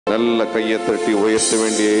நல்ல கையை தட்டி உயர்த்த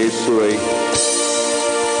வேண்டிய இயேசுவை.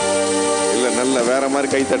 இல்ல நல்ல வேற மாதிரி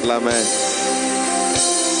கை தட்டலாமே.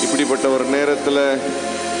 இப்படிப்பட்ட ஒரு நேரத்தில்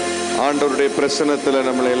ஆண்டவருடைய பிரசன்னத்தில்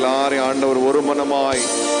நம்மளை எல்லாரையும் ஆண்டவர் ஒரு மனமாய்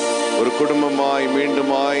ஒரு குடும்பமாய்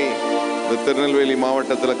மீண்டுமாய் இந்த திருநெல்வேலி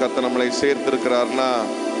மாவட்டத்தில் கர்த்தர் நம்மளை சேர்த்திருக்கிறார்னா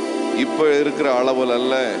இப்போ இருக்கிற அளவில்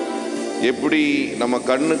அல்ல. எப்படி நம்ம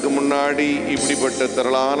கண்ணுக்கு முன்னாடி இப்படிப்பட்ட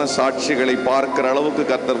திரளான சாட்சிகளை பார்க்கிற அளவுக்கு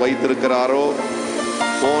கர்த்தர் வைத்திருக்கிறாரோ,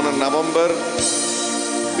 போன நவம்பர்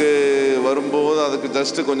வரும்போது அதுக்கு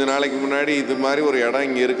ஜஸ்ட் கொஞ்ச நாளைக்கு முன்னாடி இது மாதிரி ஒரு இடம்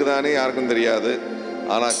இங்கே இருக்குதானே யாருக்கும் தெரியாது.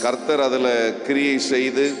 ஆனால் கர்த்தர் அதில் கிரியை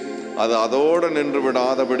செய்து அது அதோடு நின்று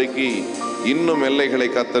விடாதபடிக்கு இன்னும் எல்லைகளை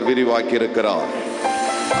கர்த்தர் விரிவாக்கி இருக்கிறார்.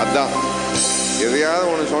 அதான் எதையாவது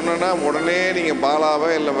ஒன்று சொன்னா உடனே நீங்கள்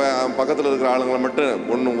பாலாவை இல்லை பக்கத்தில் இருக்கிற ஆளுங்களை மட்டும்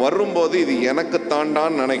ஒன்று வரும்போது இது எனக்கு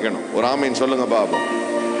தாண்டான்னு நினைக்கணும். ஒரு ஆமைன்னு சொல்லுங்க பாபா.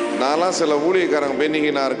 நான்லாம் சில ஊழியக்காரங்க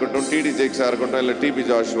பென்னிகினா இருக்கட்டும், டிடி ஜெக்ஸாக இருக்கட்டும், இல்லை டிபி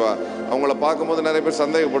ஜாஷுவா, அவங்கள பார்க்கும்போது நிறைய பேர்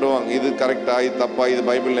சந்தேகப்படுவாங்க, இது கரெக்டா இது தப்பா, இது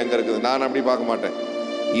பைபிள் எங்கே இருக்குது. நான் அப்படி பார்க்க மாட்டேன்.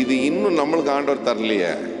 இது இன்னும் நம்மளுக்கு ஆண்டவர்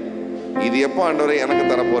தரலையே, இது எப்போ ஆண்டவரை எனக்கு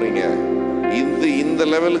தர போறீங்க, இந்த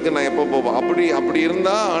லெவலுக்கு நான் எப்போ போவோம். அப்படி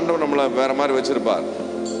இருந்தால் ஆண்டவர் நம்மளை வேற மாதிரி வச்சிருப்பார்.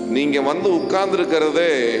 நீங்கள் வந்து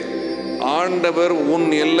உட்கார்ந்துருக்கிறதே ஆண்டவர் உன்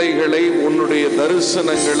எல்லைகளை, உன்னுடைய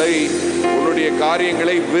தரிசனங்களை, உன்னுடைய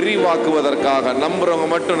காரியங்களை விரிவாக்குவதற்காக. நம்புறவங்க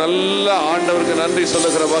மட்டும் நல்ல ஆண்டவருக்கு நன்றி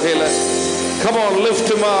சொல்லுகிற வகையில் come on, lift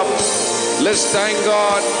him up. Let's thank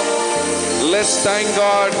God. Let's thank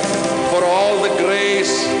God for all the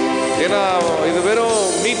grace. ஏன்னா இது வெறும்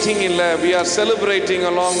மீட்டிங் இல்லை, we are celebrating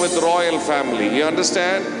along with royal family. You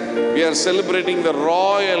understand? We are celebrating the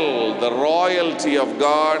royalty of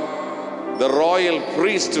God, the royal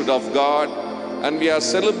priesthood of God, and we are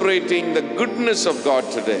celebrating the goodness of God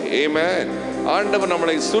today. Amen. ஆண்டவர்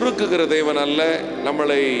நம்மளை சுருக்குகிற தேவன் அல்ல,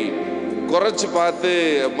 நம்மளை குறைச்சு பார்த்து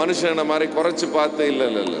மனுஷன மாதிரி குறைச்சு பார்த்து இல்லை,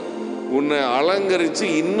 உன்னை அலங்கரித்து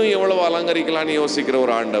இன்னும் எவ்வளவு அலங்கரிக்கலான்னு யோசிக்கிற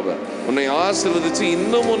ஒரு ஆண்டவர். உன்னை ஆசீர்வதித்து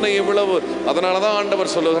இன்னும் உன்னை எவ்வளவு, அதனால தான்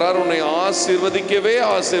ஆண்டவர் சொல்லுகிறார், உன்னை ஆசீர்வதிக்கவே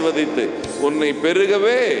ஆசீர்வதித்து உன்னை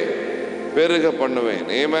பெருகவே பெருக பண்ணுவேன்.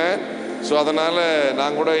 ஆமென். ஸோ அதனால்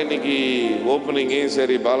நான் கூட இன்னைக்கு ஓப்பனிங்கே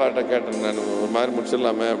சரி பாலாட்ட கேட்டேன், நான் ஒரு மாதிரி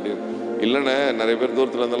முடிச்சிடலாமே அப்படின்னு. இல்லைண்ணே, நிறைய பேர்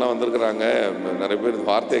தூரத்தில் இருந்தெல்லாம் வந்திருக்கிறாங்க, நிறைய பேர்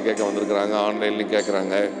வார்த்தையை கேட்க வந்திருக்கிறாங்க, ஆன்லைன்லையும்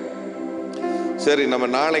கேட்குறாங்க. சரி, நம்ம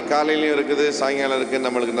நாளை காலையிலையும் இருக்குது, சாயங்காலம் இருக்குது,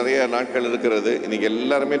 நம்மளுக்கு நிறைய நாட்கள் இருக்கிறது. இன்றைக்கி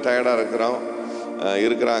எல்லாருமே டயர்டாக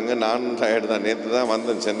இருக்கிறாங்க. நானும் டயர்டு தான். நேற்று தான்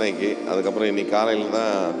வந்தேன் சென்னைக்கு, அதுக்கப்புறம் இன்றைக்கி காலையில்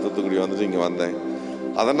தான் தூத்துக்குடி வந்துட்டு இங்கே வந்தேன்.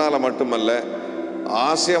 அதனால் மட்டுமல்ல,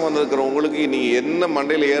 ஆசையாக வந்திருக்கிற உங்களுக்கு நீங்கள் என்ன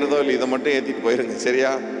மண்டையில் ஏறுதோ இல்லை இதை மட்டும் ஏற்றிட்டு போயிருங்க,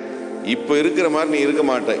 சரியா? இப்போ இருக்கிற மாதிரி நீ இருக்க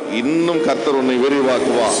மாட்டேன், இன்னும் கர்த்தர் உன்னை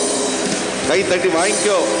விரிவாக்குவா. கை தட்டி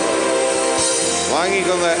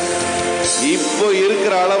வாங்கிக்கோங்க. இப்போ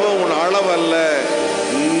இருக்கிற அளவு உன் அளவு அல்ல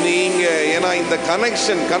நீங்க. ஏன்னா இந்த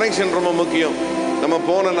கனெக்ஷன் ரொம்ப முக்கியம். நம்ம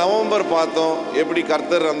போன நவம்பர் பார்த்தோம் எப்படி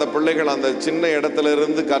கர்த்தர் அந்த பிள்ளைகள் அந்த சின்ன இடத்துல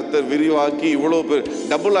இருந்து கர்த்தர் விரிவாக்கி இவ்வளோ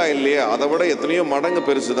டபுளா இல்லையா, அதை விட எத்தனையோ மடங்கு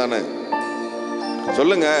பெருசு தானே.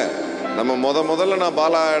 சொல்லுங்க. நம்ம முதல்ல நான்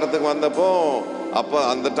பாலா இடத்துக்கு வந்தப்போ அப்போ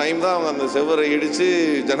அந்த டைம் தான் அவங்க அந்த செவரை இடித்து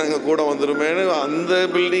ஜனங்க கூட வந்துருமேனு அந்த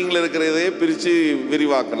பில்டிங்கில் இருக்கிறதே பிரித்து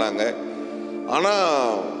விரிவாக்குனாங்க. ஆனால்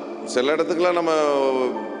சில இடத்துக்குலாம் நம்ம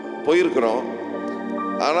போயிருக்கிறோம்.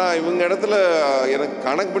 ஆனால் இவங்க இடத்துல எனக்கு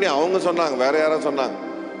கணக்கு பண்ணி அவங்க சொன்னாங்க, வேற யாரும் சொன்னாங்க,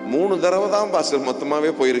 3 தடவை தான் பாஸ்டர்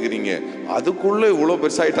மொத்தமாகவே போயிருக்கிறீங்க, அதுக்குள்ளே இவ்வளோ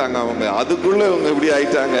பெருசாயிட்டாங்க அவங்க, அதுக்குள்ளே இவங்க இப்படி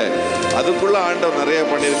ஆயிட்டாங்க, அதுக்குள்ளே ஆண்டவர் நிறைய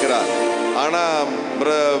பண்ணியிருக்கிறார். ஆனால்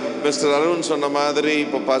மிஸ்டர் அருண் சொன்ன மாதிரி,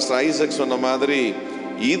 இப்போ பாஸ்டர் ஐசக் சொன்ன மாதிரி,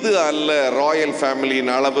 இது அல்ல ராயல்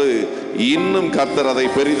ஃபேமிலியின் அளவு. இன்னும் கர்த்தர் அதை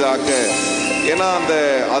பெரிதாக்க. ஏன்னா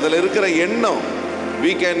அதில் இருக்கிற எண்ணம்,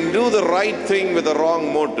 we can do the right thing with a wrong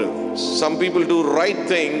motive. Some people do right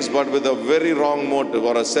things but with a very wrong motive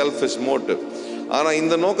or a selfish motive. ஆனால்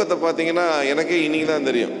இந்த நோக்கத்தை பார்த்தீங்கன்னா எனக்கே இன்னைக்கு தான்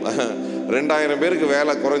தெரியும். 2000 பேருக்கு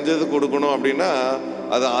வேலை குறைஞ்சது கொடுக்கணும் அப்படின்னா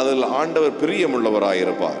அதில் ஆண்டவர்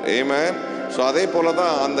பிரியமுள்ளவராயிருப்பார். ஆமென். ஸோ அதே போல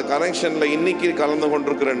தான் அந்த கனெக்ஷனில் இன்னைக்கு கலந்து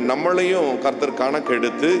கொண்டிருக்கிற நம்மளையும் கர்த்தர்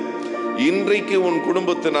கணக்கெடுத்து இன்றைக்கு உன்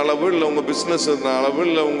குடும்பத்தின் அளவு, இல்லை உங்கள் பிஸ்னஸின் அளவு,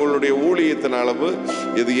 இல்லை உங்களுடைய ஊழியத்தின் அளவு,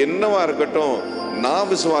 இது என்னவா இருக்கட்டும், நான்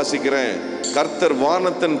விசுவாசிக்கிறேன் கர்த்தர்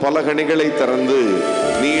வானத்தின் பலகணிகளை திறந்து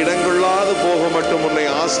நீ இடங்கொள்ளாது போக மட்டும் உன்னை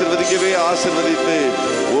ஆசீர்வதிக்கவே ஆசீர்வதித்து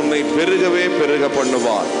உன்னை பெருகவே பெருக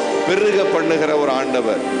பண்ணுவார். பெருக பண்ணுகிற ஒரு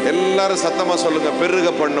ஆண்டவர். எல்லாரும் சத்தமா சொல்லுங்க,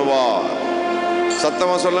 பெருக பண்ணுவார்.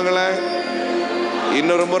 சத்தமா சொல்லுங்களேன்.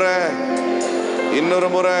 இன்னொரு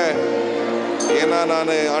முறை. ஏன்னா நான்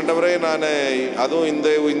ஆண்டவரே, நான் அதுவும்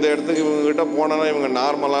இந்த இடத்துக்கு இவங்ககிட்ட போனேன்னா இவங்க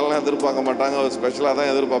நார்மலாலாம் எதிர்பார்க்க மாட்டாங்க, ஸ்பெஷலாக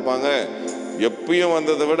தான் எதிர்பார்ப்பாங்க. எப்பயும்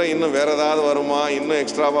வந்ததை விட இன்னும் வேற ஏதாவது வருமா, இன்னும்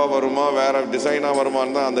எக்ஸ்ட்ராவாக வருமா, வேற டிசைனாக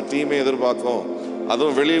வருமானு தான் அந்த டீமே எதிர்பார்க்கும்.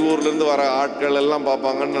 அதுவும் வெளியூர்லேருந்து வர ஆட்கள் எல்லாம்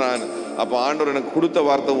பார்ப்பாங்கன்னு நான் அப்போ ஆண்டவர் எனக்கு கொடுத்த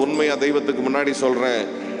வார்த்தை உண்மையா தெய்வத்துக்கு முன்னாடி சொல்றேன்,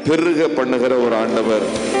 பெருக பண்ணுகிற ஒரு ஆண்டவர்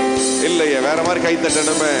இல்லையே. வேற மாதிரி கை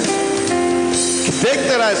தட்டணுமே. Take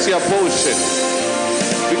that as your portion.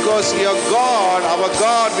 Because your God, our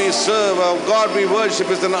God we serve, our God we worship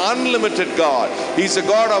is an unlimited God. He's a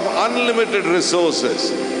God of unlimited resources.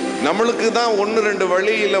 நம்மளுக்கு தான் ஒன்று ரெண்டு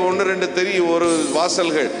வழி இல்லை ஒன்று ரெண்டு தெரியும் ஒரு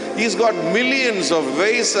வாசல்கள். He's got millions of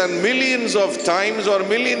ways and millions of times or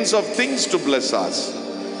millions of things to bless us.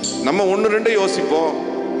 நம்ம ஒன்று ரெண்டு யோசிப்போம்.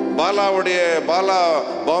 பாலா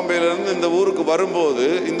பாம்பேலேருந்து இந்த ஊருக்கு வரும்போது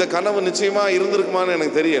இந்த கனவு நிச்சயமா இருந்திருக்குமான்னு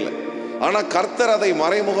எனக்கு தெரியலை. ஆனால் கர்த்தர் அதை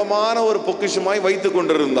மறைமுகமான ஒரு பொக்கிஷமாய் வைத்து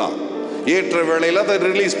கொண்டிருந்தார். ஏற்ற வேளையில் அதை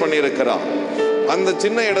ரிலீஸ் பண்ணியிருக்கிறார். அந்த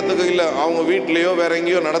சின்ன இடத்துக்கு இல்லை, அவங்க வீட்லேயோ வேற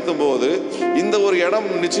எங்கேயோ நடத்தும் போது இந்த ஒரு இடம்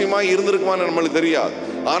நிச்சயமாக இருந்திருக்குமான்னு நம்மளுக்கு தெரியாது.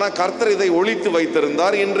 ஆனால் கர்த்தர் இதை ஒளித்து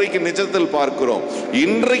வைத்திருந்தார். இன்றைக்கு நிஜத்தில் பார்க்கிறோம்.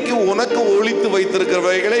 இன்றைக்கு உனக்கு ஒளித்து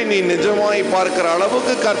வைத்திருக்கிறவைகளை நீ நிஜமாய் பார்க்கிற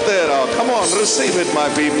அளவுக்கு கர்த்தர். Come on, receive it my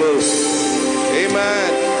people.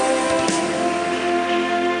 Amen.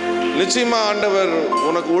 நிச்சயமா ஆண்டவர்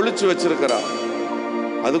உனக்கு ஒளிச்சு வச்சிருக்கிறார்.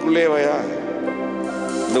 அதுக்குள்ளே வயா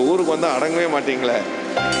இந்த ஊருக்கு வந்து அடங்கவே மாட்டீங்களே.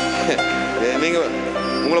 நீங்க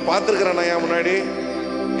உங்களை பார்த்துருக்கிறேன் ஐயா முன்னாடி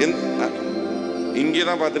இங்கே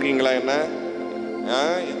தான் பார்த்துருக்கீங்களா? என்ன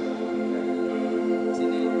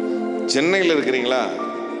சென்னையில் இருக்கிறீங்களா?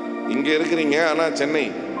 இங்கே இருக்கிறீங்க ஆனால் சென்னை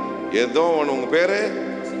ஏதோ ஒன்று. உங்கள் பேர்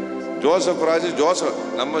ஜோசப் ராஜ். ஜோசப்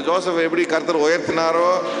நம்ம ஜோசப் எப்படி கர்த்தர்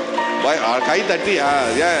உயர்த்தினாரோ கை தட்டியா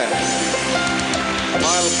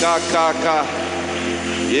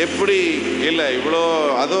எப்படி இல்லை இவ்வளோ.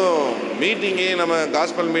 அதுவும் மீட்டிங்கு, நம்ம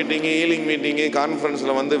காஸ்பல் மீட்டிங்கு, ஹீலிங் மீட்டிங்கு,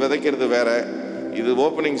 கான்ஃபரன்ஸில் வந்து விதைக்கிறது வேற. இது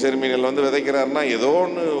ஓப்பனிங் செரிமனியில் வந்து விதைக்கிறாருன்னா ஏதோ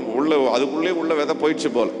ஒன்று உள்ள அதுக்குள்ளே உள்ள விதை போயிடுச்சு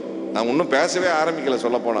போல். நான் இன்னும் பேசவே ஆரம்பிக்கல,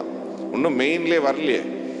 சொல்ல போனால் இன்னும் மெயின்லேயே வரலையே.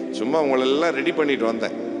 சும்மா உங்களெல்லாம் ரெடி பண்ணிட்டு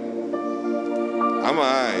வந்தேன்.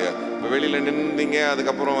 ஆமாம், வெளியில் நின்றீங்க,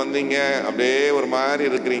 அதுக்கப்புறம் வந்தீங்க, அப்படியே ஒரு மாதிரி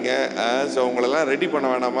இருக்கிறீங்க. ஸோ உங்களெல்லாம் ரெடி பண்ண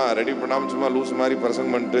வேணாமா? ரெடி பண்ணாமல் சும்மா லூஸ் மாதிரி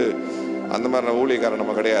பிரசங்கம் பண்ணிட்டு அந்த மாதிரி நான் ஊழியக்காரன்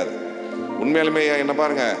நம்ம கிடையாது. உண்மையாலுமே என்ன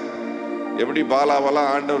பாருங்க, எப்படி பாலாவெல்லாம்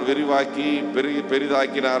ஆண்டவர் விரிவாக்கி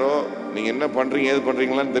பெரிதாக்கினாரோ. நீங்கள் என்ன பண்ணுறீங்க ஏது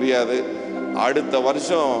பண்ணுறீங்களான்னு தெரியாது. அடுத்த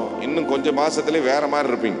வருஷம் இன்னும் கொஞ்சம் மாசத்துலேயே வேற மாதிரி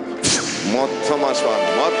இருப்பீங்க. மொத்தமாக சுவாமி,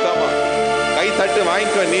 மொத்தமாக கை தட்டு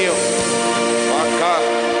வாங்கிக்கோ. நீயும் அக்கா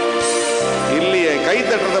இல்லையே, கை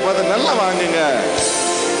தட்டுறத பார்த்து நல்லா வாங்குங்க.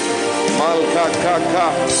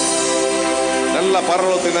 நல்ல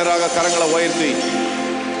பரலோகத்தினராக கரங்களை உயர்த்தி.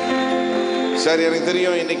 சரி, எனக்கு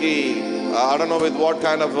தெரியும் இன்னைக்கு I don't know with what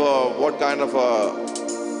kind of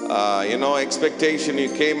expectation you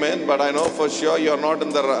came in, but I know for sure you are not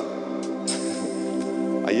in the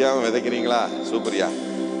ஐயா விதைக்கிறீங்களா? சூப்பரியா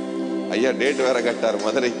ஐயா. டேட் வேற கட்டார்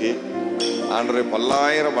மதுரைக்கு. ஆண்டரை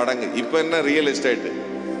 10,000 மடங்கு. இப்போ என்ன ரியல் எஸ்டேட்டு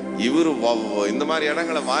இவர் இந்த மாதிரி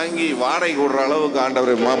இடங்களை வாங்கி வாடகை விடுற அளவுக்கு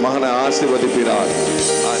ஆண்டவர் மகனை ஆசீர்வதிப்பினார்.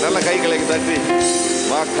 நல்ல கைகளை தட்டி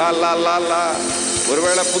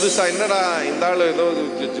ஒருவேளை புதுசா என்னடா இந்த ஆள் ஏதோ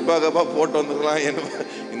ஜிப்பா கப்பா போட்டு வந்துக்கலாம், என்ன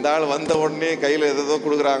இந்த ஆள் வந்த உடனே கையில் ஏதோ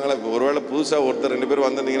கொடுக்குறாங்களே. இப்போ ஒருவேளை புதுசாக ஒருத்தர் 2 பேர்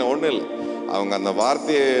வந்திருந்தீங்கன்னா ஒன்றும் இல்லை, அவங்க அந்த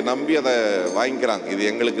வார்த்தையை நம்பி அதை வாங்கிக்கிறாங்க. இது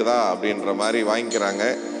எங்களுக்கு தான் அப்படின்ற மாதிரி வாங்கிக்கிறாங்க.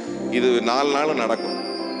 இது 4 நாளும் நடக்கும்.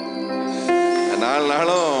 4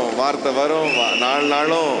 நாளும் வார்த்தை வரும், 4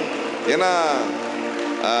 நாளும். ஏன்னா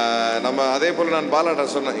நம்ம அதே போல் நான் பாலாட்ட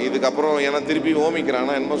சொன்னேன், இதுக்கப்புறம் ஏன்னா திருப்பி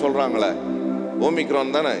ஓமிக்கிறாங்கன்னா என்னமோ சொல்கிறாங்களே,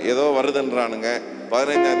 ஓமிக்ரான் தானே ஏதோ வருதுன்றானுங்க.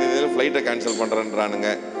 15ஆம் தேதியில் ஃப்ளைட்டை கேன்சல் பண்ணுறேன்றானுங்க.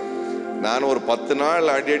 நான் ஒரு 10 நாள்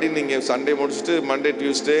அடி நீங்கள் சண்டே முடிச்சுட்டு மண்டே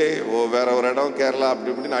டியூஸ்டே வேற ஒரு இடம் கேரளா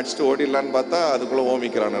அப்படி இப்படின்னு அடிச்சுட்டு ஓடிடலான்னு பார்த்தா அதுக்குள்ளே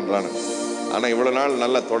ஓமிக்கிறான்ன்றானு. ஆனால் இவ்வளோ நாள்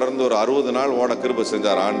நல்லா தொடர்ந்து ஒரு 60 நாள் ஓட கிருபை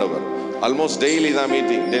செஞ்சார் ஆண்டவர். ஆல்மோஸ்ட் டெய்லி தான்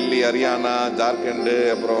மீட்டிங். டெல்லி, ஹரியானா, ஜார்க்கண்டு,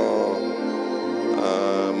 அப்புறம்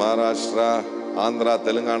மகாராஷ்டிரா, ஆந்திரா,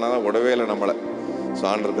 தெலுங்கானா விடவே இல்லை நம்மளை. ஸோ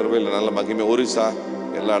ஆண்டர் கிருபையில் நல்ல மகிமை. ஒரிசா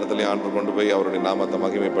எல்லா இடத்துலையும் ஆண்டர் கொண்டு போய் அவருடைய நாமத்தை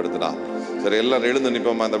மகிமைப்படுத்தினா. சரி, எல்லாரும் எழுந்து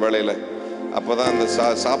நிற்போமா அந்த வேலையில். அப்போ தான் இந்த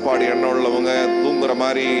சாப்பாடு எண்ணெய் உள்ளவங்க, தூங்குற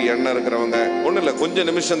மாதிரி எண்ணெய் இருக்கிறவங்க ஒன்றும் இல்லை, கொஞ்சம்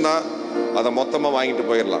நிமிஷம்தான், அதை மொத்தமாக வாங்கிட்டு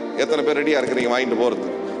போயிடலாம். எத்தனை பேர் ரெடியாக இருக்கிறீங்க வாங்கிட்டு போகிறது?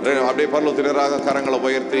 அப்படியே பரலோகத்தினராக கரங்களை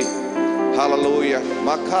உயர்த்தி ஹல்லேலூயா.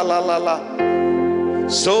 மக்கா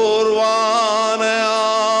சோர்வான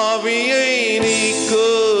ஆவியை நீக்கு,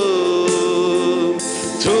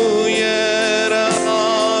 தூயர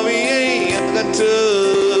ஆவியை அகற்று,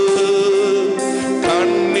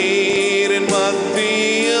 கண்ணீரின்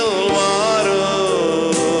மத்தியில்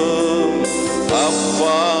வாரும்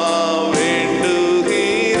அப்பா வேண்டுகிறேன்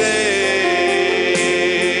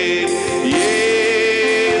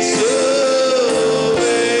இயேசுவே.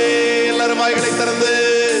 எல்லாரும் வாய்களை திறந்து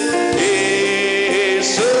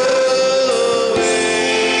இயேசுவே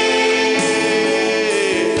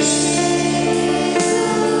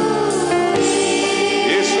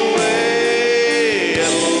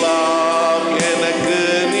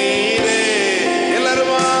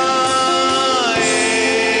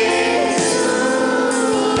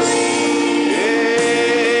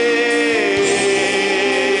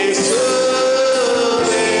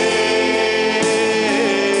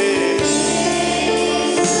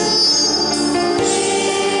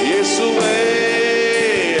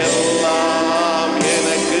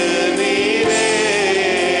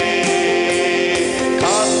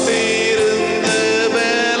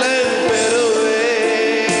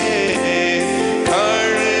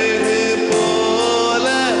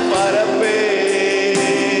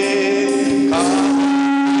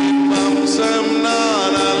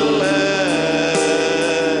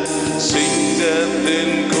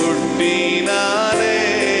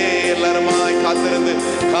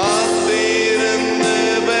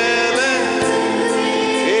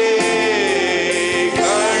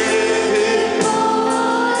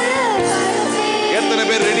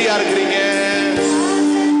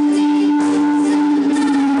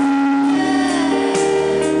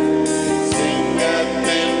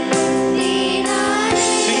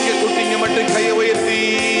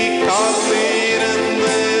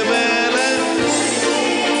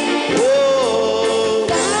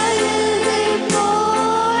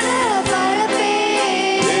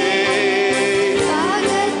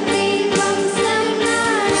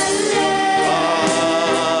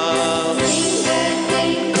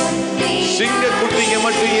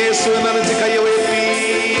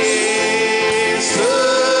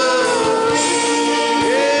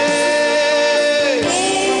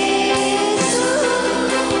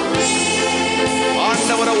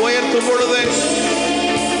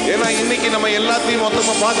இன்னைக்கு நம்ம எல்லாத்தையும்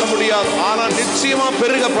மொத்தமா பார்க்க முடியாது, ஆனா நிச்சயமா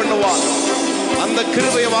பெருக பண்ணுவார். அந்த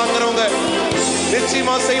கிருபையை வாங்குறவங்க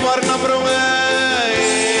நிச்சயமா செய்வார் நம்புறவங்க.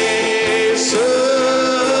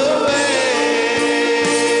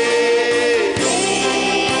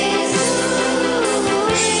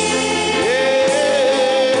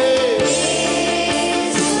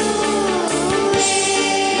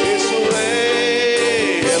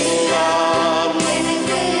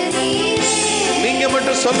 நீங்க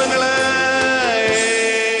மட்டும் சொல்லுங்களேன்.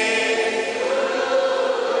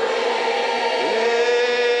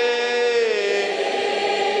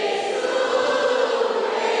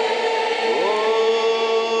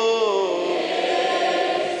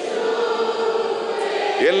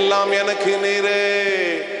 எல்லாம் எனக்கு நீரே.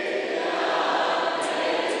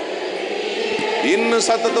 இன்னும்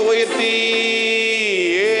சத்தத்தை உயர்த்தி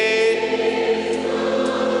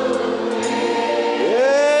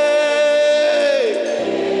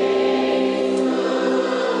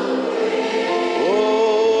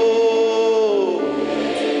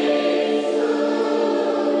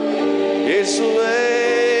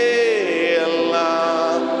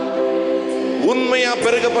எல்லாம் உண்மையா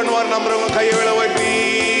பெருக பண்ணுவார். நம்புறவங்க கையை விட வட்டி.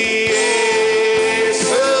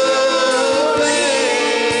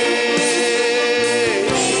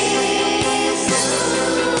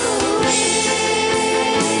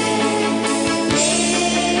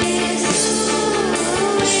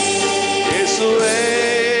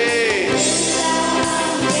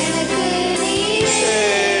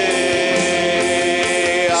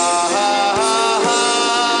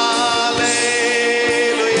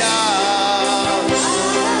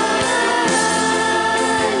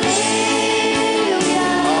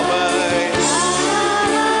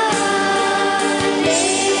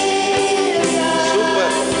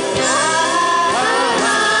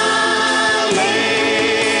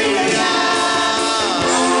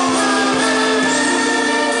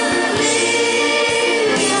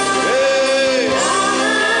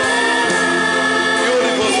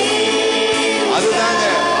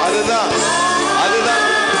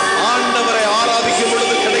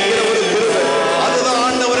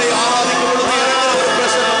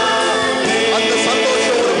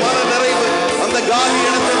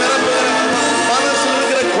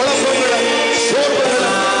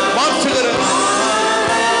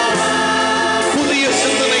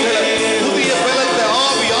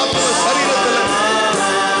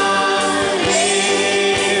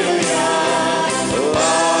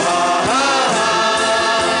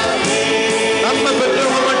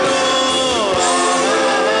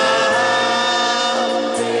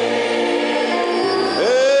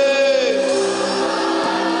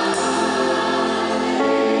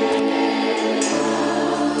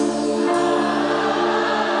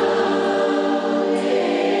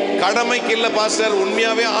 கடமைக்கு இல்ல பாஸ்டர்,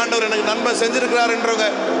 உண்மையாவே ஆண்டவர் எனக்கு நன்மை செஞ்சிருக்கிறார் என்றவங்க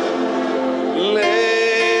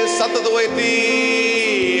சத்தத்தை உயர்த்தி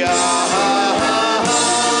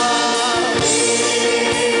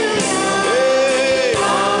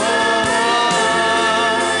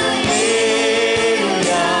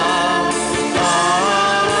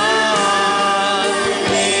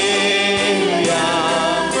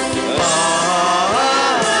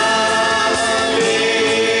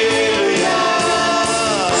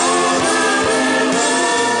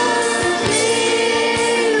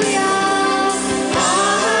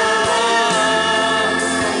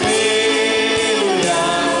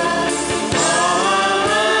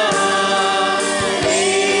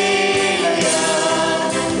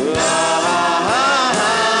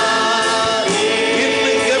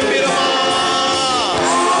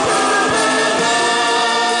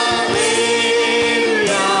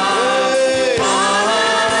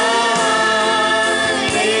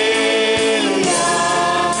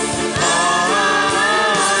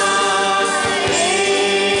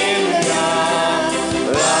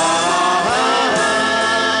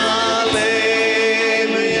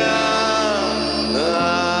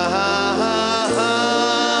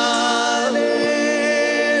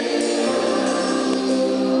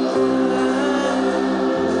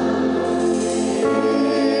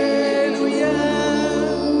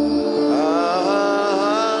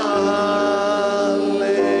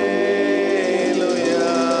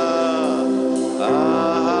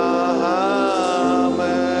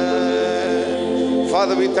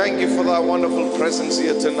Father, we thank you for that wonderful presence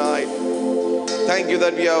here tonight. Thank you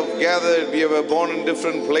that we have gathered, we were born in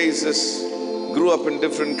different places, grew up in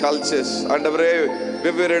different cultures. ஆண்டவரே,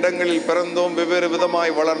 வெவ்வேறு இடங்களில் பிறந்தோம், வெவ்வேறு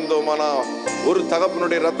விதமாய் வளர்ந்தோம். ஆனால் ஒரு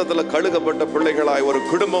தகப்பனுடைய ரத்தத்தில் கழுகப்பட்ட பிள்ளைகளாய், ஒரு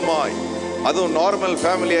குடும்பமாய், அதுவும் நார்மல்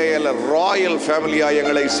ஃபேமிலியாய் அல்ல, ராயல் ஃபேமிலியாய்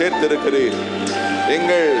எங்களை சேர்த்திருக்கிறீர்.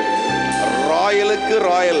 எங்கள் ராயலுக்கு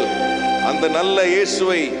ராயல் அந்த நல்ல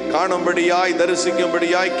இயேசுவை காணும்படியாய்,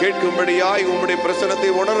 தரிசிக்கும்படியாய், கேட்கும்படியாய், உம்முடைய பிரசன்னத்தை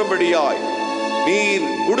உணரும்படியாய், நீர்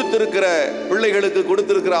கொடுத்திருக்கிற பிள்ளைகளுக்கு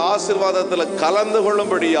கொடுத்திருக்கிற ஆசீர்வாதத்துல கலந்து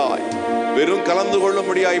கொள்ளும்படியாய், வெறும் கலந்து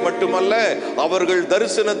கொள்ளும்படியாய் மட்டுமல்ல, அவர்கள்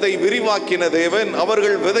தரிசனத்தை விரிவாக்கின தேவன்,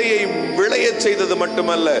 அவர்கள் விதையை விளையச் செய்தது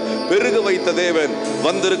மட்டுமல்ல, பெருக வைத்த தேவன்.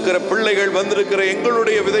 வந்திருக்கிற பிள்ளைகள், வந்திருக்கிற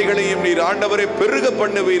எங்களுடைய விதைகளையும் நீர் ஆண்டவரை பெருக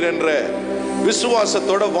பண்ணுவீர் என்ற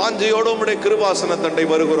விசுவாசத்தோட, வாஞ்சையோட உம்முடைய கிருபாசன தண்டை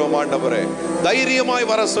வருகிறோம் ஆண்டவரே. தைரியமாய்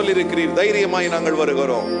வர சொல்லியிருக்கிறீர், தைரியமாய் நாங்கள்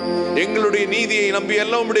வருகிறோம். எங்களுடைய நீதியை நம்பி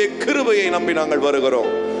அல்ல, உம்முடைய கிருபையை நம்பி நாங்கள்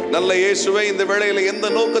வருகிறோம். நல்ல இயேசுவே, இந்த வேளையில எந்த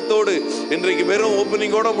நோக்கத்தோடு இன்றைக்கு வெறும்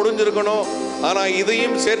ஓப்பனிங்கோட முடிஞ்சிருக்கணும், ஆனா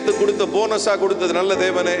இதையும் சேர்த்து கொடுத்த, போனஸா கொடுத்தது நல்ல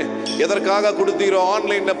தேவனே. எதற்காக கொடுத்தீரோ?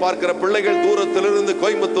 ஆன்லைன்ல பார்க்கிற பிள்ளைகள் தூரத்திலிருந்து,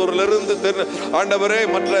 கோயம்புத்தூரிலிருந்து, ஆண்டவரே,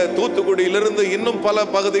 மற்ற தூத்துக்குடியிலிருந்து, இன்னும் பல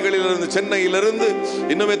பகுதிகளிலிருந்து, சென்னையிலிருந்து,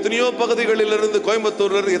 இன்னும் எத்தனையோ பகுதிகளிலிருந்து,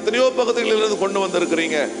 கோயம்புத்தூர்ல எத்தனையோ பகுதிகளிலிருந்து கொண்டு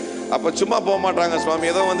வந்திருக்கிறீங்க. அப்ப சும்மா போக மாட்டாங்க சுவாமி,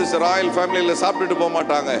 ஏதோ வந்து ராயல் ஃபேமிலியில சாப்பிட்டுட்டு போக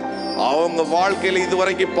மாட்டாங்க. அவங்க வாழ்க்கையில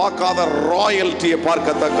இதுவரைக்கும் பார்க்காத ராயல்ட்டியை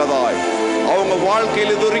பார்க்கத்தக்கதாய், அவங்க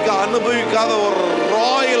வாழ்க்கையில் இதுவரைக்கும் அனுபவிக்காத ஒரு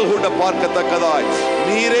ராயல்ஹுட்டை பார்க்கத்தக்கதாய்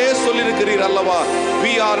நீரே சொல்லியிருக்கிறீர் அல்லவா?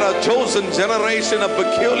 We are a chosen generation, a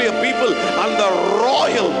peculiar people and the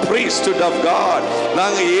royal priesthood of God.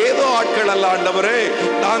 நாங்க ஏதோ ஆட்கள் அல்ல ஆண்டவரே,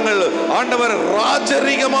 நாங்கள் ஆண்டவர்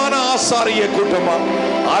ராஜரீகமான ஆசாரிய கூட்டமா.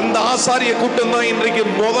 அந்த ஆசாரிய கூட்டம் தான் இன்றைக்கு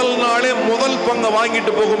முதல் நாளே முதல் பங்கை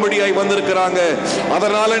வாங்கிட்டு போகும்படியாய் வந்திருக்கிறாங்க.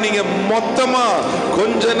 அதனால நீங்க மொத்தமா,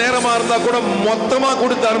 கொஞ்ச நேரமா இருந்தா கூட மொத்தமா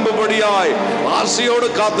கொடுத்து அனுப்பும்படியாய் ஆசையோடு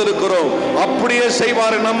காத்திருக்கிறோம். அப்படியே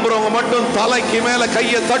செய்வாரு நம்புறவங்க மட்டும் தலைக்கு மேல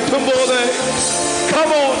கையை தட்டும் போது,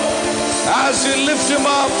 come on, as you lift him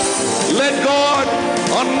up, let God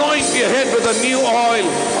anoint your head with a new oil.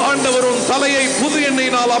 ஆண்டவர் உன் தலையை புது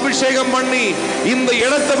எண்ணெயினால் அபிஷேகம் பண்ணி இந்த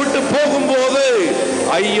இடத்தை விட்டு போகும்போது,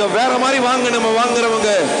 ஐயோ வேற மாதிரி வாங்குறவங்க,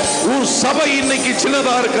 உன் சபை இன்னைக்கு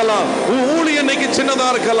சின்னதா இருக்கலாம், உன் ஊழியம் இன்னைக்கு சின்னதா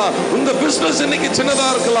இருக்கலாம், உங்க பிசினஸ் இன்னைக்கு சின்னதா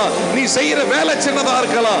இருக்கலாம், நீ செய்யற வேலை சின்னதா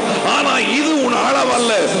இருக்கலாம், ஆனா இது உன்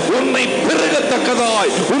அளவல்ல. உன்னை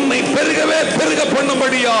பெருகத்தக்கதாய், உன்னை பெருக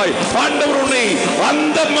பண்ணும்படியாய் ஆண்டவர் உன்னை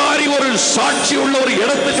அந்த மாதிரி ஒரு சாட்சி உள்ள ஒரு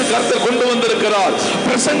இடத்துக்கு கர்த்தர் கொண்டு வந்திருக்கிறார்.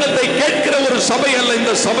 பிரசங்கத்தை கேட்கிற ஒரு சபை அல்ல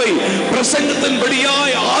இந்த சபை,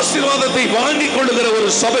 பிரசங்கத்தின்படியாய் ஆசீர்வாதத்தை வாங்கிக் கொள்ளுகிற ஒரு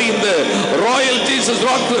சபை இந்த Royal Jesus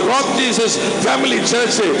rock Jesus family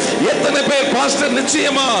search. எத்தனை பேர் பாஸ்டர்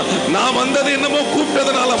நிச்சயமா நான் வந்தது என்னமோ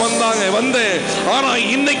கூப்பிட்டதனால வந்தேன், ஆனா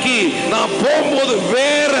இன்னைக்கு நான் போகும்போது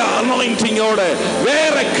வேற அனாயிண்டிங்கோட,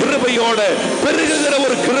 வேற கிருபையோட, பெருகுகிற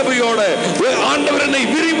ஒரு கிருபையோட, ஆண்டவர் என்னை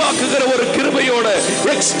விரிவாக்குகிற ஒரு கிருபையோட,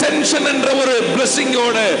 எக்ஸ்டென்ஷன் என்ற ஒரு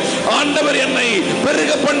பிளெஸிங்கோட ஆண்டவர் என்னை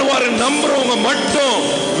பெருக பண்ணுவார். நம்புறவங்க மட்டும்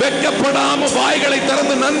வெட்கப்படாம வாய்களை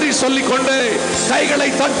திறந்து நன்றி சொல்லிக் கொண்டு கைகளை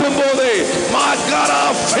தட்டும் போது, my God,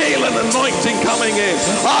 I feel an anointing coming in.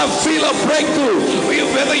 I feel a breakthrough.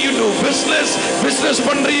 Whether you do business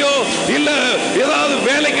பண்றியோ, இல்ல ஏதாவது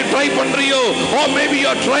வேலைக்கு try பண்றியோ, or maybe you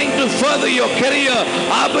are trying to further your career,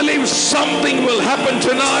 I believe something will happen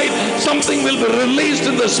tonight. Something will be released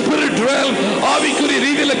in the spirit realm. ஆவிக்குரிய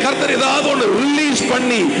ரீதியில கர்த்தர் ஏதாவது ஒன்று release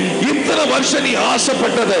பண்ணி, இத்தனை வருஷம் நீ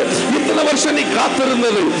ஆசைப்பட்டது, இத்தனை வருஷம் நீ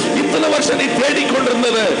காத்திருந்தது, இத்தனை வருஷம் நீ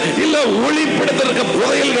தேடிக்கொண்டிருந்தது, இல்ல ஒளிப்படுத்திருக்க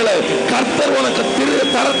புதையல்களை கர்த்தர் உனக்கு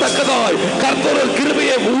தரத்தக்கதாய் கர்த்தர் ஒரு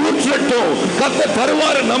கிருபையை ஊற்றட்டும். கர்த்தர்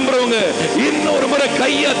தருவாரு நம்புறவங்க இன்னொரு முறை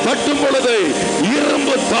கையை தட்டும் பொழுது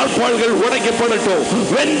இரும்பு தாழ்பாள்கள் உடைக்கப்படட்டும்,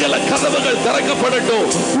 வெண்கல கதவுகள் திறக்கப்படட்டும்.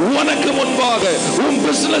 உனக்கு முன்பாக, உன்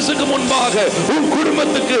பிசினஸுக்கு முன்பாக, உன்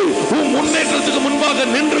குடும்பத்துக்கு, உன் முன்னேற்றத்துக்கு முன்பாக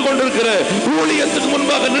நின்று கொண்டிருக்கிற, ஊழியத்துக்கு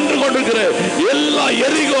முன்பாக நின்று கொண்டிருக்கிற எல்லா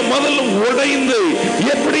எரிகோ மதலும் உடைந்து,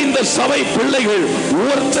 எப்படி இந்த சபை பிள்ளைகள்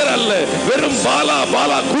ஒருத்தர் அல்ல, வெறும்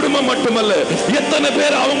பாலா குடும்பம் மட்டுமல்ல, எத்தனை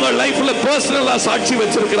பேர் அவங்க லைஃப்ல பர்சனலா சாட்சி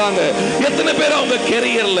வச்சிருக்கிறாங்க, எத்தனை பேர் அவங்க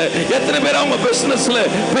கெரியர்ல, எத்தனை பேர் அவங்க பிசினஸ்ல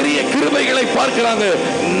பெரிய கிருபைகளை பார்க்கிறாங்க.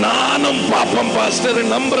 நானும் பாப்பம் பாஸ்டர்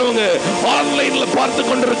நம்புறவங்க ஆன்லைன்ல பார்த்து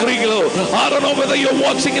கொண்டிருக்கிறீங்களோ, I don't know whether you're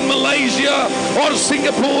watching in Malaysia or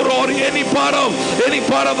Singapore or any part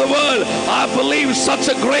of the world. I believe such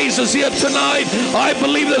a grace is here tonight. I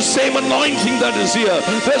believe the same anointing that is here,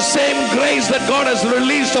 the same grace that God has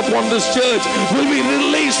released upon this church will be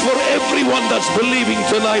released for everyone that's believing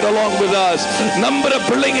tonight along with us. நம்புற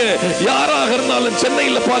பிள்ளைங்க யாராக இருந்தாலும்,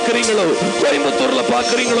 சென்னையில பாக்குறீங்களோ, கோயம்புத்தூர்ல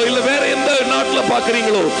பாக்குறீங்களோ, இல்ல வேற எந்த நாட்டுல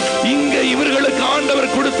பாக்குறீங்களோ, இங்க இவர்களுக்கு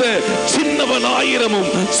ஆண்டவர் கொடுத்த சின்னவன் ஆயிரமும்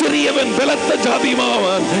சிறியவன் பலத்த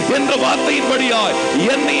ஜாதிமாவன் என்ற வார்த்தையின்படியாய்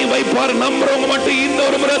என்னை வைப்பார். நம்புறவங்க மட்டும்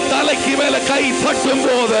இன்னொரு முறை தலைக்கு மேல கை தட்டும்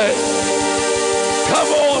போது,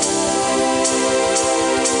 come on,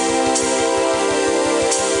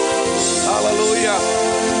 hallelujah.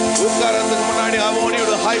 உட்காரத்துக்கு முன்னாடி I want you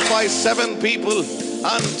to high five 7 people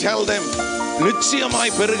and tell them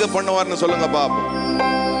நிச்சயமாய் பெருக பண்ணுவார்னு சொல்லுங்க பாப்போம்.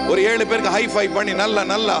 ஒரு 7 பேருக்கு ஹை ஃபைவ் பண்ணி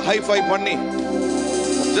நல்லா ஹை ஃபைவ் பண்ணி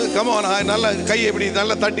கம் ஆன், நல்ல கை இப்படி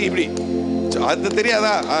நல்லா தட்டி இப்படி, அது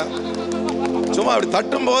தெரியாதா? சும்மா அப்படி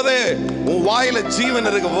தட்டும் போதே உன் வாயில ஜீவன்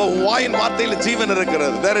இருக்கு, உன் வாயின் வார்த்தையில ஜீவன்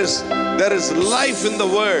இருக்கிறது. there is life in the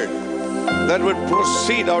word that would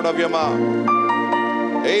proceed out of your mouth.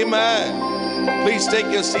 Amen. Please take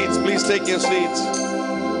your seats. Please take your seats.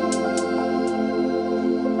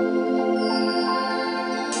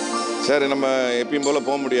 சரி, நம்ம எப்பயும் போல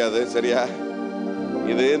போக முடியாது, சரியா?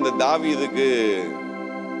 இது இந்த தாவீதுக்கு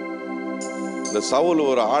இந்த சவுல்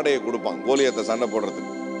ஒரு ஆடையை கொடுப்பான் கோலியாத்தை சண்டை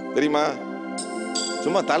போடுறதுக்கு, தெரியுமா?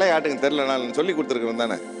 சும்மா தலையாட்டுங்க, தெரியல, நான் சொல்லி கொடுத்துருக்கிறேன்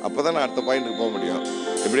தானே, அப்போதான் அடுத்த பாயிண்ட்டுக்கு போக முடியும்.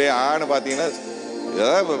 இப்படியே ஆணை பார்த்தீங்கன்னா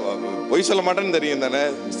ஏதாவது பொய் சொல்ல மாட்டேன்னு தெரியும் தானே.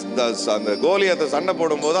 அந்த கோலியாத்தை சண்டை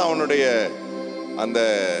போடும்போது அவனுடைய அந்த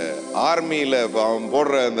ஆர்மியில் அவன்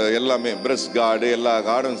போடுற அந்த எல்லாமே பிரஸ் கார்டு எல்லா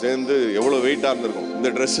கார்டும் சேர்ந்து எவ்வளோ வெயிட்டாக இருந்திருக்கும். இந்த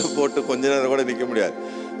ட்ரெஸ்ஸை போட்டு கொஞ்ச நேரம் கூட நிற்க முடியாது.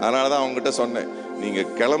 அதனால தான் அவங்ககிட்ட சொன்னேன், நீங்கள்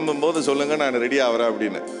கிளம்பும் போது சொல்லுங்கள், நான் ரெடி ஆகிறேன்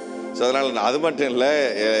அப்படின்னு. ஸோ அதனால் அது மட்டும் இல்லை,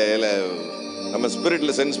 நம்ம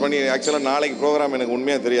ஸ்பிரிட்டில் சென்ஸ் பண்ணி, ஆக்சுவலாக நாளைக்கு ப்ரோக்ராம் எனக்கு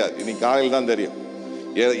உண்மையாக தெரியாது, இன்னைக்கு காலையில் தான் தெரியும்.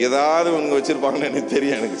 ஏதாவது இவங்க வச்சுருப்பாங்கன்னு எனக்கு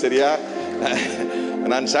தெரியும், எனக்கு சரியா.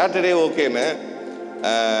 நான் சாட்டர்டே ஓகேன்னு,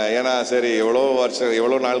 ஏன்னா சரி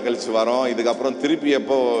எவ்வளோ நாள் கழிச்சு வரோம், இதுக்கப்புறம்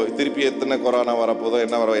திருப்பி எத்தனை கொரோனா வரப்போதோ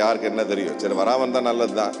என்ன வர யாருக்கு என்ன தெரியும். சரி, வராமல் இருந்தால்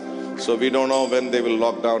நல்லது தான். So we don't know when they will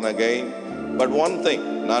lock down again. But one thing,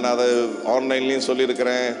 நான் அதை ஆன்லைன்லேயும்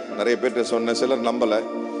சொல்லியிருக்கிறேன், நிறைய பேர்கிட்ட சொன்னேன், சிலர் நம்பலை.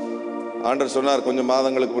 ஆண்டவர் சொன்னார் கொஞ்சம்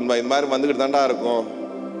மாதங்களுக்கு முன்பா, இது மாதிரி வந்துக்கிட்டு தாண்டா இருக்கும்,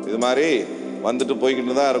 இது மாதிரி வந்துட்டு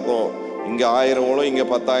போய்கிட்டு தான் இருக்கும், இங்கே 1000 விழும், இங்கே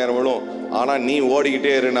 10,000 விழும், ஆனால் நீ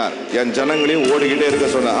ஓடிக்கிட்டே இருந்தார், என் ஜனங்களையும் ஓடிக்கிட்டே இருக்க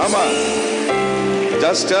சொன்னார். ஆமாம்,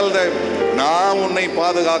 just tell them, நான் உன்னை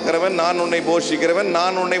பாதுகாக்கிறவன், நான் உன்னை போஷிக்கிறவன்,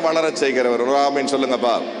 நான் உன்னை வளர செய்கிறவர். ஆமென்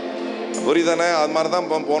சொல்லுங்கப்பா. புரியுதானே? அது மாதிரி தான்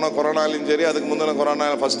போன கொரோனாலையும் சரி, அதுக்கு முந்தின கொரோனா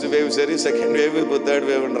ஃபர்ஸ்ட் வேவ் சரி, செகண்ட் வேவ், இப்போ தேர்ட்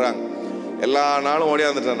வேவ்ன்றாங்க. எல்லா நாளும்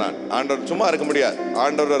ஓடியாந்துட்டேன் நான். ஆண்டவர் சும்மா இருக்க முடியாது.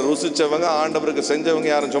 ஆண்டவரை ருசிச்சவங்க, ஆண்டவருக்கு செஞ்சவங்க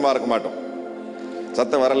யாரும் சும்மா இருக்க மாட்டோம்.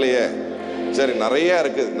 சத்தம் வரலையே? சரி, நிறைய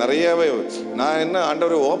இருக்குது, நிறையவே. நான் என்ன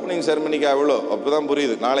ஆண்டவர் ஓப்பனிங் செரமனிக்கு அவ்வளோ அப்போதான்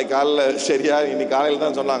புரியுது. நாளைக்கு காலையில், சரியா இன்னைக்கு காலையில்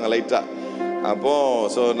தான் சொன்னாங்க லைட்டாக. அப்போது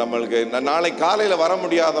ஸோ நம்மளுக்கு நாளைக்கு காலையில் வர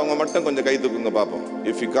முடியாதவங்க மட்டும் கொஞ்சம் கை தூக்குங்க பார்ப்போம்.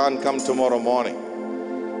 If you Khan come tomorrow morning,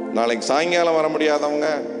 நாளைக்கு சாயங்காலம் வர முடியாதவங்க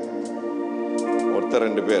ஒருத்தர்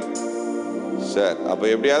 2 பேர். சரி, அப்போ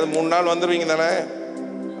எப்படியாவது 3 நாள் வந்துடுவீங்க தானே?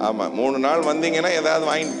 ஆமாம், 3 நாள் வந்தீங்கன்னா ஏதாவது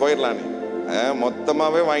வாங்கிட்டு போயிடலாம். நீ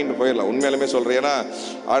மொத்தமாகவே வாங்கிட்டு போயிடலாம். உண்மையிலுமே சொல்கிறேன். ஏன்னா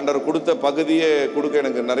ஆண்டவர் கொடுத்த பகுதியே கொடுக்க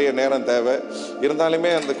எனக்கு நிறைய நேரம் தேவை.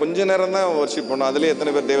 இருந்தாலுமே அந்த கொஞ்ச நேரம் தான் வர்ஷிப் பண்ணோம். அதுலேயே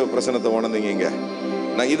எத்தனை பேர் தேவ பிரசனத்தை உணர்ந்தீங்க இங்கே?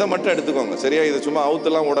 நான் இதை மட்டும் எடுத்துக்கோங்க, சரியா? இது சும்மா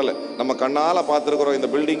அவுத்துலாம் உடலை, நம்ம கண்ணால் பார்த்துருக்குறோம். இந்த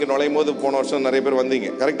பில்டிங்கு நுழையும் போது போன வருஷம் நிறைய பேர் வந்தீங்க,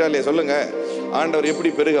 கரெக்டாக இல்லையா? சொல்லுங்கள். ஆண்டவர் எப்படி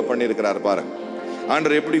பெருக பண்ணியிருக்கிறார் பாரு,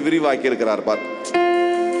 ஆண்டவர் எப்படி விரிவாக்கி இருக்கிறார் பாரு.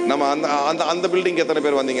 நம்ம அந்த பில்டிங் எத்தனை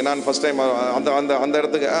பேர் வந்தீங்க? நான் ஃபர்ஸ்ட் டைம் அந்த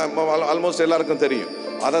இடத்துக்கு ஆல்மோஸ்ட் எல்லாருக்கும் தெரியும்.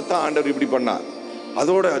 அதைத்தான் ஆண்டவர் இப்படி பண்ணார்.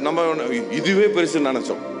 அதோட நம்ம இதுவே பெருசுன்னு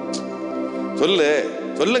நினைச்சோம்.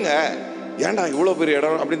 சொல்லுங்க, ஏன்டா இவ்வளோ பெரிய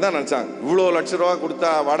இடம் அப்படின்னு தான் நினைச்சாங்க. இவ்வளோ லட்ச ரூபா கொடுத்தா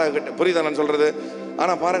வாடகை கட்ட, புரியுதா நான் சொல்றது?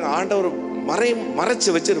 ஆனா பாருங்க, ஆண்டவர் மறைச்சு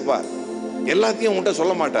வச்சிருப்பார். எல்லாத்தையும் உன்கிட்ட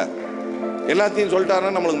சொல்ல மாட்டார். எல்லாத்தையும்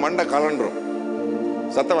சொல்லிட்டாருன்னா நம்மளுக்கு மண்டை கலண்டுரும்.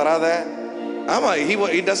 சத்தம் வராத? ஆமா,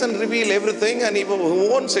 he doesn't reveal everything and he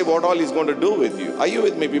won't say what all he's going to do with you. Are you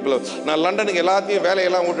with me people? நான் லண்டனுக்கு எல்லாத்தையும்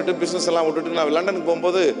வேலையெல்லாம் விட்டுட்டு பிசினஸ் எல்லாம் விட்டுட்டு நான் லண்டனுக்கு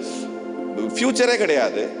போகும்போது ஃபியூச்சரே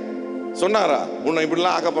கிடையாது. சொன்னாரா உன்னை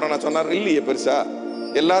இப்படிலாம் ஆக்க போறேன்? நான் சொன்னார் இல்லையே. பெருசா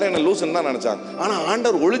எல்லாரும் என்ன லூசுன்னு தான் நினைச்சாங்க. ஆனா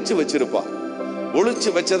ஆண்டவர் ஒளிச்சு வச்சிருப்பா.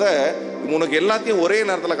 ஒளிச்சு வச்சத உனக்கு எல்லாத்தையும் ஒரே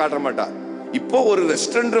நேரத்தில் காட்ட மாட்டா. இப்போ ஒரு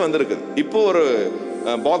ரெஸ்டாரண்ட் வந்திருக்குது, இப்போ ஒரு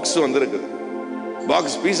பாக்ஸ் வந்திருக்குது,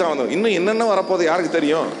 பாக்ஸ் பீஸா வந்து இன்னும் என்னென்ன வரப்போது யாருக்கு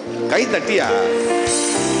தெரியும்? கை தட்டியா?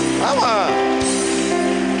 ஆமா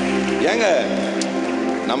ஏங்க,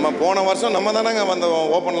 நம்ம போன வருஷம் நம்ம தானேங்க வந்து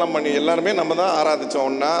ஓப்பன்லாம் பண்ணி எல்லாருமே நம்ம தான் ஆராதிச்சோம்,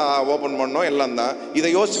 ஒன்னா ஓப்பன் பண்ணோம், எல்லாம் தான்.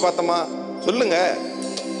 இதை யோசிச்சு பார்த்தோமா? சொல்லுங்க,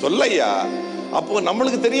 சொல்லையா. அப்போ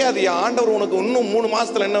நம்மளுக்கு தெரியாது, ஆண்டவர் உனக்கு இன்னும் 3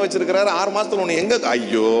 மாசத்துல என்ன வச்சிருக்கிறாரு, 6 மாசத்துல உனக்கு எங்க?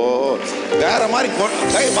 ஐயோ, வேற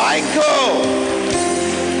மாதிரி வாய்க்கோ.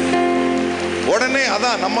 உடனே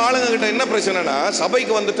அதான் நம்ம ஆளுங்க கிட்ட என்ன பிரச்சனைனா,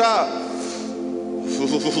 சபைக்கு வந்துட்டா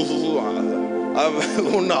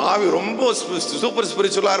ஒன்னு ஆவி ரொம்ப சூப்பர்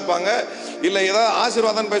ஸ்பிரிச்சுவலா இருப்பாங்க, இல்ல ஏதாவது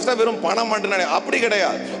ஆசீர்வாதம் பேசிட்டா வெறும் பணம் மட்டும். அப்படி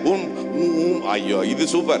கிடையாது. ஐயோ இது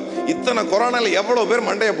சூப்பர், இத்தனை கொரோனால எவ்வளவு பேர்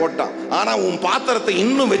மண்டைய போட்டான், ஆனா உன் பாத்திரத்தை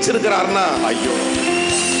இன்னும் வச்சிருக்கிறாருன்னா ஐயோ.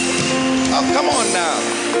 Come on now,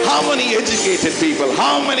 how many educated people,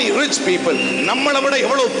 how many rich people, நம்மளை விட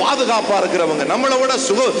எவ்வளவு பாதுகாப்பா இருக்கிறவங்க, நம்மளை விட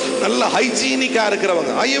நல்ல ஹைஜீனிக்கா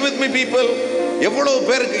இருக்கிறவங்க. Are you with me people? எவ்வளவு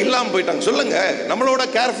பேருக்கு இல்லாம போயிட்டாங்க சொல்லுங்க. நம்மளோட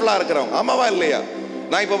கேர்ஃபுல்லா இருக்கிறவங்க. ஆமாவா இல்லையா?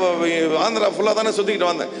 நான் இப்போ ஆந்திரா ஃபுல்லாக தானே சுற்றிக்கிட்டு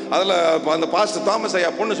வந்தேன். அதில் அந்த பாஸ்டர் தாமஸ் ஐயா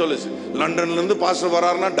பொண்ணு சொல்லுச்சு, லண்டன்லேருந்து பாஸ்டர்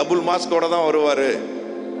வராருன்னா டபுள் மாஸ்கோட தான் வருவார்,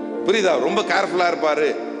 புரியுதா, ரொம்ப கேர்ஃபுல்லாக இருப்பார்,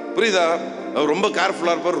 புரியுதா, ரொம்ப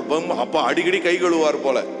கேர்ஃபுல்லாக இருப்பார், அப்போ அடிக்கடி கை கழுவார்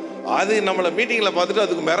போல. அது நம்மளை மீட்டிங்கில் பார்த்துட்டு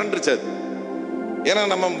அதுக்கு மிரண்டுருச்சு. அது ஏன்னா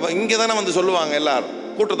நம்ம இங்கே தானே வந்து சொல்லுவாங்க எல்லாரும்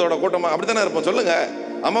கூட்டத்தோட கூட்டமாக அப்படி தானே இருப்போம், சொல்லுங்க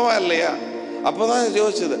அம்மாவா இல்லையா? அப்போதான்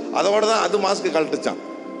யோசிச்சது, அதோட தான் அது மாஸ்க்கு கழட்டுச்சான்.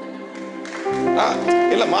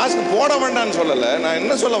 இல்ல மாஸ்க் போட வேண்டாம்னு சொல்லல, நான்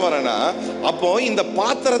என்ன சொல்ல வரேன்னா, அப்போ இந்த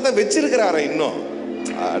பாத்திரத்தை வச்சிருக்கிறாரு இன்னும்.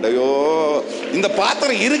 அடையோ, இந்த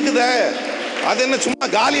பாத்திரம் இருக்குதே, அது என்ன சும்மா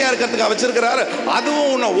காலியா இருக்கிறதுக்கு வச்சிருக்கிறாரு.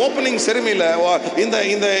 அதுவும் ஓப்பனிங் செரிமனில இந்த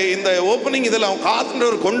இந்த இந்த ஓப்பனிங் இதில் அவன்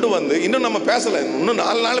காத்துன்றவர் கொண்டு வந்து, இன்னும் நம்ம பேசல, இன்னும்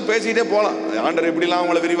 4 நாள் பேசிக்கிட்டே போகலாம். ஆண்டவர் இப்படிலாம்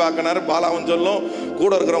அவங்களை விரிவாக்கினாரு, பாலாவும் சொல்லும்,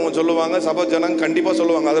 கூட இருக்கிறவங்க சொல்லுவாங்க, சபை ஜனங்க கண்டிப்பாக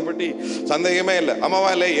சொல்லுவாங்க, அதை பற்றி சந்தேகமே இல்லை.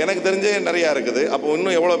 அம்மாவா இல்லை, எனக்கு தெரிஞ்சே நிறையா இருக்குது. அப்போ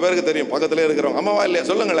இன்னும் எவ்வளோ பேருக்கு தெரியும் பக்கத்தில் இருக்கிறவங்க, அம்மாவா இல்லையா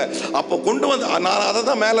சொல்லுங்களேன். அப்போ கொண்டு வந்து நான் அதை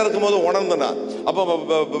தான் மேலே இருக்கும்போது உணர்ந்தேன். அப்போ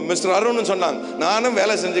மிஸ்டர் அருண் சொன்னாங்க, நானும்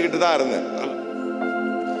வேலை செஞ்சுக்கிட்டு தான் இருந்தேன்.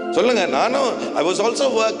 சொல்லுங்க, நானும் I was also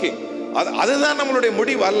working. அதுதான் நம்மளுடைய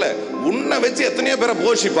முடிவு அல்ல. உன்னை வச்சு எத்தனையோ பேரை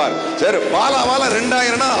போஷிப்பார். சரி, பாலாவால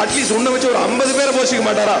 2000 அட்லீஸ்ட் உன்னை வச்சு ஒரு 50 பேரை போஷிக்க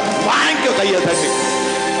மாட்டாரா? வாங்கிக்கோ கையை தட்டி.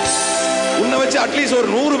 உன்னை வச்சு அட்லீஸ்ட் ஒரு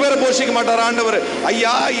 100 பேரை போஷிக்க மாட்டாரா ஆண்டவர்?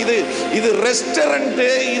 ஐயா, இது ரெஸ்டாரண்ட்,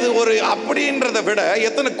 இது ஒரு அப்படின்றத விட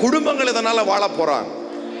எத்தனை குடும்பங்கள் இதனால வாழ போறாங்க?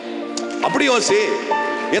 அப்படி யோசி,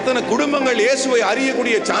 எத்தனை குடும்பங்கள் இயேசுவை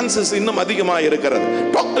அறியக்கூடிய சான்சஸ் இன்னும் அதிகமா இருக்கிறது.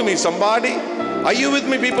 Talk to me somebody. Are you with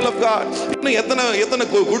me, people of God? இன்னும் எத்தனை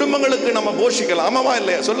குடும்பங்களுக்கு நம்ம போஷிக்கலாம், ஆமாவா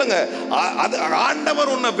இல்லையா சொல்லுங்க. அது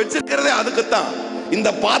ஆண்டவர் உன்னை வச்சிருக்கிறதே அதுக்குத்தான். இந்த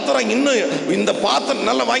பாத்திரம் இன்னும், இந்த பாத்திரம்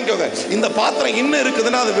நல்லா வாங்கிக்கோங்க, இந்த பாத்திரம் இன்னும்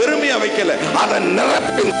இருக்குதுன்னா அது வெறுமையா வைக்கல, அதை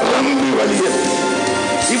நிரப்பி வழியே.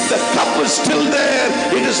 If the cup is still there,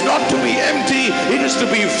 it is not to be empty, it is to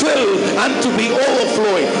be filled and to be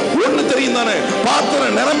overflowing. ஒன்னு தெரியும் தானே,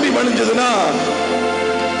 பாத்திரம் நிரம்பி வழிஞ்சதுன்னா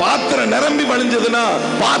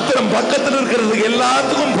பாத்திரம் பக்கத்தில் இருக்கிறதுக்கு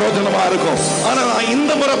எல்லாத்துக்கும் பிரயோஜனமா இருக்கும். ஆனா நான்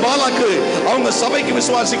இந்த முறை பாலாக்கு அவங்க சபைக்கு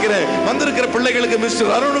விசுவாசிக்கிறேன், வந்திருக்கிற பிள்ளைகளுக்கு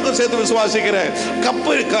மிஸ்டர் அருணுக்கும் சேர்த்து விசுவாசிக்கிறேன்.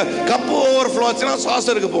 கப்பு ஓவர்ஃப்ளோ ஆச்சுன்னா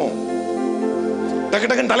சாசருக்கு போகும். டக்கு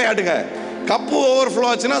டக்குன்னு தலையாட்டுங்க. கப்பு ஓவர்ஃப்ளோ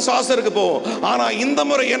ஆச்சுன்னா சாசருக்கு போகும். ஆனா இந்த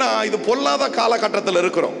முறை, ஏன்னா இது பொல்லாத காலகட்டத்தில்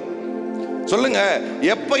இருக்கிறோம். சொல்லுங்க,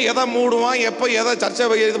 எப்ப எதை மூடுவான், எப்ப எதை சர்ச்சை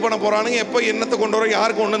இது பண்ண போறானுங்க, எப்ப என்னத்தை கொண்டு வர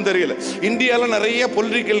யாருக்கும் ஒன்றும் தெரியல. இந்தியால நிறைய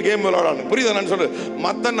பொலிட்டிக்கல் கேம் விளையாடானு, புரியுதா நான் சொல்றேன்.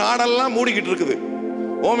 மற்ற நாடெல்லாம் மூடிக்கிட்டு இருக்குது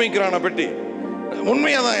ஓமிக்ரானை பெட்டி.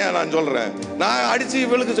 உண்மையா தான் நான் சொல்றேன். நான் அடிச்சு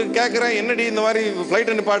இவளுக்கு கேட்கிறேன், என்னடி இந்த மாதிரி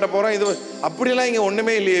ஃபிளைட் நிப்பாட்ட போறேன், இது அப்படிலாம் இங்க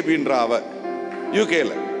ஒண்ணுமே இல்லையே அப்படின்றா அவ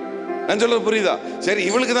யூகேல. நான் சொல்றது புரியுதா? சரி,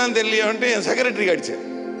 இவளுக்கு தான் தெரியலையான்ட்டு என் செக்ரட்டரிக்கு அடிச்சு,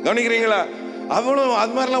 கவனிக்கிறீங்களா, அவளும்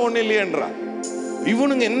அது மாதிரிலாம் ஒன்றும் இல்லையன்றா.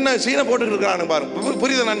 இவனுங்க என்ன சீனை போட்டுக்கிட்டு இருக்கிறானு பாருங்க,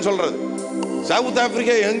 புரியுதா நான் சொல்றது. சவுத்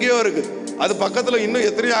ஆப்பிரிக்கா எங்கேயோ இருக்குது, அது பக்கத்துல இன்னும்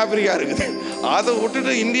எத்தனையோ ஆப்பிரிக்கா இருக்குது. அதை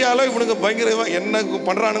விட்டுட்டு இந்தியாவில் இவனுக்கு பயங்கர என்ன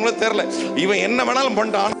பண்றானுங்களோ தெரியல. இவன் என்ன வேணாலும்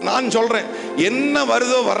பண்ணிட்டான். நான் சொல்றேன், என்ன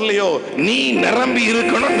வருதோ வரலையோ, நீ நிரம்பி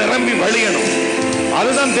இருக்கணும், நிரம்பி வழியணும்.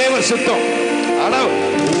 அதுதான் தேவ சித்தம். ஆனா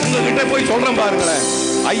உங்ககிட்ட போய் சொல்றேன் பாருங்களேன்,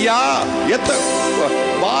 ஐயா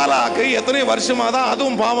பாலாக்கு எத்தனை வருஷமா தான்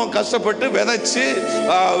அதுவும் பாவம் கஷ்டப்பட்டு விதைச்சு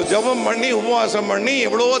ஜெபம் பண்ணி உபவாசம் பண்ணி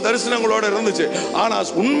எவ்வளவோ தரிசனங்களோட இருந்துச்சு. ஆனா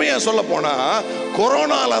உண்மையா சொல்ல போனா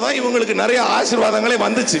கொரோனால தான் இவங்களுக்கு நிறைய ஆசீர்வாதங்களே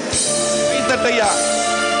வந்துச்சு.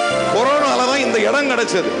 கொரோனால தான் இந்த இடம்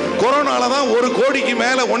கிடைச்சது. கொரோனால தான் 1 கோடிக்கு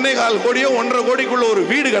மேல 1.25 கோடியோ 1.5 கோடிக்குள்ள ஒரு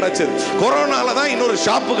வீடு கிடைச்சது. கொரோனால தான் இன்னொரு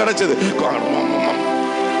ஷாப்பு கிடைச்சது.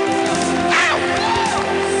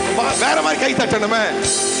 வேற மாதிரி கை தட்டணுமே.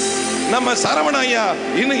 நம்ம சரவண ஐயா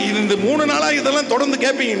இன்னும் இந்த 3 நாளா இதெல்லாம் தொடர்ந்து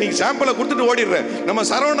கேட்பீங்க. நீங்க சாம்பிளை கொடுத்துட்டு ஓடிடுறேன். நம்ம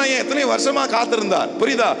சரவண ஐயா எத்தனை வருஷமா காத்திருந்தார்,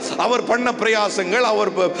 புரியுதா? அவர் பண்ண பிரயாசங்கள்,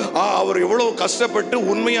 அவர் எவ்வளவு கஷ்டப்பட்டு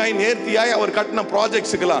உண்மையாய் நேர்த்தியாய் அவர் கட்டின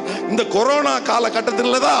ப்ராஜெக்ட்ஸுக்கெல்லாம் இந்த கொரோனா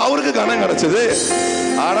காலகட்டத்தில் தான் அவருக்கு கனம் கிடைச்சது.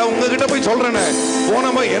 ஆனா உங்ககிட்ட போய் சொல்றேனே, போன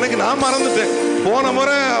முறை எனக்கு நான் மறந்துட்டேன். போன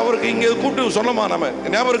முறை அவருக்கு இங்க கூப்பிட்டு சொன்னோமா, நம்ம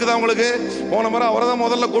ஞாபகம் இருக்குதா உங்களுக்கு? போன முறை அவரை தான்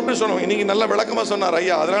முதல்ல கூப்பிட்டு சொன்னோம். இன்னைக்கு நல்ல விளக்கமா சொன்னார்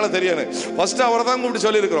ஐயா, அதனால தெரியும். ஃபர்ஸ்ட் அவரை தான் கூப்பிட்டு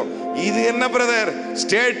சொல்லி இருக்கிறோம். இது என்ன பிரதர்,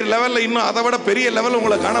 ஸ்டேட் லெவல்ல இன்னும் அதை விட பெரிய லெவல்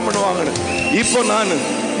உங்களை கனம் பண்ணுவாங்கன்னு. இப்போ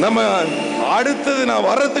நம்ம அடுத்தது நான்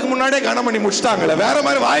வர்றதுக்கு முன்னாடியே கனம் பண்ணி முடிச்சிட்டாங்களே, வேற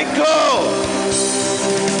மாதிரி வாய்க்கோ.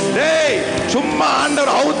 டேய், சும்மா ஆண்டவர்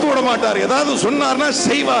அவுத்து விட மாட்டார். ஏதாவது சொன்னார்னா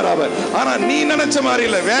செய்வார் அவர். ஆனா நீ நினைச்ச மாதிரி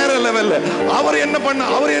இல்ல, வேற லெவல்ல. அவர்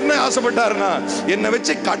என்ன ஆசைப்பட்டாருன்னா, என்னை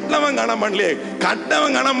வச்சு கட்டவன் கனம் பண்ணலையே,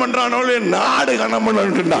 கட்டவன் கனம் பண்றானோ நாடு கனம்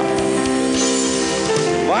பண்ணா.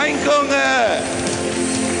 வாங்கிக்கோங்க.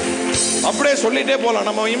 அப்படியே சொல்லிட்டே போலாம்.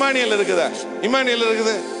 நம்ம இமானியல்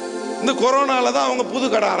இருக்குது. இந்த கொரோனால தான் அவங்க புது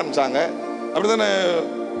கடை ஆரம்பிச்சாங்க, அப்படித்தானே?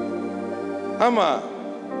 ஆமா,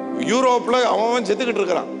 யூரோப்ல அவன் செத்துக்கிட்டு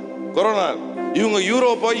இருக்கிறான் கொரோனா. இவங்க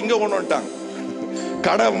யூரோப்போ இங்க கொண்டு வந்துட்டாங்க,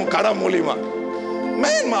 கடை மூலியமா.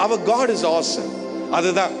 Man, our God is awesome.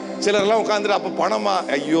 அதுதான் சிலர்லாம் உட்காந்துட்டு அப்ப பணமா,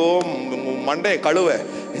 ஐயோ மண்டே கழுவ,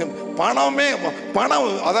 பணம்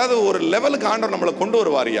அதாவது ஒரு லெவலுக்கு ஆண்டவர் நம்மளை கொண்டு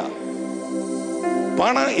வருவாரியா.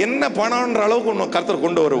 பணம் என்ன பணம்ன்ற அளவுக்கு கர்த்தர்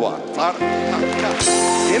கொண்டு வருவார்.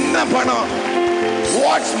 என்ன பணம்?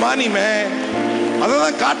 வாட்ஸ் மணி மேன்?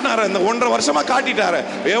 அதான் காட்டினாரு, இந்த 1.5 வருஷமா காட்டிட்டாரு.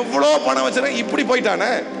 எவ்வளோ பணம் வச்சிருக்க, இப்படி போயிட்டானே.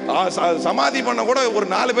 சமாதி பண்ண கூட ஒரு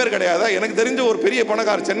 4 பேர் கிடையாது. எனக்கு தெரிஞ்ச ஒரு பெரிய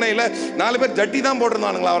பணக்காரர் சென்னையில 4 பேர் ஜட்டி தான்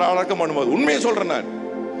போட்டிருந்தானுங்களா அவர் அடக்கம் பண்ணும்போது. உண்மையை சொல்றேன் நான்.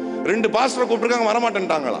 2 பாஸ்டரை கூப்பிட்டுருக்காங்க,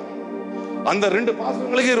 வரமாட்டேன்ட்டாங்களாம். அந்த 2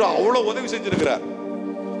 பாஸ்டர்களுக்கு அவ்வளோ உதவி செஞ்சிருக்கிறார்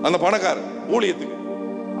அந்த பணக்காரர் ஊழியத்துக்கு.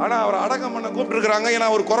 ஆனா அவர் அடக்கம் பண்ண கூப்பிட்டு இருக்கிறாங்க, ஏன்னா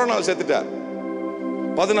அவர் கொரோனாவில் செத்துட்டார்.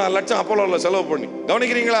 14 லட்சம் அப்போலோல செலவு பண்ணி.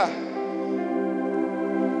 கவனிக்கிறீங்களா?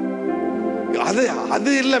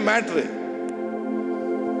 அது இல்ல மேட்ரு.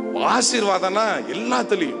 ஆசீர்வாதம்னா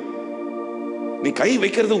எல்லாத்துலயும் நீ கை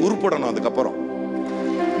வைக்கிறது உருப்படணும். அதுக்கப்புறம்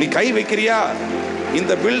நீ கை வைக்கிறியா,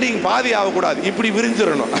 இந்த பில்டிங் பாதி ஆகக்கூடாது, இப்படி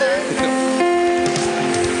விரிஞ்சிடணும்.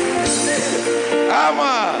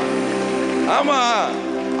 ஆமா ஆமா.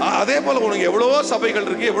 அதே போல உனக்கு எவ்வளவோ சபைகள்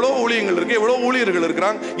இருக்கு, எவ்வளவு ஊழியங்கள் இருக்கு, எவ்வளவு ஊழியர்கள்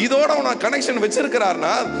இருக்கிறாங்க. இதோட உனக்கு கனெக்ஷன்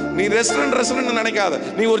வச்சிருக்கிறார்னா நீ ரெஸ்டாரண்ட் நினைக்காத.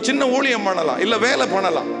 நீ ஒரு சின்ன ஊழியம் பண்ணலாம், இல்ல வேலை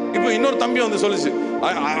பண்ணலாம். இப்போ இன்னொரு தம்பி வந்து சொல்லிச்சு,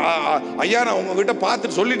 ஐயா நான் உங்ககிட்ட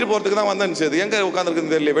பார்த்துட்டு சொல்லிட்டு போறதுக்கு தான் வந்தேன். எங்க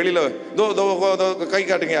உட்காந்துருக்கு தெரியல, வெளியில கை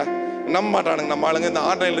காட்டுங்க. நம்ப மாட்டானுங்க நம்ம ஆளுங்க. இந்த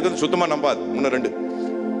ஆன்லைன்ல இருக்குது சுத்தமா நம்பாது. 1-2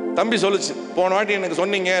 தம்பி சொல்லிச்சு, போன வாட்டி எனக்கு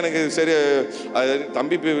சொன்னீங்க, எனக்கு சரி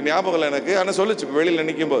தம்பி ஞாபகம் இல்லை எனக்கு, ஆனால் சொல்லிச்சு வெளியில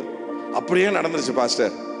நிற்கும் போது. அப்படியே நடந்துருச்சு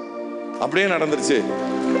பாஸ்டர், அப்படியே நடந்துருச்சு.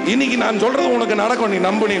 இன்னைக்கு நான் சொல்றது உனக்கு நடக்கும், நீ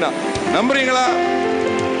நம்புனீனா. நம்புறீங்களா?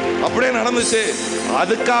 அப்படியே நடந்துச்சு.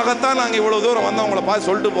 அதுக்காகத்தான் நாங்க இவ்வளவு தூரம் வந்து அவங்கள பார்த்து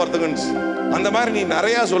சொல்லிட்டு போறதுக்கு. அந்த மாதிரி நீ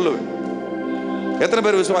நிறைய சொல்லுவேன். எத்தனை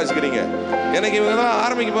பேர் விசுவாசிக்கிறீங்க? எனக்கு இவங்க தான்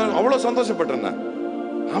ஆரம்பிக்க அவ்வளவு சந்தோஷப்பட்டிருந்தேன்.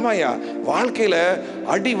 ஆமாயா, வாழ்க்கையில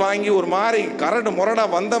அடி வாங்கி ஒரு மாதிரி கரடு முரடா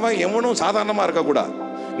வந்தவன் எவனும் சாதாரணமா இருக்கக்கூடாது.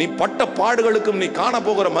 நீ பட்ட பாடுகளுக்கும் நீ காண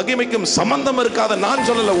போகிற மகிமைக்கும் சம்பந்தம் இருக்காத நான்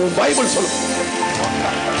சொல்லல, உன் பைபிள் சொல்லு.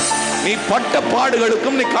 நீ பட்ட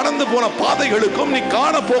பாடுகளுக்கும் நீ கடந்து போன பாதைகளுக்கும் நீ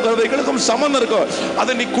காண போகிறவைகளுக்கும் சம்பந்தம் இருக்கும்.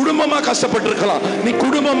 அதை நீ குடும்பமா கஷ்டப்பட்டு இருக்கலாம், நீ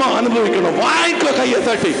குடும்பமா அனுபவிக்கணும். வாய்க்கு கையை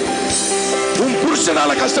தட்டி. உன்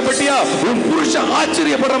புருஷனால கஷ்டப்பட்டியா, உன் புருஷன்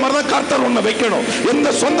ஆச்சரியப்படுற மாதிரி தான் கர்த்தர் உன்னை வைக்கணும். எந்த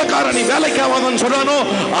சொந்தக்காரன் நீ வேலைக்கு ஆவாதன்னு சொல்றானோ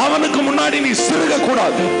அவனுக்கு முன்னாடி நீ சிறுக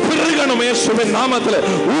கூடாது, பெருகணும் இயேசுவின் நாமத்துல.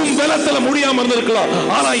 உன் பலத்துல முடியாம இருந்திருக்கலாம்,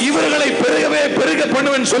 ஆனா இவர்களை பெருகவே பெருக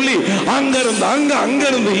பண்ணுவேன்னு சொல்லி அங்கிருந்து அங்க,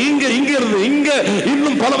 அங்கிருந்து இங்க, இங்க இருந்து இங்க,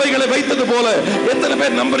 இன்னும் பலவைகளை வைத்தது போல. எத்தனை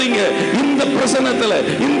பேர் நம்புறீங்க? இந்த பிரசன்னத்துல,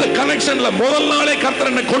 இந்த கனெக்ஷன்ல முதல் நாளே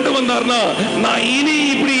கர்த்தர் என்னை கொண்டு வந்தார்னா நான் இனி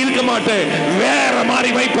இப்படி இருக்க மாட்டேன், வேற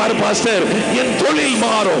மாதிரி வைப்பாரு பாஸ்டர். என் தொழில்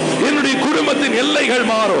மாறும், என்னுடைய குடும்பத்தின் எல்லைகள்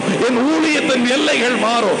மாறும், என் ஊழியத்தின் எல்லைகள்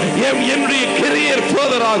மாறும், என்னுடைய கரியர்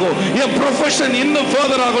ஃபர்தர் ஆகும், என் ப்ரொஃபஷன் இன்னும்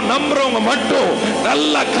ஃபர்தர் ஆகும். நம்புறவங்க மட்டும்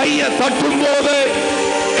நல்ல கையை தட்டும் போது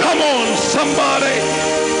come on somebody.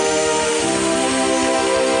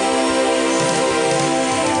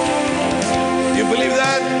 You believe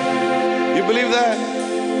that? You believe that?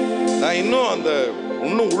 நான்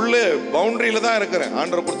இன்னும் உள்ள பவுண்டரியில தான் இருக்கிறேன்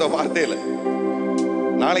ஆண்டவர் கொடுத்த வார்த்தையில.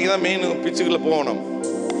 நாளைக்கு தான் மெயின் பிச்சுக்குள்ள போகணும்.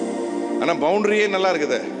 ஆனா பவுண்டரியே நல்லா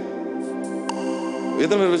இருக்குது.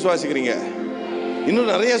 எத்தனை பேர் விசுவாசிக்கிறீங்க?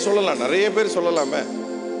 இன்னும் நிறைய சொல்லலாம், நிறைய பேர் சொல்லலாமே.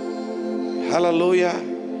 ஹல்லேலூயா.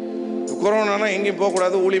 கொரோனா எங்கேயும்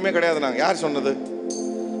போகக்கூடாது, ஊழியமே கிடையாது. நாங்கள் யார் சொன்னது?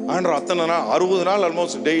 ஆண்டவர் அத்தனை நாள் 60 நாள்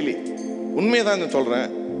ஆல்மோஸ்ட் டெய்லி. உண்மையை தான் சொல்றேன்.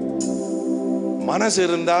 மனசு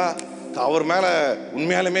இருந்தா, அவர் மேல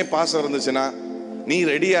உண்மையாலுமே பாசம் இருந்துச்சுன்னா, நீ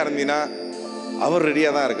ரெடியா இருந்தீனா அவர்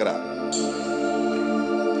ரெடியா தான் இருக்கிறார்.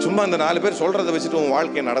 சும்மா இந்த 4 பேர் சொல்றதை வச்சுட்டு உன்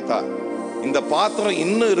வாழ்க்கையை நடத்தா. இந்த பாத்திரம்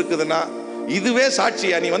இன்னும் இருக்குதுன்னா இதுவே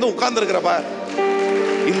சாட்சியா. நீ வந்து உட்கார்ந்து இருக்கிறப்ப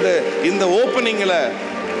இந்த ஓப்பனிங்ல,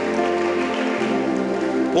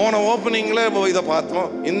 போன ஓப்பனிங்ல இதை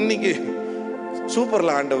பார்த்தோம். இன்னைக்கு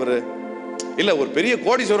சூப்பர்ல ஆண்டவர் இல்ல. ஒரு பெரிய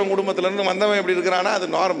கோடீஸ்வரம் குடும்பத்துல இருந்து வந்தவன் எப்படி இருக்கிறானா அது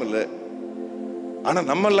நார்மல். ஆனா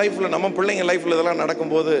நம்ம லைஃப்ல, நம்ம பிள்ளைங்க லைஃப்ல இதெல்லாம்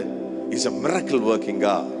நடக்கும்போது is a miracle working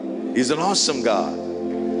God, is an awesome God,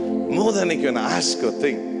 more than you can ask or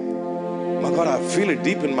think. My God, I feel it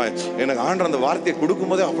deep in my. எனக்கு ஆண்டவர் அந்த வார்த்தையை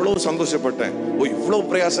கொடுக்கும் போதே அவ்வளவு சந்தோஷப்பட்டேன். ஓ, இவ்வளவு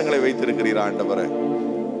பிரயாசங்களை வைத்திருக்கிறீரா ஆண்டவரே,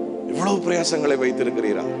 இவ்வளவு பிரயாசங்களை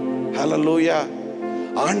வைத்திருக்கிறீரா. ஹல்லேலூயா.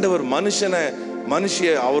 ஆண்டவர் மனுஷிய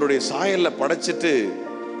அவருடைய சாயல்ல படைச்சிட்டு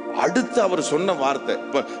அடுத்து அவர் சொன்ன வார்த்தை.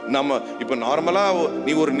 இப்ப நார்மலா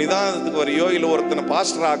நீ ஒரு நிதானத்துக்கு வரையோ, இல்ல ஒருத்தனை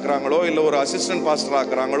பாஸ்டர் ஆக்குறாங்களோ, இல்ல ஒரு அசிஸ்டன்ட் பாஸ்டர்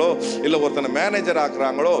ஆக்குறாங்களோ, இல்ல ஒருத்தனை மேனேஜர்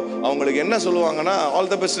ஆக்குறாங்களோ, அவங்களுக்கு என்ன சொல்லுவாங்கன்னா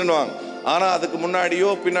ஆல் தி பெஸ்ட்னு வாங்க. ஆனா அதுக்கு முன்னாடியோ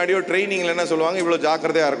பின்னாடியோ ட்ரைனிங்ல என்ன சொல்லுவாங்க? இவ்வளவு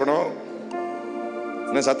ஜாக்கிரதையா இருக்கணும்.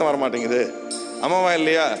 என்ன சத்தம் வர மாட்டேங்குது? ஆமாவா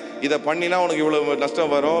இல்லையா? இதை பண்ணினா உனக்கு இவ்வளவு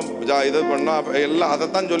நஷ்டம் வரும், இது பண்ணா எல்லாம்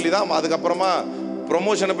அதைத்தான் சொல்லி தான் அதுக்கப்புறமா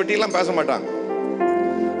ப்ரொமோஷனை பற்றி எல்லாம் பேச மாட்டாங்க.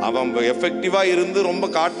 அவன் எஃபெக்டிவா இருந்து ரொம்ப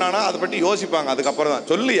காட்டினானா அதை பற்றி யோசிப்பாங்க அதுக்கப்புறம் தான்.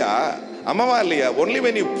 சொல்லியா? ஆமாவா இல்லையா? only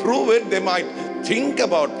when you prove it they might think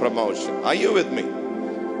about promotion. Are you with me?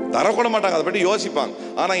 தரக்கூட மாட்டாங்க, அதை பற்றி யோசிப்பாங்க.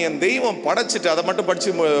 ஆனா என் தெய்வம் படைச்சிட்டு அதை மட்டும் படிச்சு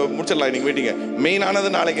முடிச்சிடலாம் இன்னைக்கு மீட்டிங்க. மெயினானது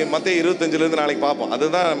நாளைக்கு மத்தேயு 25 நாளைக்கு பார்ப்போம்,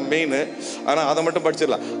 அதுதான் மெயின். ஆனா அதை மட்டும்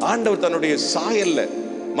படிச்சிடலாம். ஆண்டவர் தன்னுடைய சாயல்ல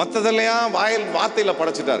மற்றதெல்லாம் வார்த்தையில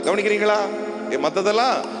படைச்சிட்டார். கவனிக்கிறீங்களா?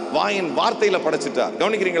 மற்றதெல்லாம் வாயின் வார்த்தையில படைச்சிட்டார்.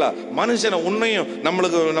 கவனிக்கிறீங்களா? மனுஷனை உன்னையும்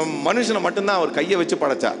நம்மளுக்கு மனுஷனை மட்டும்தான் அவர் கையை வச்சு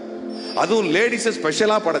படைச்சார். அதுவும் லேடிஸை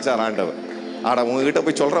ஸ்பெஷலா படைச்சார் ஆண்டவர். ஆட உங்ககிட்ட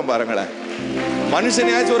போய் சொல்றேன் பாருங்களேன்,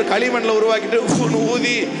 மனுஷனையாச்சும் ஒரு களிமண்ணில் உருவாக்கிட்டு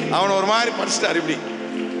ஊதி அவனை ஒரு மாதிரி படிச்சிட்டார் இப்படி.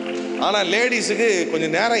 ஆனா லேடிஸுக்கு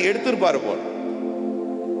கொஞ்சம் நேரம் எடுத்திருப்பாரு போல.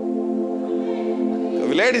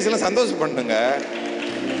 லேடிஸ் எல்லாம் சந்தோஷம் பண்ணுங்க.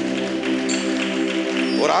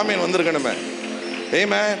 ஒரு ஆமீன் வந்திருக்கணுமே.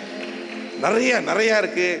 ஏமே நிறைய நிறைய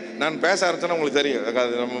இருக்கு. நான் பேச ஆரம்பிச்சேன்னா உங்களுக்கு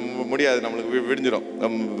தெரியும், முடியாது, நம்மளுக்கு விடிஞ்சிடும்.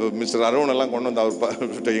 மிஸ்டர் அருண் எல்லாம் கொண்டு வந்து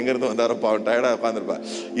அவர் எங்கேருந்து வந்தாரோ அவர் டயர்டாக உட்காந்துருப்பார்.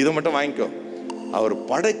 இதை மட்டும் வாங்கிக்கோ. அவர்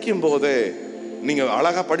படைக்கும் போதே நீங்கள்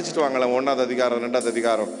அழகாக படிச்சுட்டு வாங்கல, 1வது அதிகாரம் 2வது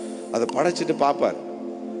அதிகாரம் அதை படைச்சிட்டு பார்ப்பார்.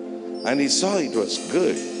 and he saw it was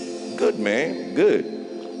good. good man, good.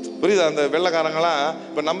 புரியுதா? அந்த வெள்ளைக்காரங்களாம்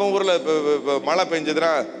இப்போ நம்ம ஊரில் இப்போ மழை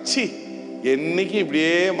பெஞ்சதுன்னா சி என்னைக்கு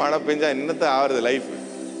இப்படியே மழை பெஞ்சா என்னத்தை ஆகுறது லைஃப்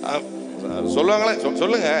சொல்லுவாங்களே,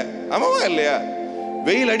 சொல்லுங்க. ஆமாவா இல்லையா?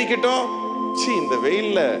 வெயில் அடிக்கட்டும், சி இந்த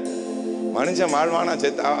வெயில்ல மனுஷன் வாழ்வானா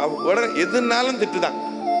உடனே எதுனாலும் திட்டுதான்.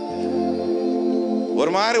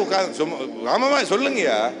 ஒரு மாதிரி உட்காந்து ஆமாவா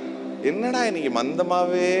சொல்லுங்கயா, என்னடா இன்னைக்கு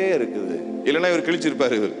மந்தமாவே இருக்குது, இல்லைன்னா இவர்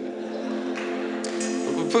கிழிச்சிருப்பாரு. இவர்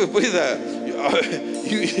புரியுதா?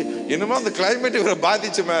 என்னமோ அந்த கிளைமேட் இவரை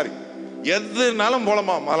பாதிச்ச மாதிரி. எதுனாலும்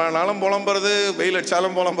போலமா, மழைனாலும் புலம்புறது, வெயில்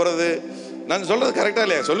அடிச்சாலும் புலம்புறது. நான் சொல்றது கரெக்டா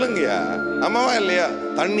இல்லையா? சொல்லுங்கய்யா. ஆமாவா இல்லையா?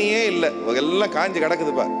 தண்ணியே இல்லை, எல்லாம் காஞ்சி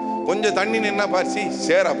கிடக்குதுப்பா. கொஞ்சம் தண்ணி நின்னா பாரு,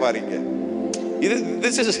 சேரா பாருங்க.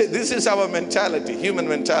 This is our mentality, human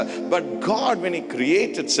mentality. But God, when He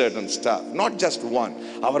created certain stuff, not just one,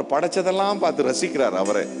 அவர் படைச்சதெல்லாம் பார்த்து ரசிக்கிறார்.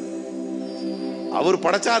 அவர்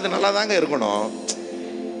படைச்சா அது நல்லா தாங்க இருக்கணும்.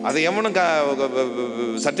 அது எவனும்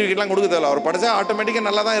சர்டிஃபிகேட்லாம் கொடுக்க தேவை. அவர் படிச்சா ஆட்டோமேட்டிக்காக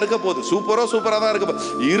நல்லா தான் இருக்க போகுது, சூப்பராக தான் இருக்க போகுது.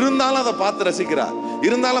 இருந்தாலும் அதை பார்த்து ரசிக்கிறார்.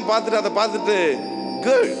 இருந்தாலும் பார்த்துட்டு அதை பார்த்துட்டு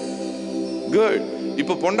குட் குட்.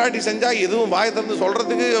 இப்போ பொண்டாட்டி செஞ்சா எதுவும் வாயை திறந்து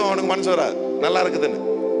சொல்றதுக்கு அவனுக்கு மனசு வராது, நல்லா இருக்குதுன்னு.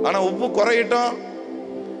 ஆனால் உப்பு குறையிட்டோம்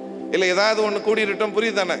இல்லை ஏதாவது ஒன்று கூடிட்டோம்,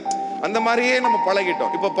 புரியுது தானே? அந்த மாதிரியே நம்ம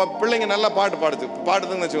பழகிட்டோம். இப்போ பிள்ளைங்க நல்லா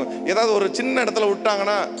பாடுதுன்னு வச்சுக்கோங்க. ஏதாவது ஒரு சின்ன இடத்துல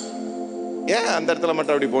விட்டாங்கன்னா, ஏன் அந்த இடத்துல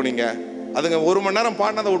மட்டும் அப்படி போனீங்க, அதுங்க 1 மணி நேரம்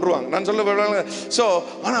பாடினதை விட்டுருவாங்க. நான் சொல்ல ஸோ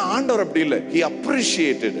ஆனால் ஆண்டவர் அப்படி இல்லை. He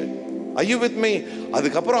appreciated it. Are you with me?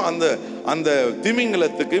 அதுக்கப்புறம் அந்த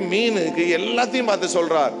திமிங்கலத்துக்கு, மீனுக்கு எல்லாத்தையும் பார்த்து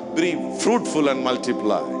சொல்றார், be fruitful and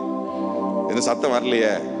multiply. இந்த சத்தம்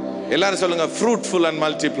வரலையே, எல்லாரும் சொல்லுங்க fruitful and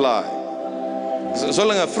multiply.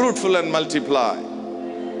 சொல்லுங்க fruitful and multiply.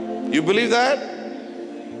 You believe that?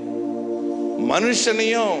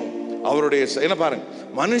 மனுஷனையும் அவருடைய என்ன பாருங்க,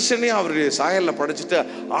 மனுஷனையும் அவருடைய சாயல்ல படைச்சிட்டு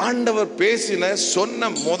ஆண்டவர் சொன்ன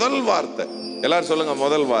முதல் வார்த்தை, எல்லாரும் சொல்லுங்க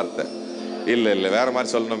முதல் வார்த்தை. இல்ல வேற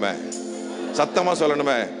மாதிரி சொல்லணுமே, சத்தமா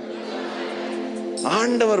சொல்லணுமே.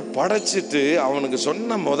 ஆண்டவர் படைச்சிட்டு அவனுக்கு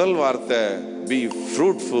சொன்ன முதல் வார்த்தை be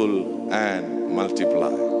fruitful and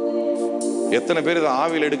multiply. எத்தனை பேர் இதை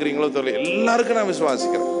ஆவியில் எடுக்கிறீங்களோ தெரியல. எல்லாருக்கும் நான்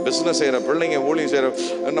விசுவாசிக்கிறேன். பிசினஸ் செய்யற பிள்ளைங்க, ஊழியம் செய்யற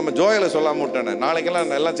நம்ம ஜோயில சொல்லாம விட்டேன்.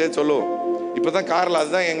 நாளைக்கெல்லாம் எல்லாம் சேர்த்து சொல்லுவோம். இப்பதான் கார்ல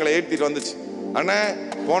அதுதான் எங்களை ஏற்றிட்டு வந்துச்சு. ஆனா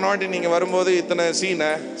போன வாட்டி நீங்க வரும்போது இத்தனை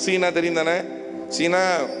சீனா தெரியும் தானே, சீனா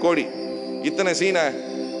கோடி இத்தனை சீனா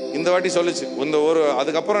இந்த வாட்டி சொல்லுச்சு. இந்த ஒரு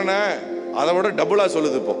அதுக்கப்புறம் என்ன அதை விட டபுளா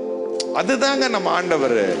சொல்லுது இப்போ. அதுதாங்க நம்ம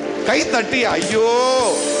ஆண்டவர். கை தட்டி ஐயோ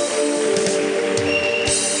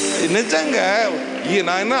நிஜங்க.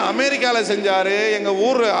 நான் என்ன அமெரிக்கால செஞ்சாரு, எங்க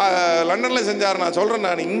ஊர் லண்டன்ல செஞ்சாரு நான் சொல்றேன்.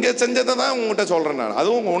 நான் இங்க செஞ்சதை தான் உங்ககிட்ட சொல்றேன். நான்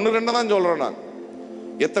அதுவும் 1-2 தான் சொல்றேன். நான்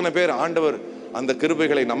எத்தனை பேர் ஆண்டவர் அந்த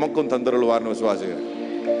கிருபைகளை நமக்கும் தந்தருள்வார்னு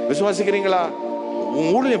விசுவாசிக்கிறீங்களா?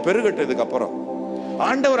 ஊழியம் பெருகட்டதுக்கு அப்புறம்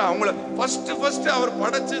ஆண்டவர் அவங்கள ஃபர்ஸ்ட் அவர்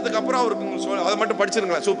படைச்சதுக்கு அப்புறம் அவருக்கு அதை மட்டும்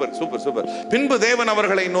படிச்சிருங்களா? சூப்பர். பின்பு தேவன்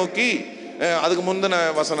அவர்களை நோக்கி, அதுக்கு முந்தின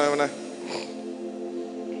வசனம்,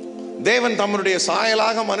 தேவன் தம்முடைய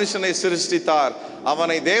சாயலாக மனுஷனை சிருஷ்டித்தார்,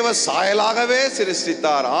 அவனை தேவ சாயலாகவே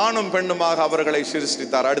சிருஷ்டித்தார், ஆணும் பெண்ணுமாக அவர்களை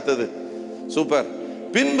சிருஷ்டித்தார். அடுத்தது சூப்பர்.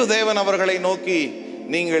 பின்பு தேவன் அவர்களை நோக்கி,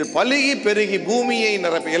 நீங்கள் பலுகி பெருகி பூமியை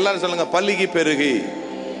நிரப்பி. எல்லாரும் சொல்லுங்க பலுகி பெருகி.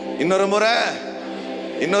 இன்னொரு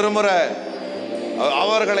முறை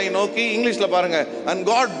அவர்களை நோக்கி, இங்கிலீஷ்ல பாருங்க, and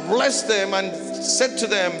God blessed them and said to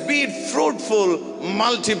them, be fruitful,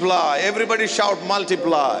 multiply. Everybody shout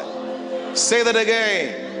multiply. Say that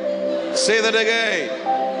again. Say that again.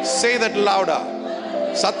 Say that louder.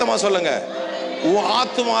 சத்தமா சொல்லுங்க. உன்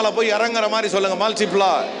ஆத்துமால போய் இறங்குற மாதிரி சொல்லுங்க,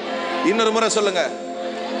 மல்டிப்ளை. இன்னொரு முறை சொல்லுங்க.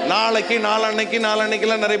 நாளைக்கு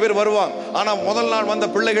நாளான்னைக்குலாம் நிறைய பேர் வருவாங்க. ஆனா முதல் நாள் வந்த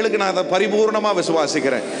பிள்ளைகளுக்கு நான் அதை பரிபூர்ணமா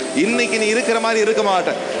விசுவாசிக்கிறேன். இன்னைக்கு நீ இருக்கிற மாதிரி இருக்க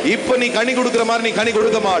மாட்டேன். இப்ப நீ கனி கொடுக்கிற மாதிரி நீ கனி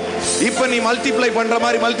கொடுக்க மாட்டேன். இப்ப நீ மல்டிப்ளை பண்ற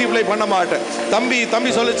மாதிரி மல்டிப்ளை பண்ண மாட்டேன்.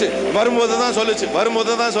 தம்பி சொல்லுச்சு, வரும்போது தான்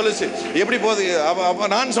சொல்லுச்சு. எப்படி போகுது? அப்ப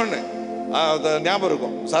நான் சொன்னேன், ஞாபகம்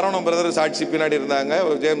இருக்கும், சரவணன் பிரதர் சாட்சி பின்னாடி இருந்தாங்க,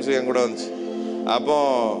 ஜேம்ஸ் என் கூட வந்துச்சு. அப்போ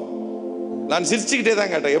நான் சிரிச்சுக்கிட்டே தான்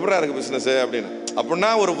கேட்டேன், எப்படா இருக்கு பிசினஸ் அப்படின்னு. அப்படின்னா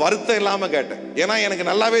ஒரு வருத்தம் இல்லாம கேட்டேன். ஏன்னா எனக்கு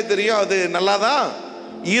நல்லாவே தெரியும் அது நல்லாதான்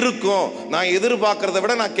இருக்கும். நான் எதிர்பார்க்கறத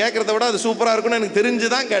விட, நான் கேட்கறத விட அது சூப்பரா இருக்கும்னு எனக்கு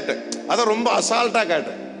தெரிஞ்சுதான் கேட்டேன். அதை ரொம்ப அசால்ட்டா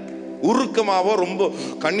கேட்டேன். உருக்கமாவோ ரொம்ப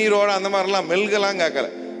கண்ணீரோட அந்த மாதிரிலாம் மெல்கெல்லாம் கேட்கல.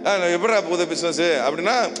 எப்படா போகுது பிசினஸ்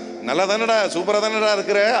அப்படின்னா, நல்லா தானடா, சூப்பரா தானடா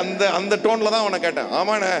இருக்கிற அந்த டோன்ல தான் அவனை கேட்டேன்.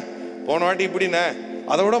 ஆமாண்ணே, போன வாட்டி இப்படிண்ணே,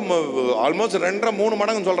 அதை விட ஆல்மோஸ்ட் 2.5-3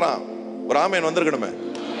 மடங்குன்னு சொல்றான். ஒரு ஆமேன் வந்திருக்கணுமே.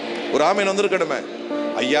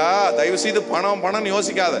 ஐயா, தயவு செய்து பணம்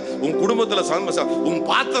யோசிக்காத. உன் குடும்பத்துல உன்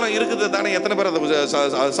பாத்திரம் இருக்குது தானே. எத்தனை பேர்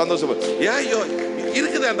சந்தோஷம்? ஏன்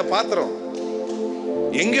இருக்குது அந்த பாத்திரம்?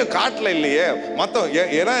 எங்கேயோ காட்டுல இல்லையே.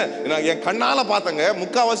 ஏன்னா நான் என் கண்ணால பார்த்தங்க,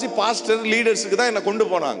 முக்காவாசி பாஸ்டர் லீடர்ஸுக்கு தான் என்ன கொண்டு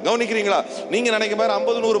போனாங்க. கவனிக்கிறீங்களா? நீங்க நினைக்கிற மாதிரி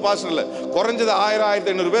 50-100 பாஸ்டர் இல்ல, குறைஞ்சது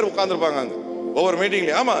 1000-1500 பேர் உட்கார்ந்துருப்பாங்க அங்க ஒவ்வொரு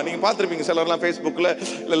மீட்டிங்லயும். ஆமா, நீங்க பார்த்திருப்பீங்க, சிலர்லாம் Facebookல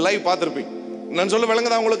இல்ல லைவ் பார்த்திருப்பீங்க. நான் சொல்ல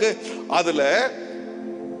விளங்குதா உங்களுக்கு? அதுல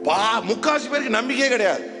முக்காவாசி பேருக்கு நம்பிக்கையே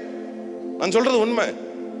கிடையாது. நான் சொல்றது உண்மை.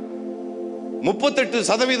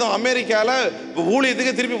 38% அமெரிக்கால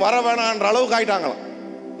ஊழியத்துக்கு திருப்பி வர வேணான்ற அளவுக்கு ஆயிட்டாங்களாம்.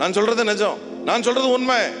 நான் சொல்றது நிஜம், நான் சொல்றது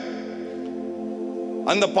உண்மை.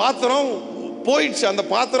 அந்த பாத்திரம் போயிடுச்சு, அந்த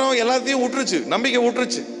பாத்திரம் எல்லாத்தையும் விட்டுருச்சு, நம்பிக்கை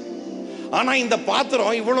விட்டுருச்சு. ஆனா இந்த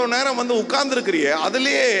பாத்திரம் இவ்வளவு நேரம் வந்து உட்கார்ந்து இருக்கிறிய,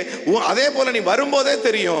 அதுலயே அதே போல நீ வரும்போதே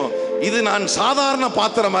தெரியும், இது நான் சாதாரண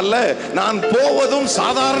பாத்திரம் அல்ல, நான் போவதும்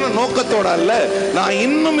சாதாரண நோக்கத்தோட அல்ல, நான்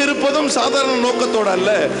இன்னும் இருப்பதும் சாதாரண நோக்கத்தோட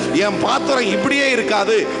அல்ல. என் பாத்திரம் இப்படியே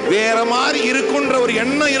இருக்காது, வேற மாதிரி இருக்குன்ற ஒரு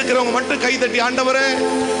எண்ணம் இருக்கிறவங்க மட்டும் கை தட்டி, ஆண்டவரே,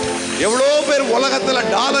 எவ்வளோ பேர் உலகத்துல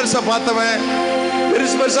டாலர்ஸை பார்த்தவன்,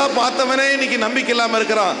 பெருசா பார்த்தவனே இன்னைக்கு நம்பிக்கை இல்லாம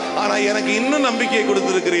இருக்கிறான். ஆனா எனக்கு இன்னும் நம்பிக்கையை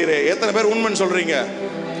கொடுத்திருக்கிறீரே. எத்தனை பேர் உண்மைன்னு சொல்றீங்க?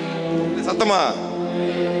 சத்தமா?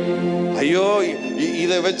 ஐயோ,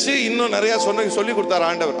 இதை வச்சு இன்னும் நிறைய சொல்லி கொடுத்தாரு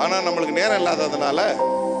ஆண்டவர். ஆனா நம்மளுக்கு நேரம் இல்லாததுனால,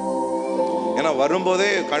 ஏன்னா வரும்போதே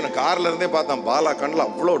கார்ல இருந்தே பார்த்தோம், பாலா கண்ணில்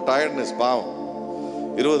அவ்வளோ டயர்ட்னஸ். பாவம்,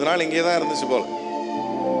 20 நாள் இங்கே தான் இருந்துச்சு போல,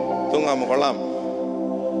 தூங்காம கொள்ளாம.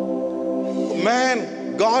 Man,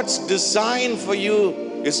 God's design for you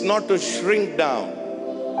is not to shrink down,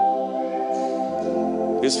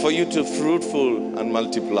 is for you to fruitful and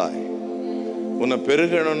multiply. உன்னை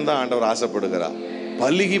பெருகணும்னு தான் ஆண்டவர் ஆசைப்படுகிறார்.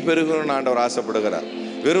 பலுகி பெருகணும்னு ஆண்டவர் ஆசைப்படுகிறார்.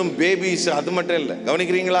 வெறும் பேபிஸ் அது மட்டும் இல்லை.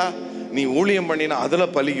 கவனிக்கிறீங்களா? நீ ஊழியம் பண்ணினா அதுல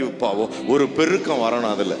பலுகி வைப்பாவோ, ஒரு பெருக்கம்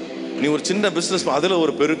வரணும். அதுல நீ ஒரு சின்ன பிசினஸ், அதுல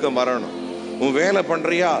ஒரு பெருக்கம் வரணும். உன் வேலை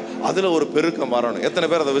பண்றியா, அதுல ஒரு பெருக்கம் வரணும். எத்தனை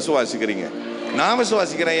பேர் அதை விசுவாசிக்கிறீங்க? நான்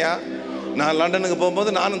விசுவாசிக்கிறேன்யா. நான் லண்டனுக்கு போகும்போது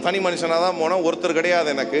நானும் தனி மனுஷனாக தான் போனேன், ஒருத்தர் கிடையாது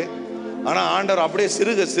எனக்கு. ஆனா ஆண்டவர் அப்படியே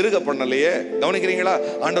சிறுக பண்ணலையே. கவனிக்கிறீங்களா?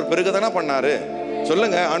 ஆண்டவர் பெருக தானே பண்ணாரு.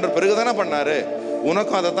 சொல்லுங்க, ஆண்டவர் பெருக தானே பண்ணாரு.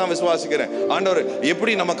 உனக்கும் அதை தான் விசுவாசிக்கிறேன். ஆண்டவர்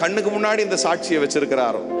எப்படி நம்ம கண்ணுக்கு முன்னாடி இந்த சாட்சியை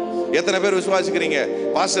வச்சிருக்கிறாரோ. எத்தனை பேர் விசுவாசிக்கிறீங்க?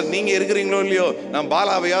 பாஸ்டர், நீங்க இருக்கிறீங்களோ இல்லையோ, நான்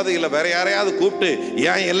பாலாவையாவது இல்ல வேற யாரையாவது கூப்பிட்டு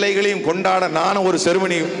என் எல்லைகளையும் கொண்டாட நானும் ஒரு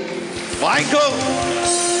செருமனி வாங்கிக்கோ.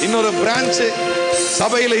 இன்னொரு பிரான்ச்சு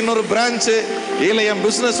சபையில, இன்னொரு பிரான்ச்சு இல்ல, என்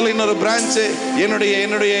பிசினஸ்ல இன்னொரு பிரான்ச்சு,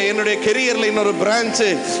 என்னுடைய கெரியர்ல இன்னொரு பிரான்ச்சு,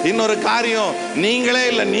 இன்னொரு காரியம்.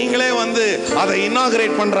 நீங்களே வந்து அதை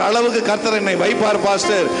இனாகிரேட் பண்ற அளவுக்கு கர்த்தர் என்னை வைப்பார்.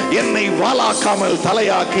 பாஸ்டர், என்னை வாலாக்காமல்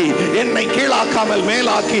தலையாக்கி, என்னை கீழாக்காமல்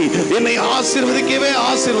மேலாக்கி, என்னை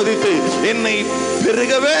ஆசீர்வதித்து என்னை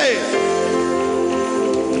பெருகவே.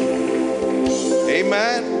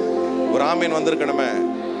 ஆமென். ஒரு ஆமீன் வந்திருக்கணுமே.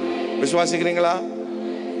 விசுவாசிக்கிறீங்களா?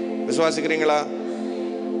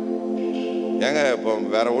 ஏங்க, இப்போ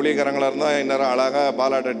வேற ஊழியக்காரங்களா இருந்தா இந்நேரம் அழகா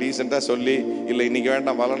பாலாட்ட டீசெண்டா சொல்லி, இல்லை இன்னைக்கு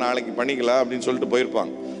வேண்டாம் பாலா, நாளைக்கு பண்ணிக்கலாம் அப்படின்னு சொல்லிட்டு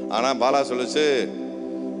போயிருப்பாங்க. ஆனா பாலா சொல்லிச்சு,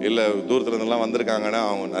 இல்லை தூரத்துல இருந்தெல்லாம் வந்திருக்காங்கன்னா,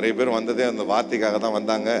 அவங்க நிறைய பேர் வந்ததே அந்த வார்த்தைக்காக தான்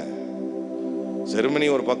வந்தாங்க. செருமனி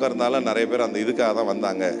ஒரு பக்கம் இருந்தாலும் நிறைய பேர் அந்த இதுக்காக தான்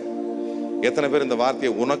வந்தாங்க. எத்தனை பேர் இந்த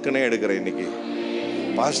வார்த்தையை உனக்குன்னே எடுக்கிற இன்னைக்கு?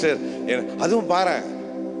 பாஸ்டர், அதுவும் பாரு,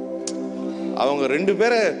 அவங்க ரெண்டு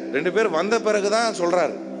பேர் வந்த பிறகுதான்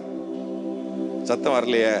சொல்றாரு. சத்தம்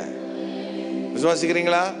வரலையே.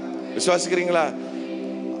 விசுவாசிக்கிறீங்களா?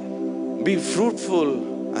 Be fruitful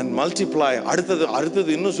and multiply. அடுத்தது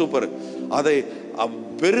இன்னும் சூப்பர். அதை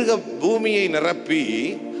பெருக பூமியை நிரப்பி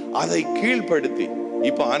அதை கீழ்ப்படுத்தி.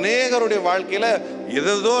 இப்ப அநேகருடைய வாழ்க்கையில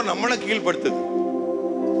எதோ நம்மளை கீழ்படுத்துது.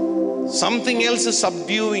 Something else is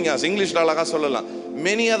subduing us. இங்கிலீஷ்ல அழகா சொல்லலாம்,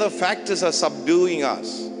 many other factors are subduing us.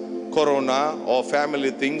 Corona or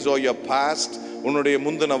family things or your past, உன்னுடைய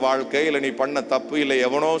முந்தின வாழ்க்கை, இல்லை நீ பண்ண தப்பு, இல்லை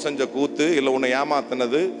எவனோ செஞ்ச கூத்து, இல்லை உன்னை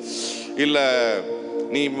ஏமாத்தினது, இல்லை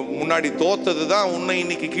நீ முன்னாடி தோத்தது தான் உன்னை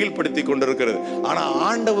இன்னைக்கு கீழ்ப்படுத்தி கொண்டிருக்கிறது. ஆனா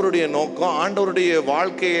ஆண்டவருடைய நோக்கம், ஆண்டவருடைய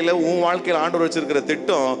வாழ்க்கையில, உன் வாழ்க்கையில ஆண்டவர் வச்சிருக்கிற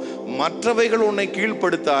திட்டம் மற்றவைகள் உன்னை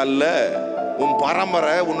கீழ்ப்படுத்த அல்ல. உன்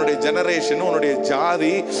பரம்பரை, உன்னுடைய ஜெனரேஷன், உன்னுடைய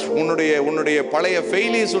ஜாதி, உன்னுடைய பழைய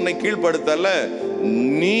ஃபெயிலியர்ஸ் உன்னை கீழ்ப்படுத்தல.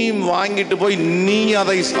 நீ வாங்கிட்டு போய் நீ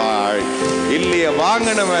அதை இல்லையே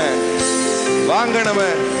வாங்கனவன்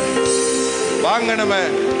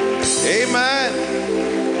ஆமென்.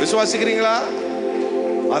 விசுவாசிக்கிறீங்களா?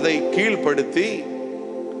 அதை கீழ்ப்படுத்தி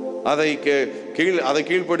அதை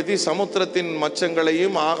கீழ்ப்படுத்தி சமுத்திரத்தின்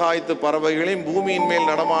மச்சங்களையும் ஆகாயத்து பறவைகளையும் பூமியின் மேல்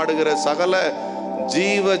நடமாடுகிற சகல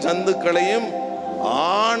ஜீவ ஜந்துக்களையும்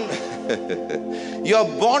you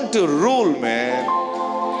are born to rule, man.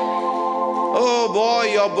 Oh boy,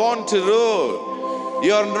 you are born to rule.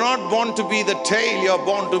 You are not born to be the tail, you are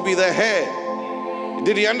born to be the head.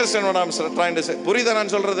 Did you understand what I'm trying to say? புரியுதா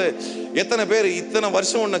நான் சொல்றது? எத்தனை பேர் இத்தனை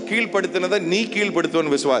வருஷம் உன்னை கீழ்படுத்தினதை நீ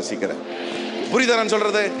கீழ்படுத்துவன்னு விசுவாசிக்கிற? புரியுதா நான்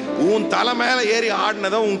சொல்றது? உன் தலை மேல ஏறி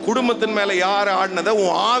ஆடினதை, உன் குடும்பத்தின் மேல யார் ஆடினதை,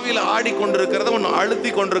 உன் ஆவில ஆடிக்கொண்டிருக்கிறத, உன்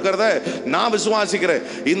அழுத்தி கொண்டிருக்கிறத நான் விசுவாசிக்கிறேன்.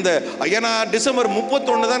 ஏன்னா டிசம்பர்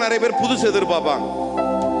 31 தான் நிறைய பேர் புதுசு எதிர்பார்ப்பாங்க.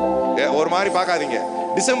 ஒரு மாதிரி பார்க்காதீங்க.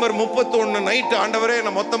 டிசம்பர் 31 நைட்டு ஆண்டவரே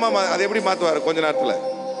நான் மொத்தமா அதை எப்படி மாத்துவாரு? கொஞ்ச நேரத்துல.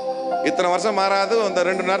 இத்தனை வருஷம் மாறாது, அந்த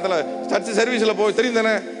 2 நேரத்துல சர்ச் சர்வீஸ்ல போய் தெரியும்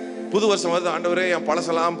தானே, புது வருஷம் வருது, ஆண்டவரே என்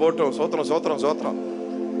பழசெல்லாம் போட்டோம், சோத்திரம்.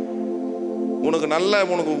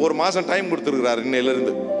 உனக்கு ஒரு மாசம் டைம் கொடுத்துருக்கிறாரு. இன்னையில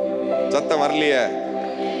இருந்து சத்தம் வரலையே,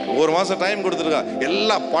 ஒரு மாசம் டைம் கொடுத்துருக்கா.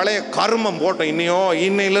 எல்லா பழைய கர்மம் போட்டோம்,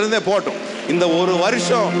 இன்னையில இருந்தே போட்டோம். இந்த ஒரு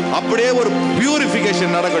வருஷம் அப்படியே ஒரு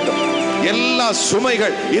பியூரிஃபிகேஷன் நடக்கட்டும். எல்லா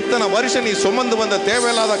சுமைகள், இத்தனை வருஷம் நீ சுமந்து வந்த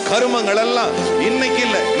தேவையில்லாத கருமங்கள் எல்லாம் இன்னைக்கு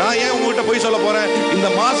இல்லை. நான் ஏன் உங்ககிட்ட போய் சொல்ல போறேன்? இந்த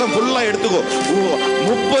மாசம் ஃபுல்லா எடுத்துக்கோ.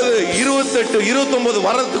 30, 28, 29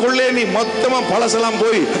 வரதுக்குள்ளே நீ மொத்தமா பழசெல்லாம்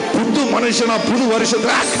போய் புது மனுஷனா, புது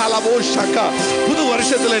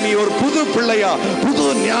வருஷத்துல நீ ஒரு புது பிள்ளையா, புது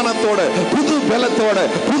ஞானத்தோட, புது பலத்தோட,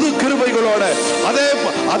 புது கிருபைகளோட,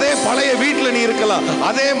 அதே பழைய வீட்டுல நீ இருக்கலாம்,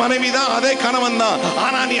 அதே மனைவிதான், அதே கணவன் தான்.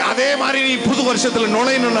 ஆனா நீ அதே மாதிரி நீ புது வருஷத்துல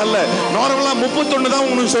நுழையணும். அல்ல, நார்மலா 31 தான்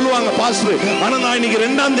உனக்கு சொல்லுவாங்க பாஸ்டர். ஆனா நான் இன்னைக்கு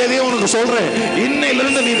 2ஆம் தேதியே உனக்கு சொல்றேன், இன்னையில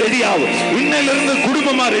இருந்து நீ ரெடி ஆகு. இன்னையில இருந்து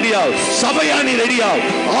குடும்பமா ரெடி ஆகு, சபையா நீ ரெடி ஆகு,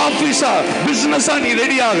 ஆபீஸா பிசினஸா நீ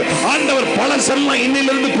ரெடி ஆகு. ஆண்டவர் பழசெல்லாம்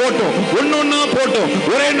இன்னையில இருந்து போட்டோம், ஒன்னொன்னா போட்டோம்.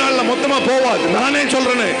 ஒரே நாள்ல மொத்தமா போவாது. நானே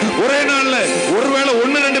சொல்றேன், ஒரே நாள்ல ஒருவேளை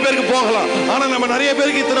 1-2 பேருக்கு போகலாம். ஆனா நம்ம நிறைய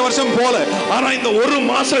பேருக்கு இத்தனை வருஷம் போல. ஆனா இந்த ஒரு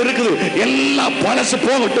மாசம் இருக்குது, எல்லா பழசு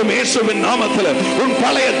போகட்டும் இயேசுவின் நாமத்துல. உன்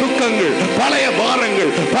பழைய துக்கங்கள், பழைய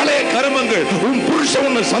பாரங்கள், பழைய கர்மங்கள், உன் புருஷன்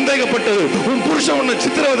உன்னை சந்தேகப்பட்டது, உன் புருஷன் உன்னை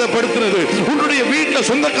சித்திரவதைப்படுத்தினது, உன்னுடைய வீட்டுல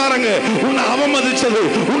சொந்தக்காரங்க உன்னை அவமதிச்சது,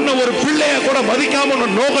 உன்னை ஒரு பிள்ளைய கூட மதிக்காம உன்னை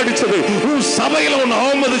நோகடிச்சது, உன் சபையில உன்னை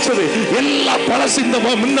அவமதிச்சது, எல்லா பழசு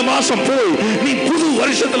இந்த மாசம் போய் நீ புது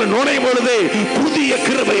வருஷத்துல நுழையும் பொழுதே புதிய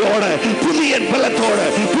கிருபையோட, புதிய பலத்தோட,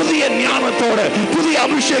 புதிய ஞானத்தோட, புதிய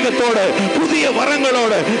அபிஷேகத்தோட, புதிய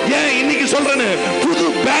வரங்களோட. ஏன் இன்னைக்கு சொல்றேன்னு, புது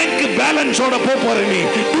பேங்க் பேலன்ஸோட போற நீ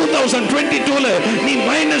 2022ல நீ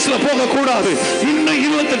மைனஸ்ல போக கூடாது. இன்னும்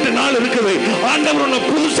 28 நாள் இருக்குது. ஆண்டவர் உன்னை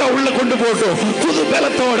புதுசா உள்ள கொண்டு போட்டோம், புது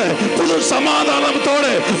பலத்தோட, புது சமாதானத்தோட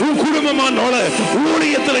உன் குடும்பமா நுழ.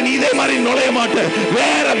 ஊழியத்துல நீ இதே மாதிரி நுழைய மாட்ட.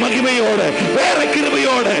 வேற மகிமையோட, வேற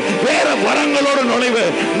கிருபையோட, வேற வரங்களோட நுழைவ.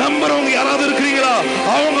 நம்புறவங்க யாராவது இருக்கிறீங்களா?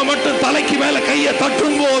 அவங்க மட்டும் தலைக்கு மேல கையை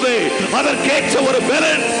தட்டும் போது அதற்கேற்ற ஒரு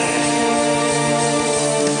பலன்.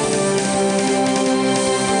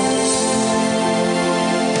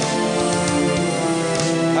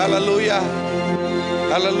 ஹல்லேலூயா,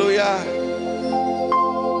 ஹல்லேலூயா.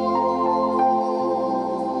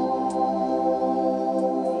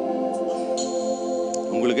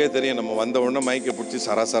 உங்களுக்கே தெரியும், நம்ம வந்த உடனே மைக்கை பிடிச்சி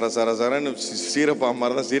சரன்னு சீரப்பா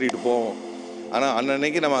மாதிரி தான் சீறிட்டு போவோம். ஆனால்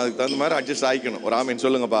அன்னைக்கு நம்ம அதுக்கு தகுந்த மாதிரி அட்ஜஸ்ட் ஆகிக்கணும். ஒரு ஆமீன்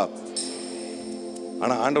சொல்லுங்கப்பா.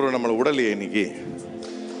 ஆனால் ஆண்டவர் நம்மளை உடலையே இன்னைக்கு,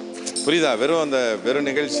 புரியுதா? வெறும்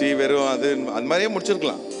நிகழ்ச்சி, வெறும் அது மாதிரியே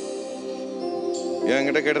முடிச்சிருக்கலாம்.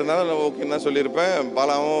 என்கிட்ட கேட்டிருந்தாலும் ஓகேன்னு தான் சொல்லியிருப்பேன்.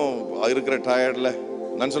 பாலாவும் இருக்கிற டயர்டில்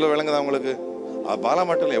நான் சொல்ல விளங்குதா உங்களுக்கு? பாலா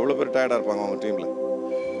மட்டும் இல்லை, எவ்வளோ பேர் டயர்டாக இருப்பாங்க அவங்க டீமில்.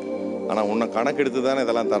 ஆனால் உன்னை கணக்கெடுத்து தானே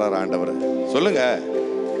இதெல்லாம் தராரு ஆண்டவர். சொல்லுங்க,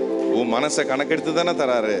 உன் மனசை கணக்கெடுத்து தானே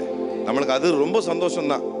தராரு. நம்மளுக்கு அது ரொம்ப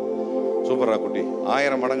சந்தோஷம்தான். சூப்பரா குட்டி,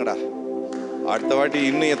 1000 மடங்குடா. அடுத்த வாட்டி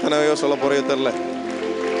இன்னும் எத்தனையோ சொல்ல போறையோ தெரில.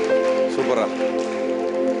 சூப்பரா.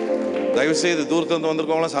 தயவு செய்து தூரத்து வந்து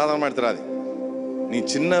வந்திருக்கவங்களாம் சாதாரணமாக எடுத்துடாது. நீ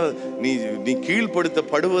சின்ன நீ நீ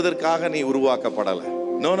கீழ்ப்படுத்தப்படுவதற்காக நீ உருவாக்கப்படலை.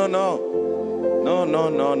 No no no no no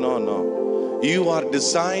no no no. You are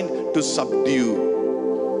designed to subdue.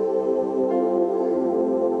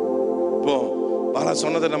 இப்போ பாலா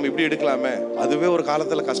சொன்னதை நம்ம இப்படி எடுக்கலாமே, அதுவே ஒரு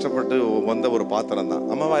காலத்துல கஷ்டப்பட்டு வந்த ஒரு பாத்திரம் தான்,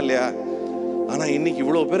 அம்மாவா இல்லையா? ஆனா இன்னைக்கு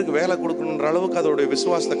இவ்வளவு பேருக்கு வேலை கொடுக்கணுன்ற அளவுக்கு அதோடைய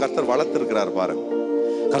விசுவாசத்தை கர்த்தர் வளர்த்து இருக்கிறாரு பாருங்க.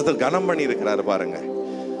 கர்த்தர் கனம் பண்ணி இருக்கிறாரு பாருங்க.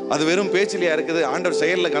 அது வெறும் பேச்சிலையா இருக்குது? ஆண்டவர்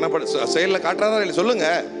செயல்ல காட்டுறாரா இல்லை? சொல்லுங்க,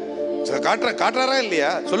 காட்டுறாரா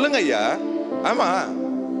இல்லையா? சொல்லுங்க ஐயா. ஆமா,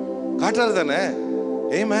 காட்டுறாரு தானே.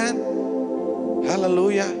 ஆமென்,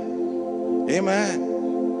 ஹல்லேலூயா, ஆமென்.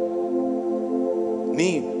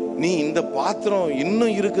 நீ இந்த பாத்திரம்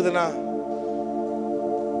இன்னும் இருக்குதுன்னா,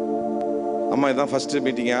 அம்மா இதான் ஃபர்ஸ்ட்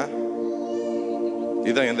மீட்டிங்கா?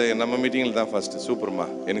 இதுதான் இந்த நம்ம மீட்டிங்ல தான் ஃபர்ஸ்ட். சூப்பர்மா.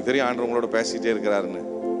 எனக்கு தெரியும் ஆண்டவர் உங்களோட பேசிட்டே இருக்கிறாருன்னு.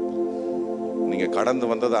 நீங்க கடந்து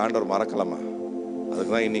வந்ததை ஆண்டவர் மறக்கலாமா?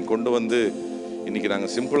 அதுக்கு தான் இன்னைக்கு கொண்டு வந்து, இன்னைக்கு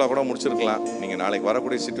நாங்கள் சிம்பிளாக கூட முடிச்சிருக்கலாம். நீங்க நாளைக்கு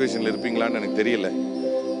வரக்கூடிய சிச்சுவேஷன்ல இருப்பீங்களான்னு எனக்கு தெரியல.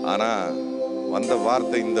 ஆனா வந்த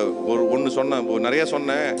வார்த்தை இந்த ஒன்று சொன்ன, நிறைய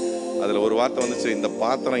சொன்னேன், அதுல ஒரு வார்த்தை வந்துச்சு, இந்த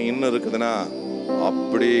பாத்திரம் இன்னும் இருக்குதுன்னா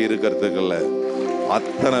அப்படியே இருக்கிறதுக்கு இல்லை.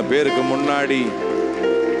 அத்தனை பேருக்கு முன்னாடி,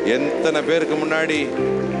 எத்தனை பேருக்கு முன்னாடி,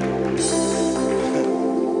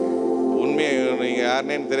 உண்மையை நீங்க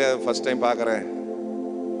யாருன்னே தெரியாது, ஃபர்ஸ்ட் டைம் பார்க்குறேன்.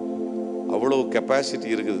 அவ்வளோ கெப்பாசிட்டி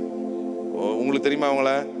இருக்குது உங்களுக்கு. தெரியுமா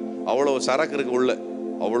அவங்கள? அவ்வளோ சரக்கு இருக்கு உள்ள,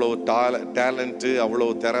 அவ்வளோ டேலண்ட்டு, அவ்வளோ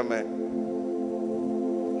திறமை.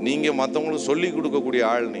 நீங்க மற்றவங்களுக்கு சொல்லி கொடுக்கக்கூடிய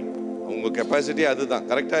ஆள். நீங்க உங்க கெப்பாசிட்டி அதுதான்.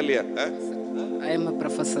 கரெக்டா இல்லையா? ஐ அம் a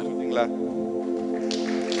professor.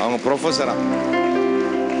 அவங்க ப்ரொஃபஸரா?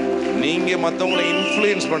 நீங்க மற்றவங்களை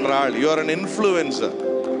இன்ஃப்ளூயன்ஸ் பண்ற ஆள். You are an influencer.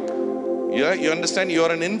 You understand? You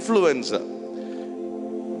are an influencer.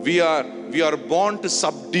 We are born to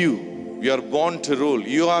subdue. We are born to rule.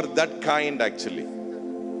 You are that kind actually.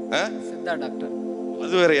 Siddha doctor.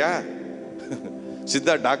 அது வேறயா?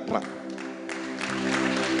 சித்தா டாக்டரா?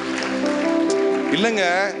 இல்லைங்க,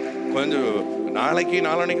 கொஞ்சம் நாளைக்கு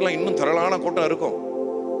நாளானைக்கெல்லாம் இன்னும் திரளான கூட்டம் இருக்கும்.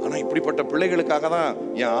 ஆனா இப்படிப்பட்ட பிள்ளைகளுக்காக தான்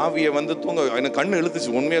என் ஆவியை வந்து தூங்க, எனக்கு கண்ணு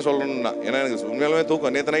இழுத்துச்சு உண்மையா சொல்லணும்னா. ஏன்னா எனக்கு உண்மையாலுமே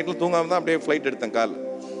தூக்கம், நேற்று நைட்ல தூங்காம தான் அப்படியே ஃபிளைட் எடுத்தேன். கால்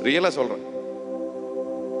ரியலா சொல்றேன்,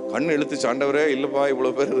 கண்ணு இழுத்துச்சு. ஆண்டவரே இல்லப்பா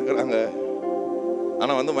இவ்வளவு பேர் இருக்கிறாங்க.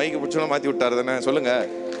 ஆனா வந்து மைக்கு பிடிச்சோன்னா மாத்தி விட்டாரு தானே. சொல்லுங்க,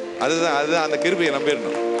 அதுதான் அந்த கிருபையை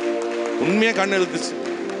நம்பிடணும். உண்மையா கண்ணு இழுத்துச்சு.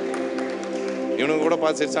 இவனுங்க கூட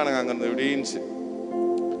பார்த்து சிரிச்சானுங்க அங்க இருந்து இப்படின்ச்சு.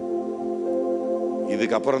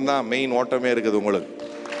 இதுக்கப்புறம் தான் மெயின் ஓட்டமே இருக்குது உங்களுக்கு.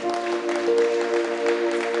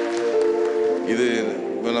 இது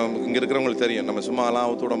இங்க இருக்கிறவங்களுக்கு தெரியும், நம்ம சும்மாலாம்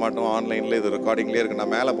அவுத்து விட மாட்டோம். ஆன்லைன்ல இது ரெக்கார்டிங்லேயே இருக்கு.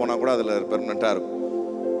 நான் மேலே போனா கூட அதுல பெர்மனண்டா இருக்கும்.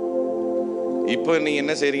 இப்போ நீங்க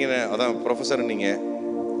என்ன செய்றீங்க? அதான் ப்ரொஃபஸர் நீங்க.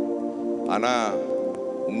 ஆனா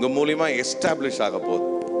உங்க மூலியமா எஸ்டாப்ளிஷ் ஆக போகுது.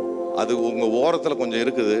 அது உங்க ஓரத்துல கொஞ்சம்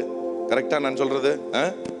இருக்குது. கரெக்டா நான் சொல்றது?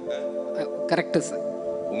 Correct sir.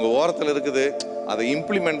 உங்க ஓரத்துல இருக்குது. அதை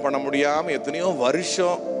இம்ப்ளிமெண்ட் பண்ண முடியாம எத்தனையோ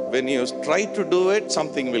வருஷம். when you try to do it,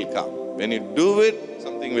 something will come. when you do it,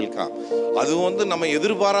 something will come. அது வந்து நம்ம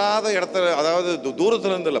எதிர்பாராத இடத்துல, அதாவது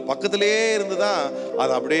தூரத்துல இருந்து இல்ல, பக்கத்திலே இருந்துதான்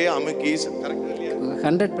அது அப்படியே அமுக்கி. கரெக்டா இல்லையா?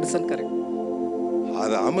 100% கரெக்ட்.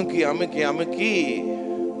 அதை அமுக்கி அமுக்கி அமுக்கி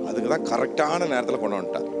அதுக்கு தான் கரெக்டான நேரத்தில் கொண்டு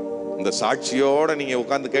வந்துட்டார். இந்த சாட்சியோட நீங்க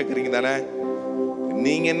உட்கார்ந்து கேட்குறீங்க தானே.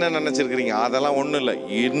 நீங்க என்ன நினைச்சிருக்கிறீங்க? அதெல்லாம் ஒண்ணும் இல்லை.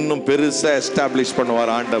 இன்னும் பெருசா எஸ்டாப்ளிஷ்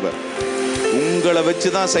பண்ணுவார் ஆண்டவர். உங்களை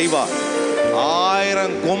வச்சுதான் செய்வார்.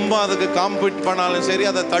 1000 கொம்பு அதுக்கு காம்பீட் பண்ணாலும் சரி,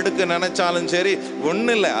 அதை தடுக்க நினைச்சாலும் சரி,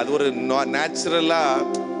 ஒன்றும் இல்லை. அது ஒரு நேச்சுரலா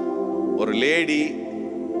ஒரு லேடி,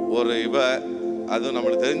 ஒரு அது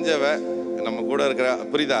நம்மளுக்கு தெரிஞ்சவ நம்ம கூட இருக்கிற,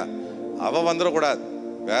 புரியுதா? அவ வந்துடக்கூடாது,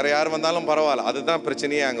 வேற யார் வந்தாலும் பரவாயில்ல. அதுதான்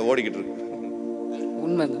பிரச்சனையே அங்க ஓடிக்கிட்டு இருக்கு.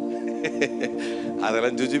 உண்மைதான்.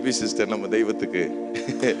 அதெல்லாம் ஜுஜிபி சிஸ்டர் நம்ம தெய்வத்துக்கு.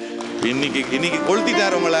 இன்னைக்கு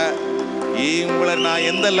கொளுத்திட்டாரு உங்களை. நான்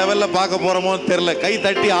எந்த லெவல்ல பார்க்க போறோமோ தெரியல. கை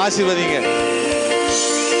தட்டி ஆசீர்வதிங்க.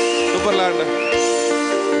 சூப்பர் ஆண்டவர்,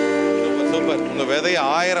 சூப்பர். உங்க விதைய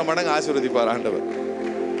 1000 மடங்கு ஆசீர்வதிப்பார் ஆண்டவர்.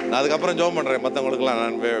 நான் அதுக்கப்புறம் ஜெபம் பண்றேன் மற்றவங்களுக்குலாம்.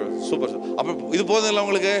 நான் சூப்பர். அப்ப இது போதும் இல்லை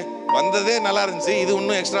உங்களுக்கு? வந்ததே நல்லா இருந்துச்சு, இது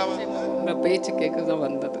இன்னும் எக்ஸ்ட்ராவா உங்க பேச்சு கேட்கதான்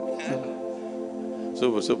வந்தது.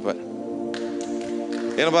 Super super.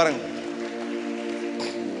 என்ன பாருங்க,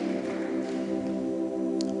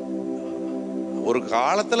 ஒரு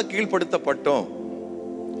காலத்துல கீழ்ப்படுத்தப்பட்டோம்.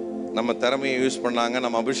 நம்ம திறமையை யூஸ் பண்ணாங்க,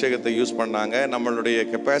 நம்ம அபிஷேகத்தை யூஸ் பண்ணாங்க, நம்மளுடைய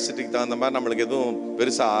கெப்பாசிட்டிக்கு தகுந்த மாதிரி நம்மளுக்கு எதுவும்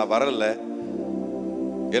பெருசா வரல.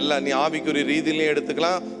 எல்லாம் நீ ஆவிக்குரிய ரீதியிலையும்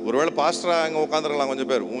எடுத்துக்கலாம். ஒருவேளை பாஸ்டரா அங்க உட்காந்துருக்கலாம்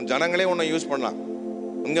கொஞ்சம் பேர். உன் ஜனங்களே உன்னை யூஸ் பண்ணலாம்.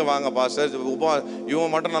 இங்க வாங்க பாஸ்டர்,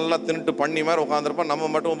 இவன் மட்டும் நல்லா தின்னுட்டு பண்ணி மாதிரி உட்காந்துருப்பான், நம்ம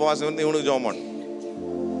மட்டும் உபவாசம் வந்து இவனுக்கு ஜெபம் பண்ணணும்.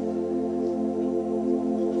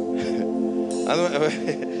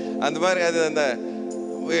 அந்த மாதிரி அது அந்த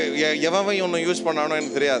எவன் ஒன்று யூஸ் பண்ணானோ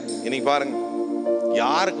எனக்கு தெரியாது. இன்னைக்கு பாருங்க,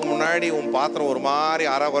 யாருக்கு முன்னாடி உன் பாத்திரம் ஒரு மாதிரி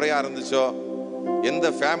அறகுறையா இருந்துச்சோ, எந்த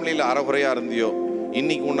ஃபேமிலியில் அறகுறையா இருந்தியோ,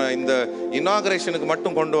 இன்னைக்கு உன்னை இந்த இனாகரேஷனுக்கு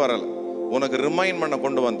மட்டும் கொண்டு வரல, உனக்கு ரிமைண்ட் பண்ண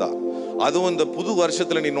கொண்டு வந்தா. அதுவும் இந்த புது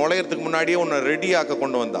வருஷத்துல நீ நுழையறதுக்கு முன்னாடியே உன்னை ரெடியாக்க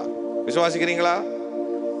கொண்டு வந்தா. விசுவாசிக்கிறீங்களா?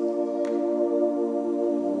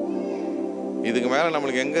 இதுக்கு மேல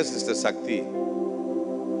நம்மளுக்கு எங்க சிஸ்டர் சக்தி?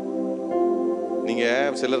 நீங்க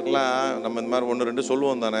சிலருக்குலாம் நம்ம இந்த மாதிரி 1-2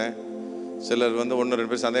 சொல்லுவோம் தானே. சிலர் வந்து 1-2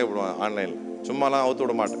 பேர் சந்தேகப்படுவாங்க ஆன்லைன்ல. சும்மாலாம் அவுத்து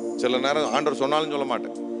விட மாட்டேன். சில நேரம் ஆண்டவர் சொன்னாலும் சொல்ல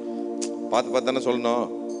மாட்டேன், பார்த்து தானே சொல்லணும்.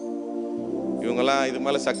 இவங்கெல்லாம் இது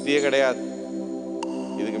மேல சக்தியே கிடையாது,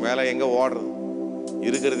 இதுக்கு மேல எங்க ஓடுறது,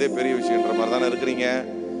 இருக்கிறதே பெரிய விஷயம்ன்ற மாதிரி தானே இருக்கிறீங்க.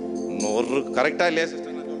 ஒரு கரெக்டா இல்லையா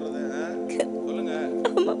சிஸ்டர் நான் சொல்றது? சொல்லுங்க.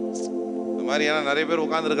 இந்த மாதிரி ஏன்னா நிறைய பேர்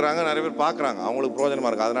உட்கார்ந்து இருக்கிறாங்க, நிறைய பேர் பார்க்குறாங்க, அவங்களுக்கு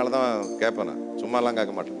பிரயோஜனமா இருக்கு, அதனால தான் கேட்பேன். நான் சும்மாலாம்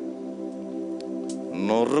கேட்க மாட்டேன்,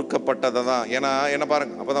 நொறுக்கப்பட்டதை தான். ஏன்னா என்ன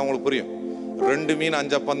பாருங்க, அப்பதான் உங்களுக்கு புரியும். 2 மீன்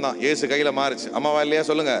 5 அப்பம் தான் ஏசு கையில மாறுச்சு. அம்மாவா இல்லையா?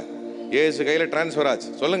 சொல்லுங்க. ஏசு கையில டிரான்ஸ்ஃபர் ஆச்சு.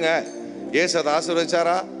 சொல்லுங்க. ஏசு அதை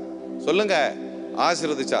ஆசீர்வதிச்சாரா? சொல்லுங்க.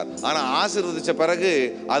 ஆசீர்வதிச்சார். ஆனா ஆசீர்வதிச்ச பிறகு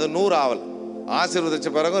அது 100 ஆவல். ஆசீர்வதிச்ச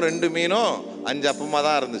பிறகு 2 மீனும் 5 அப்பமா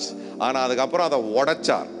தான் இருந்துச்சு. ஆனா அதுக்கப்புறம் அதை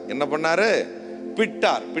உடைச்சார். என்ன பண்ணாரு?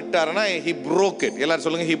 பிட்டார். பிட்டார்னா he broke it. எல்லாரும்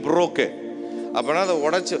சொல்லுங்க, he broke it. அப்படின்னா அதை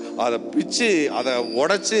உடைச்சு, அதை பிச்சு, அதை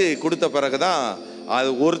உடைச்சு கொடுத்த பிறகுதான் அது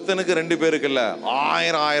ஒருத்தனுக்கு 2 பேருக்கு இல்ல,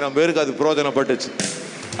 1000 பேருக்கு அது பிரயோஜனப்பட்டுச்சு.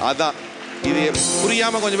 அதான் இது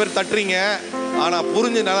புரியாம கொஞ்சம் பேர் தட்டுறீங்க, ஆனா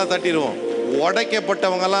புரிஞ்சு நல்லா தட்டிடுவோம்.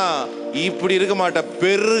 உடைக்கப்பட்டவங்க எல்லாம் இப்படி இருக்க மாட்ட,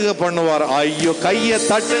 பெருக பண்ணுவார். ஐயோ, கைய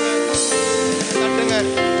தட்டுங்க தட்டுங்க.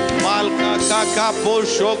 மால் கா போ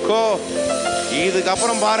ஷோகோ.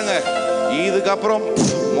 இதுக்கப்புறம் பாருங்க, இதுக்கப்புறம்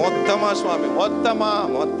மொத்தமா சுவாமி, மொத்தமா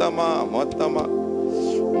மொத்தமா மொத்தமா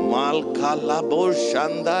மால் காலா போ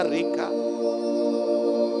ஷாந்தாரிகா.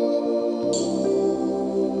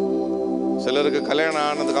 சிலருக்கு கல்யாணம்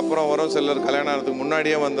ஆனதுக்கு அப்புறம் வரும், சிலர் கல்யாணம் ஆனதுக்கு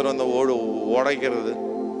முன்னாடியே வந்துடும் அந்த உடைக்கிறது.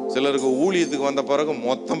 சிலருக்கு ஊழியத்துக்கு வந்த பிறகு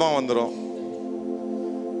மொத்தமா வந்துடும்.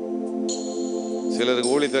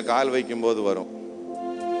 சிலருக்கு ஊழியத்தை கால் வைக்கும் போது வரும்.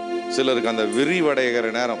 சிலருக்கு அந்த விரிவடைகிற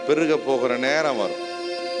நேரம், பெருக போகிற நேரம் வரும்.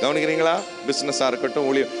 கவனிக்கிறீங்களா? பிசினஸா இருக்கட்டும்,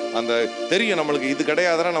 ஊழியம், அந்த தெரியும் நம்மளுக்கு இது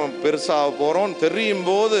கிடையாதுன்னா நம்ம பெருசா போறோம் தெரியும்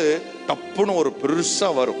போது டப்புன்னு ஒரு பெருசா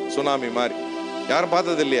வரும், சுனாமி மாதிரி. யாரும்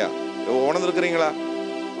பார்த்தது இல்லையா? உணர்ந்துருக்கிறீங்களா?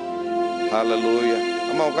 ஹல்லேலூயா.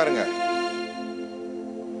 அம்மா உட்காருங்க.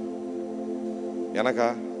 எனக்கா?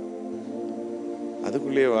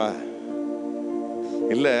 அதுக்குள்ளேயே வா.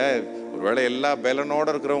 இல்ல, ஒருவேளை எல்லா பலனோட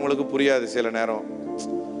இருக்கிறவங்களுக்கு புரியாது சில நேரம்.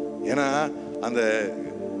 ஏன்னா அந்த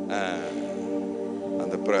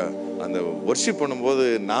அந்த அந்த வொர்ஷிப் பண்ணும்போது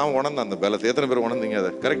நான் உணர்ந்த அந்த பலத்தை எத்தனை பேர் உணர்ந்தீங்க?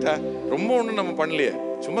 அதை கரெக்டா? ரொம்ப ஒன்றும் நம்ம பண்ணலையே,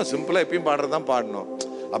 சும்மா சிம்பிளா எப்பயும் பாடுறதுதான் பாடணும்.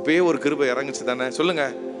 அப்பயே ஒரு கிருபை இறங்குச்சு தானே. சொல்லுங்க.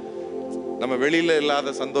 நம்ம வெளியில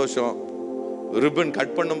இல்லாத சந்தோஷம், ரிப்பன்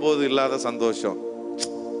கட் பண்ணும் போது இல்லாத சந்தோஷம்,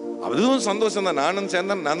 அதுவும் சந்தோஷம் தான். நானும்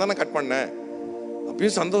சேர்ந்தேன், நான் தானே கட் பண்ணேன்,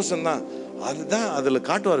 அப்பயும் சந்தோஷம் தான். அதுதான் அதுல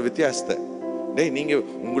காட்டுவார் வித்தியாசத்தை. டேய், நீங்க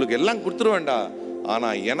உங்களுக்கு எல்லாம் கொடுத்துட வேண்டாம், ஆனா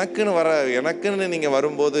எனக்குன்னு நீங்க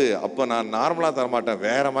வரும்போது அப்ப நான் நார்மலா தரமாட்டேன்,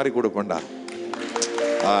 வேற மாதிரி கொடுப்பேன்டா.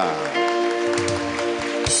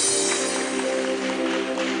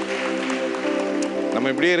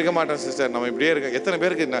 நம்ம இப்படியே இருக்க மாட்டோம் சிஸ்டர், நம்ம இப்படியே இருக்க. எத்தனை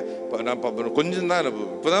பேருக்கு நான் கொஞ்சம் தான்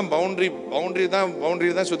இப்பதான்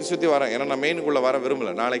பவுண்டரி தான் சுத்தி வரேன். ஏன்னா நான் மெயினுக்குள்ள வர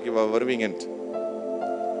விரும்பல, நாளைக்கு வருவீங்கன்ட்டு.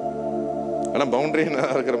 ஆனா பவுண்டரி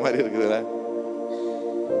இருக்கிற மாதிரி இருக்குதுல்ல.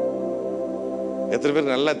 எத்தனை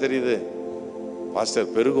பேருக்கு நல்லா தெரியுது பாஸ்டர்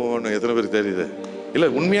பெருகும்? எத்தனை பேருக்கு தெரியுது? இல்ல,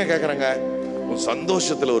 உண்மையா கேக்குறாங்க. உன்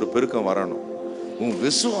சந்தோஷத்துல ஒரு பெருக்கம் வரணும், உன்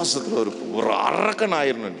விசுவாசத்துல ஒரு அரக்கன்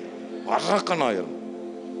ஆயிரணும், நீ அரக்கன் ஆயிரணும்.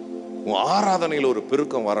 உன் ஆராதனையில ஒரு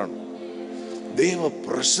பெருக்கம் வரணும், தேவ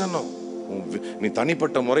பிரசன்னம். நீ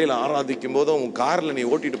தனிப்பட்ட முறையில் ஆராதிக்கும் போதும், உன் கார்ல நீ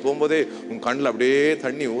ஓட்டிட்டு போகும்போதே உன் கண்ணில் அப்படியே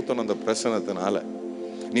தண்ணி ஊத்தணும் அந்த பிரசனத்தினால.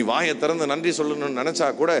 நீ வாயை திறந்து நன்றி சொல்லணும்னு நினைச்சா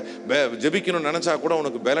கூட, ஜெபிக்கணும்னு நினைச்சா கூட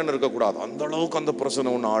உனக்கு பலன் இருக்கக்கூடாது. அந்த அளவுக்கு அந்த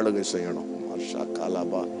பிரசனம் ஒன்று ஆளுகை செய்யணும்.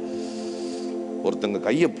 ஒருத்தங்க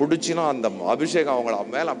கையை பிடிச்சினா அந்த அபிஷேகம் அவங்கள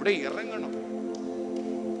மேல அப்படியே இறங்கணும்.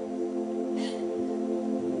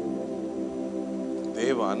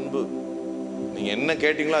 தேவ அன்பு. நீங்க என்ன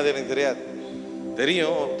கேட்டீங்களோ அது எனக்கு தெரியாது,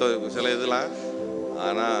 தெரியும் சில இதெல்லாம்.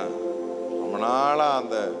 ஆனா ரொம்ப நாளா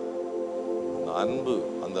அந்த அன்பு,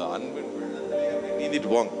 அந்த அன்பின் நீந்திட்டு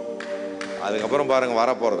போங்க. அதுக்கப்புறம் பாருங்க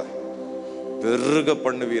வரப்போறத பெருக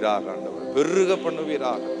பண்ணுவீராக ஆண்டவர், பெருக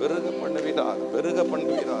பண்ணுவீராக, பெருக பண்ணுவீராக, பெருக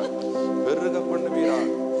பண்ணுவீராக, பெருக பண்ணுவீராக,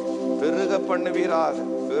 பெருக பண்ணுவீராக,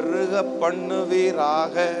 பெருக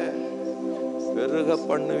பண்ணுவீராக, பெருக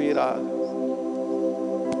பண்ணுவீராக.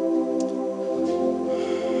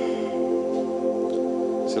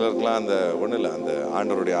 சில சிலருக்குலாம் அந்த ஒன்றும் இல்லை, அந்த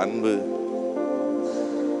ஆண்டவருடைய அன்பு,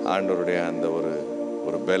 ஆண்டவருடைய அந்த ஒரு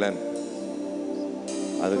ஒரு பெலன்,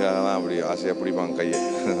 அதுக்காக தான் அப்படி ஆசையாக பிடிப்பாங்க கையை.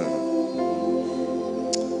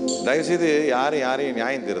 தயவுசெய்து யாரையும்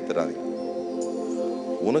நியாயம் திருத்துறாதீங்க.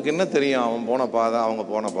 உனக்கு என்ன தெரியும் அவன் போன பாதை அவங்க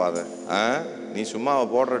போன பாதை? நீ சும்மா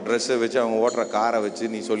அவன் போடுற ட்ரெஸ்ஸை வச்சு அவங்க ஓட்டுற காரை வச்சு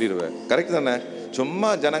நீ சொல்லிடுவேன். கரெக்ட் தானே? சும்மா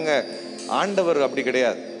ஜனங்க, ஆண்டவர் அப்படி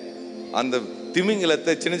கிடையாது. அந்த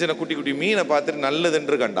திமிங்கலத்தை சின்ன சின்ன குட்டி குட்டி மீனை பார்த்துட்டு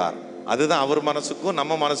நல்லதென்று கண்டார். அதுதான் அவர் மனசுக்கும்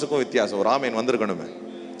நம்ம மனசுக்கும் வித்தியாசம். ஒரு ஆமீன் வந்திருக்கணுமே.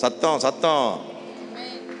 சத்தம் சத்தம்.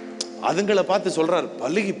 அதுங்களை பார்த்து சொல்றார்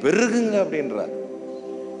பல்லுகி பெருகுங்க அப்படின்றார்.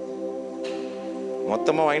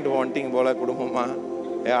 மொத்தமா வாங்கிட்டு வந்துட்டீங்க போல குடும்பமா.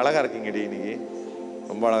 அழகா இருக்கீங்கடி, இன்னைக்கு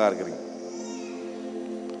ரொம்ப அழகா இருக்கிறீங்க.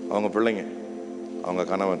 அவங்க பிள்ளைங்க, அவங்க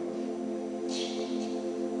கணவன்,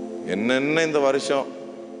 என்னென்ன இந்த வருஷம்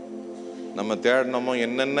நம்ம தேடணுமோ,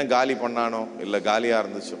 என்னென்ன காலி பண்ணானோ இல்லை காலியா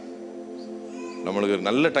இருந்துச்சோ, நம்மளுக்கு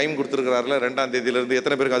நல்ல டைம் கொடுத்துருக்கிறாருல. 2ஆம் தேதியிலிருந்து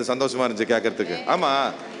எத்தனை பேருக்கு அது சந்தோஷமா இருந்துச்சு கேட்கறதுக்கு? ஆமா,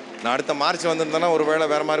 நான் அடுத்த மார்ச் வந்திருந்தேன்னா ஒரு வேளை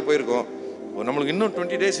வேற மாதிரி போயிருக்கோம். நம்மளுக்கு இன்னும்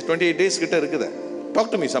 28 days கிட்ட இருக்குது.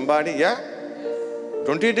 Talk to me somebody.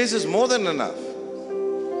 28 days is more than enough.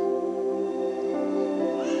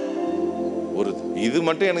 ஒரு இது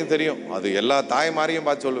மட்டும் எனக்கு தெரியும், அது எல்லா தாய்மாரையும்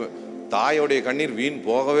பார்த்து சொல்லுவேன், தாயோடைய கண்ணீர் வீண்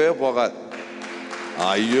போகவே போகாது.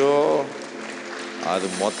 ஐயோ, அது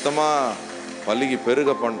மொத்தமா பல்லிக்கு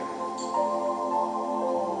பெருக பண்ணும்.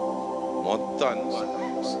 மொத்தம்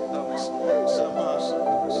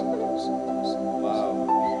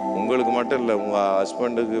உங்களுக்கு மட்டும் இல்லை, உங்க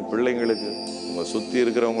ஹஸ்பண்டுக்கு, பிள்ளைங்களுக்கு, உங்க சுத்தி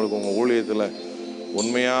இருக்கிறவங்களுக்கு, உங்க ஊழியத்துல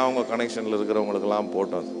உண்மையா உங்க கனெக்ஷன்ல இருக்கிறவங்களுக்கெல்லாம்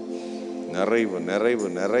போட்டோம். நிறைவு நிறைவு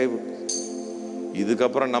நிறைவு.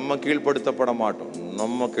 இதுக்கப்புறம் நம்ம கீழ்ப்படுத்தப்பட மாட்டோம்,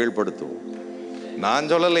 நம்ம கீழ்ப்படுத்துவோம். நான்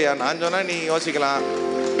சொல்லலையா, நான் சொன்னா நீ யோசிக்கலாம்.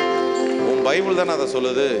 உன் பைபிள் தானே அதை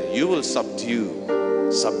சொல்லுது. You will subdue.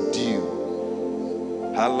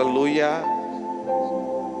 Hallelujah.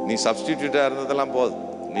 நீ சப்ஸ்டிடியூட்டா இருந்ததெல்லாம் போதும்,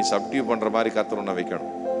 நீ சப்டியூ பண்ற மாதிரி கர்த்தர் உன்னை வைக்கணும்.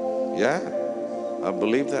 I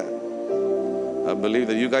believe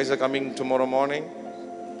that. You guys are coming tomorrow morning.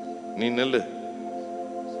 நீ நில்லு.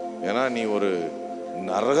 ஏன்னா நீ ஒரு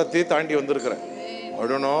நரகத்தை தாண்டி வந்திருக்கிற. I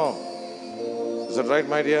don't know. Is that right,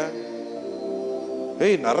 my dear?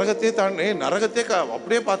 நரகத்தை தாண்டி, நரகத்தை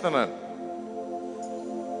அப்படியே பார்த்தேன் நான்.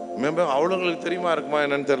 அவளுங்களுக்கு தெரியுமா இருக்குமா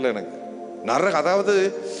என்னன்னு தெரியல எனக்கு. நரகம், அதாவது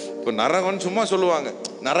இப்போ நரகம்னு சும்மா சொல்லுவாங்க,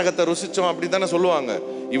 நரகத்தை ருசிச்சோம் அப்படி தானே சொல்லுவாங்க.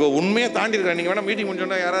 இவ உண்மையை தாண்டி இருக்கா. நீங்க வேணா மீட்டிங்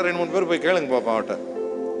முடிஞ்சோன்னா யாராவது 2-3 பேர் போய் கேளுங்க பாப்பா அவட்ட.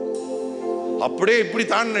 அப்படியே இப்படி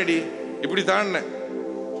தாண்டினடி, இப்படி தாண்டின,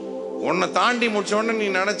 உன்னை தாண்டி முடிச்ச உடனே நீ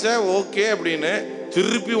நினைச்ச ஓகே அப்படின்னு,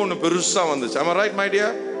 திருப்பி ஒண்ணு பெருசா வந்துச்சு. Am I right, my dear?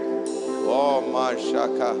 Oh my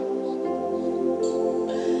shaka.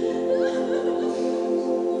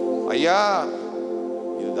 ஐயா,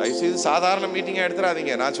 இது தயவுசெய்து சாதாரண மீட்டிங்கா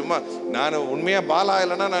எடுத்துடாதீங்க. நான் உண்மையா பாலா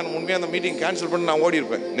இல்லைன்னா நான் உண்மையா அந்த மீட்டிங் கேன்சல் பண்ணி நான் ஓடி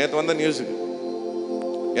இருப்பேன். நேற்று வந்த நியூஸுக்கு.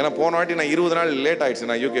 ஏன்னா போன வாட்டி நான் 20 நாள் லேட் ஆயிடுச்சு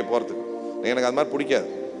நான் UK போறதுக்கு. எனக்கு அது மாதிரி பிடிக்காது,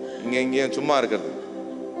 இங்கே சும்மா இருக்கிறது.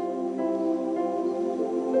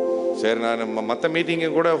 சரி, நான் மற்ற மீட்டிங்கை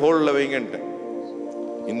கூட ஹோல்டில் வைங்கன்ட்டேன்.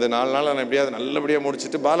 இந்த 4 நாள் நான் எப்படியாவது நல்லபடியாக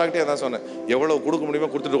முடிச்சுட்டு பாலாக்கிட்டே தான் சொன்னேன், எவ்வளோ கொடுக்க முடியுமோ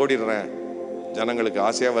கொடுத்துட்டு ஓடிடுறேன், ஜனங்களுக்கு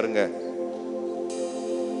ஆசையாக வருங்க.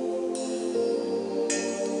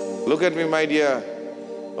 Look at me, my dear.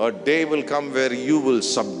 A day will come where you will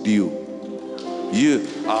subdue.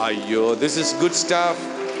 Ayyo, this is good stuff.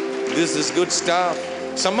 This is good stuff.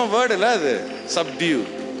 Some word இல்ல அது, subdue.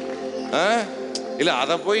 இல்ல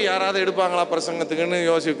அதை போய் யாராவது எடுப்பாங்களா பிரசங்கத்துக்குன்னு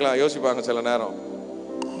யோசிப்பாங்க சில நேரம்.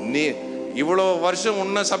 நீ இவ்வளோ வருஷம்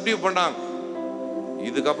உன்னை சப்டியூ பண்ணாங்க,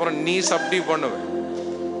 இதுக்கப்புறம் நீ சப்டியூ பண்ணுவ.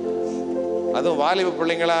 அதுவும் வாலிப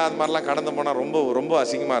பிள்ளைங்களா அது மாதிரிலாம் கடந்து போனால் ரொம்ப ரொம்ப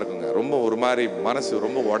அசிங்கமாக இருக்குங்க. ரொம்ப ஒரு மாதிரி மனசு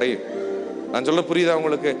ரொம்ப உடையும். நான் சொல்ல புரியுதா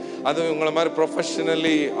உங்களுக்கு? அதுவும் இவங்களை மாதிரி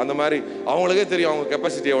ப்ரொஃபஷனலி அந்த மாதிரி அவங்களுக்கே தெரியும் அவங்க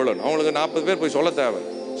கெப்பாசிட்டி எவ்வளோன்னு. அவங்களுக்கு 40 பேர் போய் சொல்ல தேவை.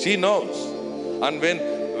 She knows. And when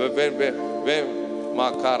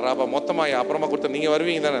மொத்தமாக அப்புறமா கொடுத்த நீங்கள்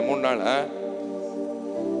வருவீங்க தானே 3 நாள்.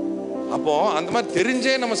 அப்போ அந்த மாதிரி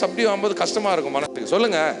தெரிஞ்சே நம்ம சப்டியூ ஆகும்போது கஷ்டமாக இருக்கும் மனசுக்கு.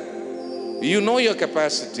 சொல்லுங்க. You know your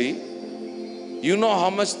capacity. You know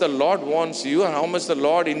how much the Lord wants you and how much the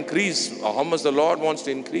Lord wants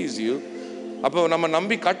to increase you. அப்போ நம்ம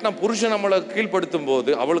நம்பி கட்டின புருஷன் நம்மளை கீழ்படுத்தும்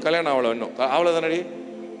போது அவளுக்கு கல்யாணம் அவ்வளோ இன்னும் அவ்வளோதானடி.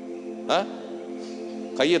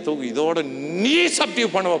 கையை தூக்கு, இதோட நீ சப்டியூ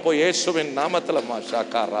பண்ணுவ போய் இயேசுவின் நாமத்தில்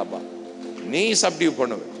மாஷாக்கா ராபா. நீ சப்டியூ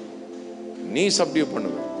பண்ணுவ, நீ சப்டியூ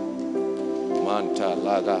பண்ணுவ. மான்டா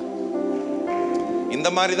லாகா. இந்த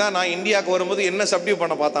மாதிரி தான் நான் இந்தியாவுக்கு வரும்போது என்ன சப்டியூ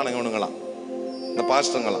பண்ண பார்த்தானுங்க இவனுங்களாம், இந்த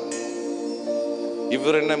பாஸ்டங்களாம்.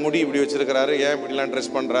 இவர் என்ன முடி இப்படி வச்சிருக்கிறாரு, ஏன் இப்படிலாம்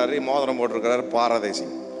ட்ரெஸ் பண்றாரு, மோதிரம் போட்டிருக்கிறாரு, பாரதேசி.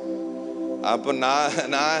 அப்போ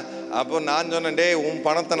நான் சொன்னேன், டே உன்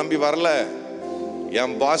பணத்தை நம்பி வரல,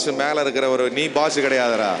 என் பாஸ் மேல இருக்கிற ஒரு நீ பாஸ்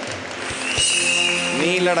கிடையாதுடா. நீ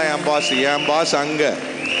இல்லடா என் பாஸ் அங்க.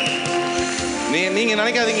 நீங்க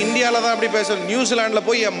நினைக்காதீங்க இந்தியாவில தான் அப்படி பேசணும். நியூசிலாண்டில்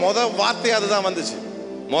போய் என் வார்த்தை அதுதான் வந்துச்சு.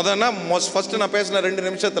 ஃபர்ஸ்ட் நான் பேசின 2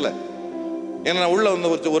 நிமிஷத்துல ஏன்னா உள்ள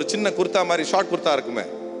வந்து ஒரு சின்ன குர்த்தா மாதிரி ஷார்ட் குர்த்தா இருக்குமே,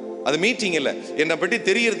 அது மீட்டிங் இல்லை, என்னை பற்றி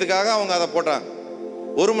தெரியறதுக்காக அவங்க அதை போட்டாங்க.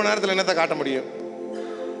 1 மணி நேரத்தில் என்னத்தை காட்ட முடியும்?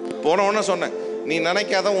 போன உடனே சொன்னேன், நீ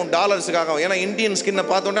நினைக்காத உன் டாலர்ஸுக்காக. ஏன்னா இந்தியன் ஸ்கின்னை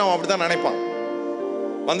பார்த்தோன்னே அவன் அப்படிதான் நினைப்பான்.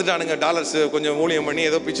 வந்துட்டானுங்க டாலர்ஸ் கொஞ்சம் ஊழியம் பண்ணி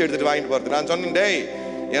ஏதோ பிச்சை எடுத்துட்டு வாங்கிட்டு போறது. நான் சொன்னேன், டேய்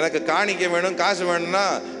எனக்கு காணிக்க வேணும், காசு வேணும்னா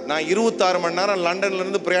நான் 26 மணி நேரம் லண்டன்ல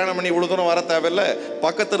இருந்து பிரயாணம் பண்ணி இவ்வளவு தூரம் வர தேவையில்லை.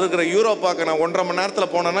 பக்கத்தில் இருக்கிற யூரோப்பாக்கு நான் 1.5 மணி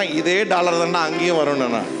நேரத்தில் போனேன்னா இதே டாலர் தானே அங்கேயும்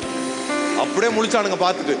வரணும்னா. அப்படியே முழிச்சானுங்க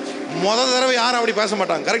பார்த்துட்டு. தடவை யாரும் அப்படி பேச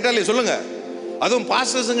மாட்டாங்க. கரெக்டா இல்லையா சொல்லுங்க? அதுவும்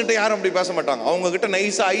பாஸ்டர்ஸுங்கிட்ட யாரும் அப்படி பேச மாட்டாங்க. அவங்க கிட்ட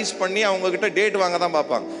நைஸா ஐஸ் பண்ணி அவங்க கிட்ட டேட் வாங்க தான்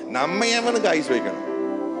பார்ப்பாங்க. நம்ம எவனுக்கு ஐஸ் வைக்கணும்?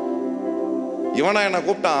 இவனா என்ன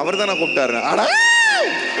கூப்பிட்டான், அவர் தானே கூப்பிட்டாரு. அடா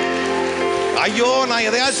ஐயோ, நான்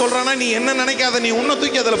எதையாவது சொல்றேன்னா நீ என்ன நினைக்காத, நீ உன்னை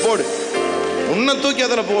தூக்கி அதில்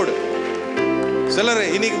போடு. சிலர்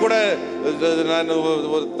இன்னைக்கு கூட நான்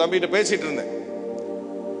ஒரு தம்பிகிட்ட பேசிட்டு இருந்தேன்.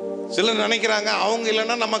 சிலர் நினைக்கிறாங்க அவங்க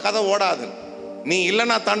இல்லைன்னா நம்ம கதை ஓடாது. நீ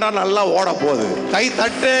இல்லைன்னா தாண்டா நல்லா ஓட போகுது, கை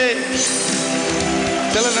தட்டு.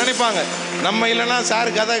 சிலர் நினைப்பாங்க நம்ம இல்லைன்னா சார்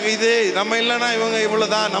கதை இது, நம்ம இல்லைன்னா இவங்க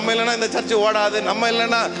இவ்வளவுதான், நம்ம இல்லைன்னா இந்த சர்ச்சு ஓடாது, நம்ம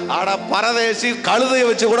இல்லைன்னா ஆட பரதேசி கழுதையை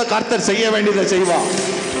வச்சு கூட கர்த்தர் செய்ய வேண்டியதை செய்வான்.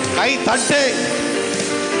 கை தட்டு.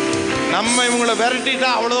 நம்ம இவங்களை விரட்டிட்டா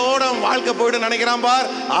அவ்வளோட வாழ்க்கை போயிட்டு நினைக்கிறான் பார்.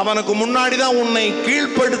 அவனுக்கு முன்னாடிதான் உன்னை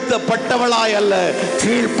கீழ்ப்படுத்தப்பட்டவளாய் அல்ல,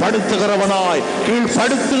 கீழ்ப்படுத்துகிறவளாய்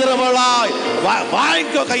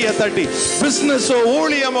வாங்கிக்கோ. கையை தட்டி. பிசினஸோ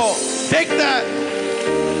ஊழியமோ டேக் தட்.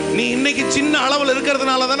 நீ இன்னைக்கு சின்ன அளவில்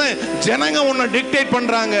இருக்கிறதுனால தானே ஜனங்க உன்னை டிக்டேட்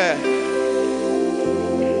பண்றாங்க.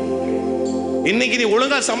 இன்னைக்கு நீ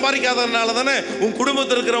ஒழுங்கா சம்பாதிக்காததுனால தானே உன்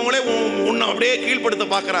குடும்பத்தில் இருக்கிறவங்களே உன்னை அப்படியே கீழ்ப்படுத்த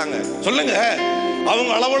பாக்குறாங்க. சொல்லுங்க,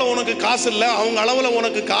 அவங்க அளவுல உனக்கு காசு இல்லை, அவங்க அளவுல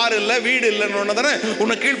உனக்கு கார் இல்லை, வீடு இல்லைன்னு தானே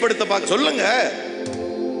உன்னை கீழ்ப்படுத்த பார்க்க. சொல்லுங்க,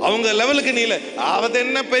 அவங்க லெவலுக்கு நீ இல்லை. அது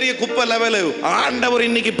என்ன பெரிய குப்பை லெவலு. ஆண்டவர்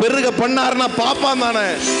இன்னைக்கு பெருக பண்ணாருன்னா பாப்பான் தானே.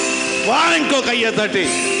 வாங்கிக்கோ கையை தட்டி.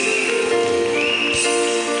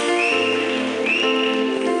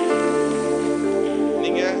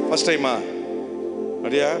 நீங்க ஃபர்ஸ்ட் டைமா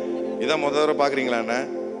அப்படியா? இதான் முதல் தடவை பாக்குறீங்களா? என்ன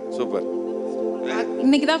சூப்பர்.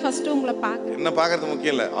 இன்னைக்கு தான் ஃபர்ஸ்ட் உங்களை பார்க்க. என்ன பார்க்கறது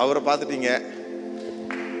முக்கியம் இல்லை, அவரை பார்த்துட்டீங்க.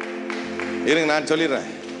 இருங்க நான் சொல்லிடுறேன்.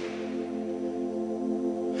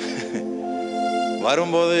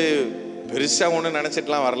 வரும்போது பெருசா ஒண்ணு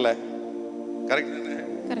நினைச்சிட்டுலாம் வரல. கரெக்ட் தானே?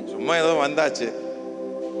 சும்மா ஏதோ வந்தாச்சு.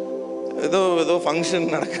 ஏதோ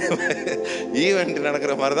ஃபங்க்ஷன் நடக்கிற ஈவெண்ட்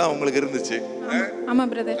நடக்கிற மாதிரி தான் உங்களுக்கு இருந்துச்சு. ஆமா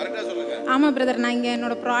பிரதர். கரெக்டா சொல்லுங்க. ஆமா பிரதர், நான் இங்க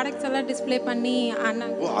என்னோட ப்ராடக்ட்ஸ் எல்லாம் டிஸ்ப்ளே பண்ணி அண்ணா.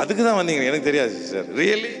 ஓ, அதுக்கு தான் வந்தீங்க? எனக்கு தெரியாது சார்.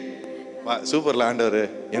 ரியலி சூப்பர்ல. ஆண்டவர்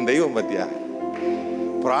என் தெய்வம் பத்தியா.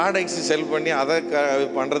 ப்ராடக்ட்ஸ் செல் பண்ணி அதை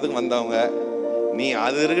பண்றதுக்கு வந்தவங்க. நீ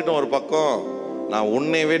அது இருக்கட்டும் ஒரு பக்கம், நான்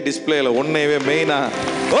உன்னையவே டிஸ்பிளேல உன்னையவே மெயினா.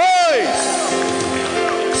 ஓய்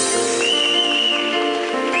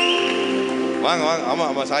வாங்க வாங்க. ஆமா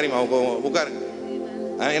ஆமா சாரிம்மா, உட்காருங்க.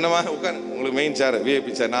 என்னம்மா உட்காருங்க. உங்களுக்கு மெயின் சேர்,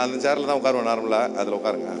 விஐபி சேர். நான் அந்த சேர்ல தான் உட்காருவேன் நார்மலா. அதுல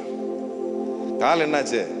உட்காருங்க. கால்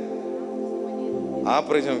என்னாச்சு?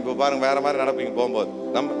 ஆப்ரேஷன். இப்போ பாருங்க வேற மாதிரி நடப்பீங்க போகும்போது.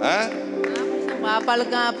 நம்ம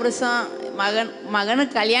பாப்பாளுக்கு ஆப்ரேஷன்,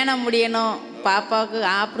 மகனுக்கு கல்யாணம் முடியணும், பாப்பாவுக்கு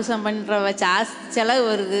ஆப்ரேஷன் பண்ணுற செலவு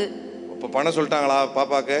வருது. இப்போ பணம் சொல்லிட்டாங்களா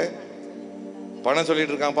பாப்பாக்கு? பணம்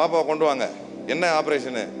சொல்லிட்டு இருக்காங்க. பாப்பாவை கொண்டு வாங்க. என்ன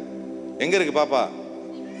ஆப்ரேஷனு? எங்க இருக்கு பாப்பா?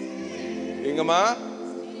 எங்கம்மா?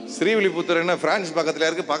 ஸ்ரீவில்லிபுத்தூர். என்ன பிரான்ஸ் பக்கத்துல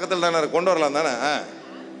இருக்கு? பக்கத்துல தானே இருக்கு, கொண்டு வரலாம் தானே?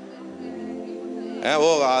 ஓ,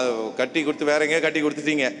 கட்டி கொடுத்து வேற எங்கேயோ கட்டி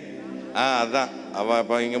கொடுத்துட்டீங்க. அதுதான் அவன்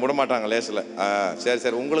இப்போ இங்கே விட மாட்டாங்க லேசில். சரி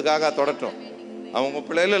சரி, உங்களுக்காக தொடட்டும். அவங்க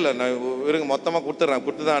பிள்ளை இல்லை நான் இருங்க, மொத்தமாக கொடுத்துட்றேன்,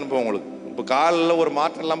 கொடுத்து தான் அனுப்புவேன் உங்களுக்கு. இப்போ காலில் ஒரு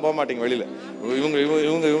மாற்றம்லாம் போக மாட்டீங்க வெளியில்.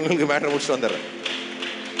 இவங்களுக்கு மேட்டர் முடிச்சுட்டு வந்துடுறேன்.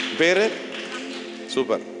 பேர்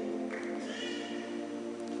சூப்பர்.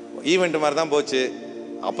 ஈவெண்ட் மாதிரி தான் போச்சு.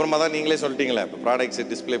 அப்புறமா தான் நீங்களே சொல்லிட்டீங்களே இப்போ ப்ராடக்ட்ஸ்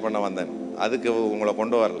டிஸ்பிளே பண்ண வந்தேன். அதுக்கு உங்களை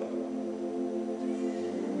கொண்டு வரல.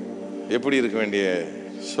 எப்படி இருக்க வேண்டிய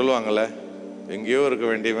சொல்லுவாங்கள்ல, எங்கேயோ இருக்க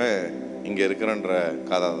வேண்டியவன் இங்கே இருக்கிறன்ற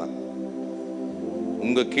கதை தான்.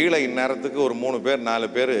 உங்கள் கீழே இந்நேரத்துக்கு ஒரு 3 பேர் 4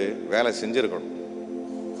 பேர் வேலை செஞ்சுருக்கணும்.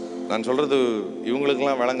 நான் சொல்கிறது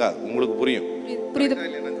இவங்களுக்கெல்லாம் விளங்காது, உங்களுக்கு புரியும்.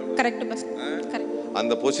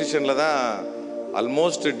 அந்த பொசிஷனில் தான்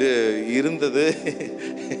ஆல்மோஸ்ட் இருந்தது.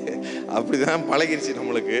 அப்படிதான் பழகிடுச்சு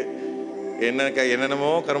நம்மளுக்கு.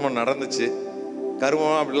 என்னென்னமோ கர்மம் நடந்துச்சு.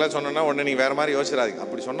 கர்மம் அப்படிலாம் சொன்னோன்னா உடனே நீங்கள் வேறு மாதிரி யோசிச்சிடாதீங்க.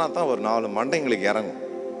 அப்படி சொன்னால் தான் ஒரு 4 மண்டை எங்களுக்கு இறங்கும்.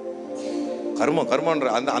 கர்மன்ற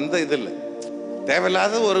அந்த இது இல்லை,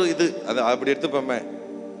 தேவையில்லாத ஒரு இது. அது அப்படி எடுத்துப்போமே.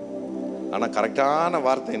 ஆனால் கரெக்டான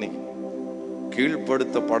வார்த்தை இன்னைக்கு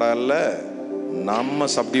கீழ்ப்படுத்தப்படல, நம்ம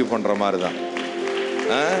சப்டியூ பண்ற மாதிரி தான்.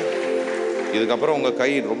 இதுக்கப்புறம் உங்க கை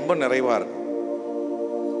ரொம்ப நிறைவா இருக்கும்.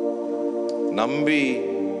 நம்பி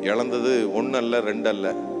இழந்தது 1 அல்ல 2 அல்ல,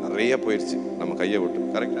 நிறைய போயிடுச்சு நம்ம கையை விட்டு.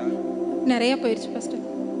 கரெக்டா? நிறைய போயிடுச்சு பாஸ்டர்.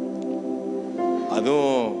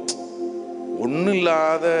 அதுவும் ஒன்றும்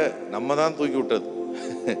இல்லாத நம்ம தான் தூக்கி விட்டது.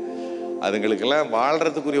 அதுங்களுக்கெல்லாம்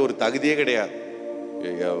வாழ்றதுக்குரிய ஒரு தகுதியே கிடையாது.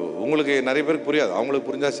 உங்களுக்கு நிறைய பேருக்கு புரியாது, அவங்களுக்கு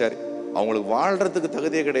புரிஞ்சா சரி. அவங்களுக்கு வாழ்றதுக்கு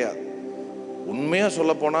தகுதியே கிடையாது. உண்மையா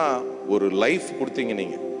சொல்ல போனா ஒரு லைஃப் கொடுத்தீங்க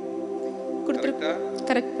நீங்க.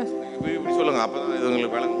 Correct pastor. இப்படி சொல்லுங்க, அப்பதான்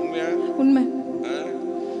இதுங்களுக்கு வேலை. உண்மையா? உண்மை.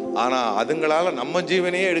 ஆனா அதுங்களால நம்ம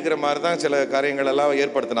ஜீவனையே எடுக்கிற மாதிரி தான் சில காரியங்கள் எல்லாம்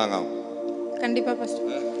ஏற்படுத்தினாங்க. கண்டிப்பா பாஸ்டர்.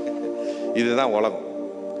 இதுதான் உலகம்.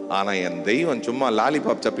 ஆனா என் தெய்வம் சும்மா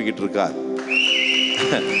லாலிபாப் சப்பிக்கிட்டு இருக்கா.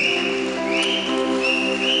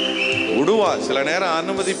 விடுவா, சில நேரம்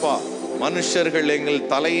அனுமதிப்பா. மனுஷர்கள் எங்கள்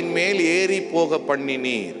தலையின் மேல் ஏறி போக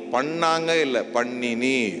பண்ணினீர். பண்ணாங்க இல்ல,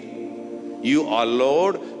 பண்ணினீர். You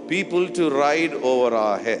allowed people to ride over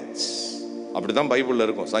our heads. அப்படிதான் பைபிள்ல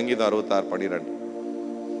இருக்கும். சங்கீதம் 66:12.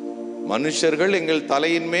 மனுஷர்கள் எங்கள்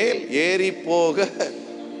தலையின் மேல் ஏறி போக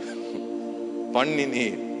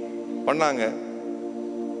பண்ணினீர். பண்ணாங்க.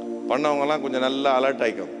 பண்ணவங்க எல்லாம் கொஞ்சம் நல்லா அலர்ட்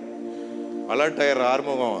ஆயிக்கும். அலர்ட் ஆயிடுற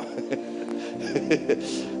ஆறுமுகம்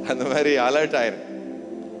அந்த மாதிரி அலர்ட் ஆயிரும்.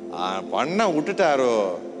 பண்ண விட்டுட்டாரோ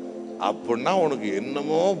அப்படின்னா உனக்கு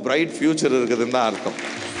என்னமோ பிரைட் ஃபியூச்சர் இருக்குதுன்னு தான் அர்த்தம்.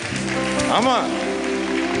 ஆமா,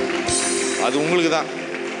 அது உங்களுக்கு தான்.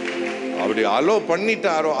 அப்படி அலோ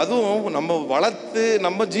பண்ணிட்டாரோ, அதுவும் நம்ம வளர்த்து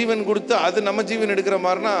நம்ம ஜீவன் கொடுத்து அது நம்ம ஜீவன் எடுக்கிற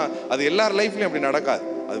மாதிரினா அது எல்லார் லைஃப்லையும் அப்படி நடக்காது.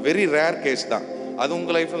 அது வெரி ரேர் கேஸ் தான். அது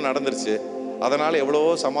உங்கள் லைஃப்பில் நடந்துருச்சு. அதனால எவ்வளோ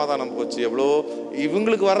சமாதானம் போச்சு. எவ்வளோ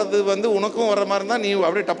இவங்களுக்கு வர்றது உனக்கும் வர்ற மாதிரி தான் நீ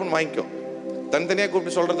அப்படியே டப்புன்னு வாங்கிக்கோ. தனித்தனியாக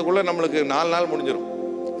கூப்பிட்டு சொல்றதுக்குள்ள நம்மளுக்கு 4 நாள் முடிஞ்சிடும்.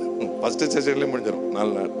 ஃபர்ஸ்ட் செஷன்லேயும் முடிஞ்சிடும்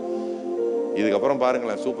 4 நாள். இதுக்கப்புறம்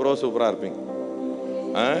பாருங்களேன், சூப்பராக இருப்பீங்க.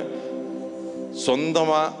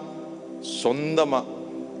 சொந்தமா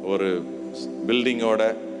ஒரு பில்டிங்கோட,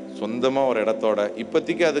 சொந்தமா ஒரு இடத்தோட,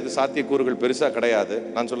 இப்போதைக்கு அதுக்கு சாத்தியக்கூறுகள் பெருசா கிடையாது.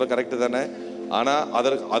 நான் சொல்ல கரெக்டு தானே? ஆனா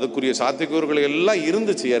அதுக்குரிய சாத்தியக்கூறுகள் எல்லாம்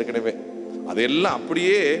இருந்துச்சு ஏற்கனவே. அதெல்லாம்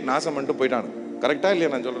அப்படியே நாசம் பண்ணிட்டு போயிட்டானு. கரெக்டா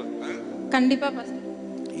இல்லையா நான் சொல்றேன்? கண்டிப்பா பாஸ்டர்.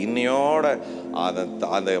 இன்னையோட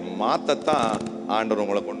அதை மாத்தத்தான் ஆண்டவர்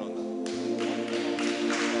உங்களை கொண்டு வந்தார்.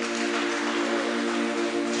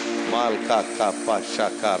 மால் கா கா பா ஷா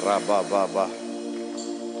கா ரா பா பா பா.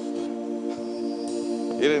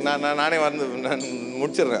 இது நானே நான்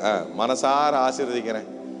முடிச்சிடுறேன். மனசார ஆசீர்வதிக்கிறேன்.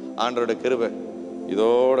 ஆண்டவரோட கிருபை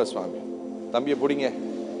இதோட. சுவாமி தம்பியை பிடிங்க,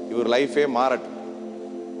 இவர் லைஃபே மாறட்டும்.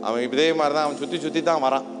 அவன் இதே மாதிரி தான், அவன் சுற்றி தான்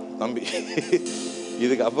வரான் தம்பி.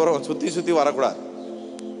 இதுக்கப்புறம் சுற்றி வரக்கூடாது.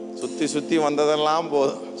 சுற்றி வந்ததெல்லாம்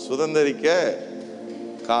போதும்.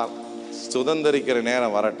 சுதந்திரிக்கிற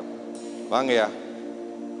நேரம் வரட்டும். வாங்கய்யா,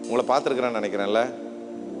 உங்களை பார்த்துருக்குறேன்னு நினைக்கிறேன்ல.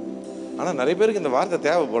 ஆனால் நிறைய பேருக்கு இந்த வார்த்தை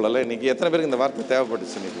தேவை போலல. இன்னைக்கு எத்தனை பேருக்கு இந்த வார்த்தை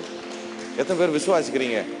தேவைப்பட்டுச்சு? இன்னைக்கு எத்தனை பேர்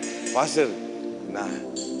விசுவாசிக்கிறீங்க? பாஸ்டர்,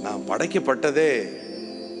 நான் படைக்கப்பட்டதே,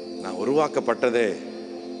 நான் உருவாக்கப்பட்டதே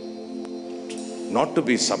not to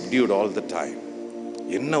be subdued all the time.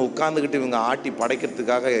 என்ன உட்கார்ந்துக்கிட்டு இவங்க ஆட்டி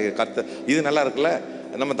படைக்கிறதுக்காக கர்த்தர். இது நல்லா இருக்குல்ல?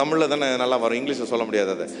 நம்ம தமிழில் தானே நல்லா வரும், இங்கிலீஷில் சொல்ல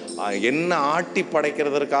முடியாது. அதை என்ன ஆட்டி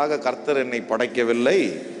படைக்கிறதற்காக கர்த்தர் என்னை படைக்கவில்லை,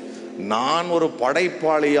 நான் ஒரு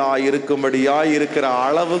படைப்பாளியாய் இருக்கும்படியாய் இருக்கிற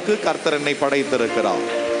அளவுக்கு கர்த்தர் என்னை படைத்திருக்கிறார்.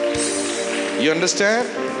 You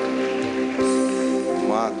understand?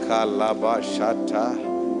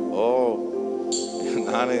 ஓ,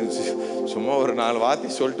 நான் சும்மா ஒரு 4 வார்த்தை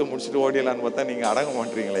சொல்லிட்டு முடிச்சுட்டு ஓடிடலான்னு பார்த்தா நீங்க அடங்க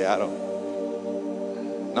மாட்டீங்களே யாரும்.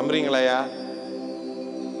 நம்புறீங்களாயா?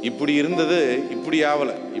 இப்படி இருந்தது இப்படி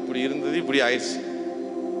ஆகல, இப்படி இருந்தது இப்படி ஆயிடுச்சு.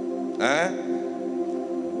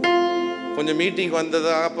 கொஞ்சம் மீட்டிங் வந்தது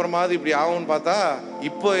அப்புறமாவது இப்படி ஆகும்னு பார்த்தா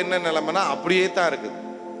இப்போ என்ன நிலைமைனா அப்படியே தான் இருக்குது.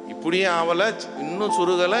 இப்படியே ஆகலை, இன்னும்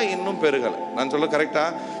சுருகலை, இன்னும் பெருகலை. நான் சொல்ல கரெக்டா?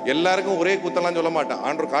 எல்லாருக்கும் ஒரே குத்தெல்லாம் சொல்ல மாட்டேன்.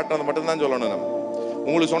 ஆண்டவர் காட்டுறது மட்டும்தான் சொல்லணும். நம்ம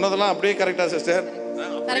உங்களுக்கு சொன்னதெல்லாம் அப்படியே கரெக்டா சிஸ்டர்?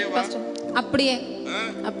 அப்படியே.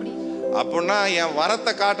 அப்படின்னா என்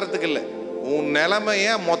வரத்தை காட்டுறதுக்கு இல்லை, உன் நிலைமைய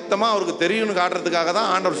மொத்தமா அவருக்கு தெரியும்னு காட்டுறதுக்காக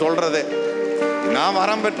தான் ஆண்டவர் சொல்றதே. நான்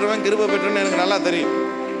வரம் பெற்றுவேன், கிருபை பெற்றுவேன்னு எனக்கு நல்லா தெரியும்.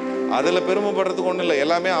 அதுல பெருமைப்படுறதுக்கு ஒன்றும் இல்லை.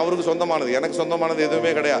 எல்லாமே அவருக்கு சொந்தமானது, எனக்கு சொந்தமானது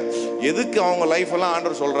எதுவுமே கிடையாது. எதுக்கு அவங்க லைஃப் எல்லாம்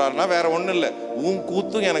ஆண்டவர் சொல்றாருன்னா வேற ஒன்றும் இல்லை. உன்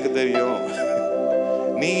கூத்தும் எனக்கு தெரியும்,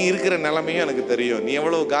 நீ இருக்கிற நிலைமையும் எனக்கு தெரியும், நீ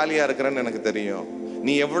எவ்வளவு காலியா இருக்கிறன்னு எனக்கு தெரியும்,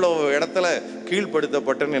 நீ எவ்வளவு இடத்துல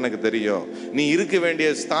கீழ்ப்படுத்தப்பட்டன்னு எனக்கு தெரியும், நீ இருக்க வேண்டிய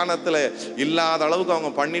ஸ்தானத்துல இல்லாத அளவுக்கு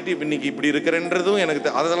அவங்க பண்ணிட்டு இன்னைக்கு இப்படி இருக்கிறன்றதும்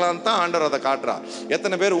எனக்கு அதெல்லாம் தான் ஆண்டவர் அதை காட்டுறா.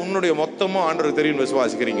 எத்தனை பேர் உன்னுடைய மொத்தமும் ஆண்டவருக்கு தெரியும்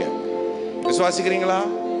விசுவாசிக்கிறீங்களா?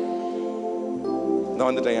 நான்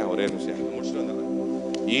வந்துட்டேன், ஒரே நிமிஷம் முடிச்சுட்டு வந்துடுறேன்.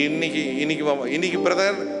 இன்னைக்கு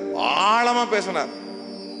பிரதர் ஆழமா பேசினார்.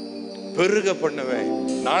 பெருக பண்ணுவேன்.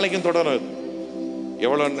 நாளைக்கும் தொடரும்.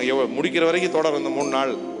 எவ்வளவு முடிக்கிற வரைக்கும் தொடரும் இந்த 3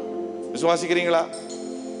 நாள். விசுவாசிக்கிறீங்களா?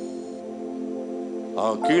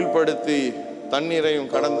 கீழ்ப்படுத்தி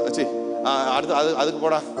தண்ணீரையும் கடந்து அடுத்து அதுக்கு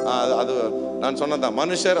போடா. அது நான் சொன்னதான்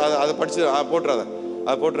மனுஷர். அதை படிச்சு போட்டுறாத,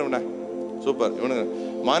 அதை போட்டுருவேன். சூப்பர். இவனுங்க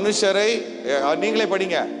மனுஷரை நீங்களே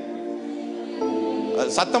படிங்க,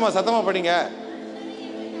 சத்தமா படிங்க.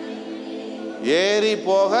 ஏறி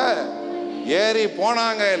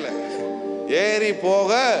போனாங்க இல்ல, ஏறி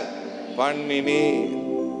போக பண்ணினி.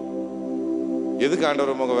 எதுக்கு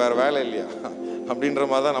ஆண்டவர் உங்க வேற வேலை இல்லையா அப்படின்ற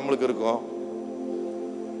மாதிரி தான் நம்மளுக்கு இருக்கும்.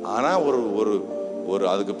 ஆனா ஒரு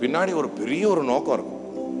அதுக்கு பின்னாடி ஒரு பெரிய ஒரு நோக்கம்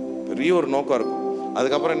இருக்கும்.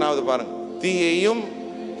 அதுக்கப்புறம் என்ன ஆகுது பாருங்க. தீயையும்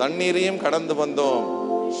தண்ணீரையும் கடந்து வந்தோம்,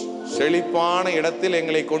 செழிப்பான இடத்தில்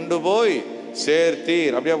எங்களை கொண்டு போய்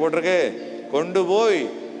சேர்த்தீர். அப்படியா போட்டிருக்கு, கொண்டு போய்.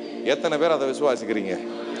 எத்தனை பேர் அதை விசுவாசிக்கிறீங்க?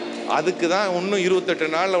 அதுக்கு தான் இன்னும் 28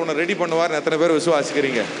 நாள்ல உன்னை ரெடி பண்ணுவார். எத்தனை பேர்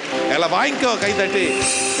விசுவாசிக்கிறீங்க? எல்லாம் வாங்கிக்கோ கை தட்டி.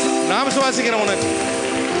 நான் விசுவாசிக்கிறேன், உனக்கு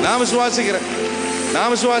நான்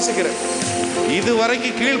விசுவாசிக்கிறேன்.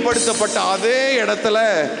 இதுவரைக்கும் கீழ்படுத்தப்பட்ட அதே இடத்துல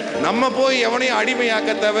நம்ம போய் எவனையும்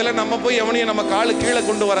அடிமையாக்க தேவையில்லை, நம்ம போய் எவனையும் நம்ம காலு கீழே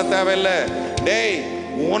கொண்டு வர தேவையில்லை. டேய்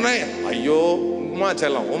உன்னை ஐயோ உமா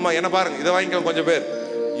செல்லம் உமா என்ன பாருங்க, இதை வாங்கிக்கலாம். கொஞ்சம் பேர்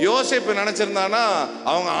யோசேப்பு நினைச்சிருந்தானா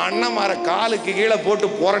அவங்க அண்ணன்மார காலுக்கு கீழே போட்டு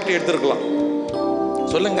புரட்டி எடுத்திருக்கலாம்.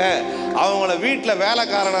 சொல்லுங்க, அவங்கள வீட்டுல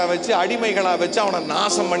வேலைக்காரனா வச்சு அடிமைகளா வச்சு அவனை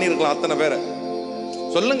நாசம் பண்ணிருக்கலாம். அத்தனை பேரை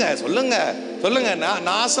சொல்லுங்க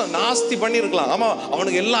நாஸ்தி பண்ணிருக்கலாம். ஆமா,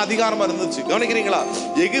 அவனுக்கு எல்லாம் அதிகாரமா இருந்துச்சு. கவனிக்கிறீங்களா?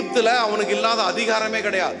 எகிப்துல அவனுக்கு இல்லாத அதிகாரமே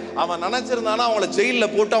கிடையாது. அவன் நினைச்சிருந்தானா அவங்கள ஜெயில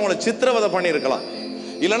போட்டு அவங்கள சித்திரவதை பண்ணிருக்கலாம்.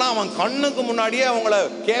 இல்லைன்னா அவன் கண்ணுக்கு முன்னாடியே அவங்கள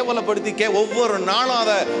கேவலப்படுத்தி ஒவ்வொரு நாளும்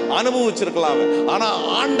அதை அனுபவிச்சிருக்கலாம். ஆனா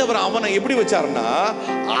ஆண்டவர் அவனை எப்படி வச்சாருன்னா,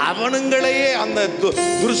 அவனுங்களையே அந்த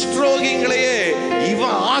துஷ்டரோகிங்களையே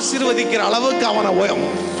இவன் ஆசீர்வதிக்கிற அளவுக்கு அவனை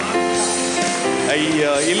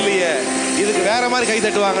ஐயோ இல்லையே, இதுக்கு வேற மாதிரி கை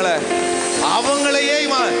தட்டுவாங்களே. அவங்களையே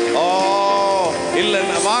இல்ல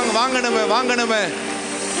வாங்கணுமே.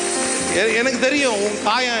 எனக்கு தெரியும் உன்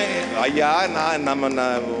காயம். ஐயா நான்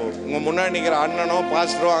உங்க முன்னாடி நிக்கிற அண்ணனோ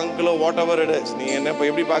பாஸ்டரோ அங்கிளோ வாட்டவர் நீ என்ன இப்ப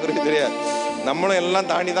எப்படி பாக்குறது தெரியாது. நம்மளும் எல்லாம்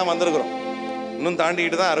தாண்டி தான் வந்திருக்கிறோம், இன்னும்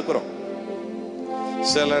தாண்டிக்கிட்டு தான் இருக்கிறோம்.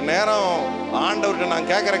 சில நேரம் ஆண்டவர்கிட்ட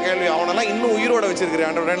நான் கேட்கிற கேள்வி, அவனெல்லாம் இன்னும் உயிரோட வச்சிருக்கிறேன்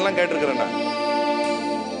ஆண்டவர் கேட்டிருக்கிறேன் நான்.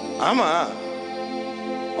 ஆமா,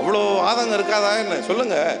 அவ்வளோ ஆதங்கம் இருக்காதா என்ன?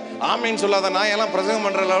 சொல்லுங்க. ஆமைன்னு சொல்லாத நாயெல்லாம் பிரசங்கம்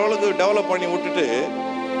பண்ற லெவலுக்கு டெவலப் பண்ணி விட்டுட்டு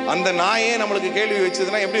அந்த நாயே நம்மளுக்கு கேள்வி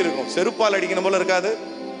வச்சதுன்னா எப்படி இருக்கும்? செருப்பால் அடிக்கணும் போல இருக்காது?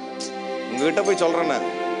 உங்ககிட்ட போய் சொல்றேன்னு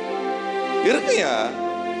இருக்குயா.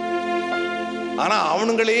 ஆனா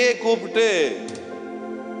அவனுங்களையே கூப்பிட்டு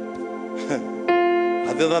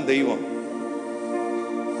அதுதான் தெய்வம்.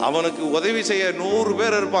 அவனுக்கு உதவி செய்ய 100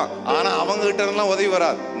 பேர் இருப்பான், ஆனா அவங்க கிட்ட எல்லாம் உதவி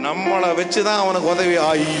வராது. நம்மளை வச்சுதான் அவனுக்கு உதவி.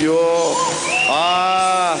 ஐயோ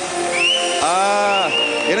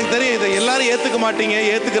எனக்கு தெரியும், இதை எல்லாரும் ஏத்துக்க மாட்டீங்க.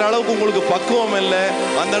 ஏத்துக்கிற அளவுக்கு உங்களுக்கு பக்குவம் இல்லை.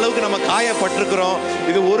 அந்த அளவுக்கு நம்ம காயப்பட்டிருக்கிறோம்.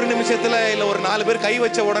 இது ஒரு நிமிஷத்துல இல்ல ஒரு 4 பேர் கை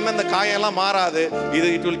வச்ச உடனே அந்த காயெல்லாம் மாறாது. இது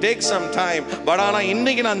it will take some time. But ஆனா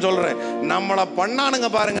இன்னைக்கு நான் சொல்றேன், நம்மளை பண்ணானுங்க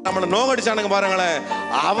பாருங்க, நம்மளை நோகடிச்சானுங்க பாருங்களேன்,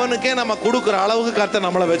 அவனுக்கே நம்ம கொடுக்குற அளவுக்கு கர்த்தர்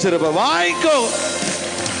நம்மளை வச்சிருப்ப. வாய்க்கோ.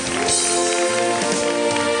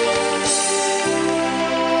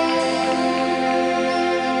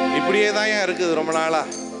 இப்படியே தான் இருக்குது ரொம்ப நாளா.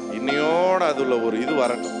 இன்னையோட அதுல ஒரு இது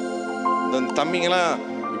வரட்டும். இந்த தம்பிங்கெல்லாம்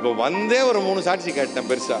இப்போ வந்தே ஒரு 3 சாட்சி கேட்டேன்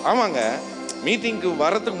பெருசா. ஆமாங்க, மீட்டிங்க்கு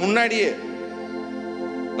வர்றதுக்கு முன்னாடியே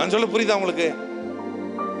நான் சொல்ல புரியுதா உங்களுக்கு?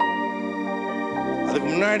 அதுக்கு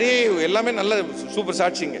முன்னாடியே எல்லாமே நல்ல சூப்பர்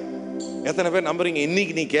சாட்சிங்க. எத்தனை பேர் நம்புறீங்க?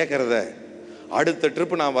 இன்னைக்கு நீ கேட்கறத அடுத்த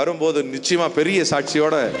ட்ரிப் நான் வரும்போது நிச்சயமா பெரிய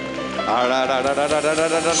சாட்சியோட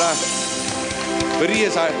பெரிய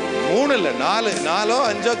 3 இல்ல 4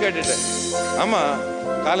 5 கேட்டுட்டேன். ஆமா,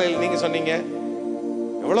 காலையில் நீங்க சொன்னீங்க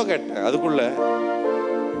எவ்வளவு கேட்டேன். அதுக்குள்ள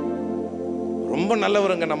ரொம்ப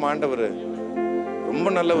நல்லவருங்க நம்ம ஆண்டவர், ரொம்ப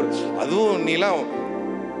நல்லவர். அதுவும் நீலாம்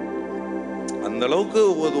அந்த அளவுக்கு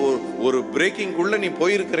ஒரு பிரேக்கிங் உள்ள நீ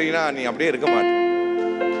போயிருக்கிறீங்கன்னா நீ அப்படியே இருக்க மாட்ட.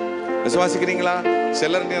 விசுவாசிக்கிறீங்களா?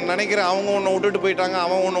 சிலர் நினைக்கிற அவங்க உன்னை விட்டுட்டு போயிட்டாங்க,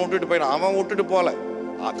 அவன் உன்னை விட்டுட்டு போயிட்டான். அவன் விட்டுட்டு போல,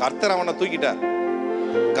 கர்த்தர் அவனை தூக்கிட்டார்.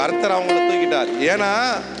 கர்த்தர் அவங்களை தூக்கிட்டார். ஏன்னா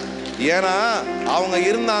அவங்க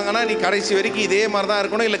இருந்தாங்கன்னா நீ கடைசி வரைக்கும் இதே மாதிரி தான்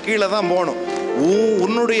இருக்கணும், இல்லை கீழே தான் போகணும்.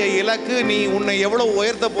 உன்னுடைய இலக்கு, நீ உன்னை எவ்வளவு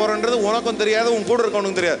உயர்த்த போறன்றது உனக்கும் தெரியாது, உன் கூட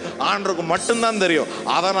இருக்கவனுக்கும் தெரியாது, ஆண்டவருக்கு மட்டும்தான் தெரியும்.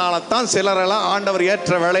 அதனால தான் சிலரெல்லாம் ஆண்டவர்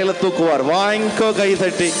ஏற்ற வேளையில தூக்குவார். வாங்கிக்கோ கை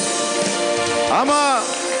தட்டி. ஆமா,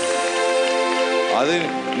 அது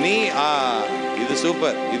நீ இது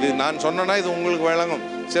சூப்பர். இது நான் சொன்னா இது உங்களுக்கு விளங்கும்.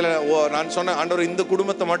 நான் சொன்னேன் ஆண்டவர் இந்த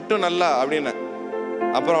குடும்பத்தை மட்டும் நல்லா அப்படின்னு.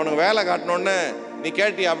 அப்புறம் அவனுக்கு வேலை காட்டணுன்னு நீ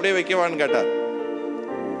கேட்டி அப்படியே வைக்கவான்னு கேட்டார்.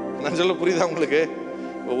 நான் சொல்ல புரியுதா உங்களுக்கு?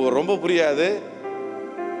 ரொம்ப புரியாது.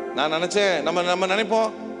 நான் நினைச்சேன், நம்ம நினைப்போம்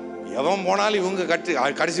எவன் போனாலும் இவங்க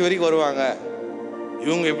கடைசி வரைக்கும் வருவாங்க,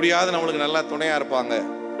 இவங்க எப்படியாவது நம்மளுக்கு நல்லா துணையா இருப்பாங்க.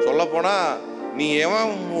 சொல்ல போனா நீ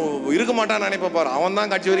எவன் இருக்க மாட்டான்னு நினைப்ப பாரு, அவன்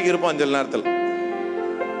தான் கட்சி வரைக்கும் இருப்பான். சில நேரத்தில்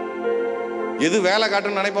எது வேலை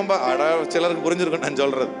காட்டுன்னு நினைப்போம்பா. சிலருக்கு புரிஞ்சிருக்கும் நான்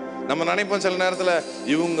சொல்றது. நம்ம நினைப்போம் சில நேரத்துல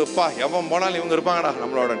இவங்கப்பா எவன் போனாலும் இவங்க இருப்பாங்கடா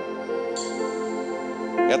நம்மளோட.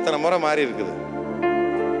 எத்தனை முறை மாறி இருக்குது,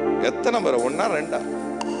 எத்தனை முறை, ஒன்னா ரெண்டா?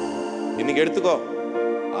 இன்னைக்கு எடுத்துக்கோ,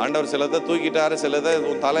 ஆண்டவர் சிலதை தூக்கிட்டாரு, சிலதை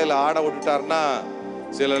உன் தலையில ஆட விட்டுட்டாருன்னா,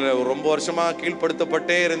 சில ரொம்ப வருஷமா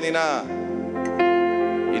கீழ்படுத்தப்பட்டே இருந்தீனா,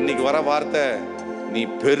 இன்னைக்கு வர வார்த்தை நீ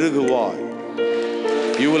பெருகுவாய்.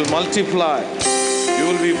 You will multiply, you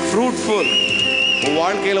will be fruitful. உன்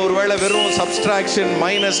வாழ்க்கையில ஒருவேளை வெறும் சப்ஸ்ட்ராக்ஷன்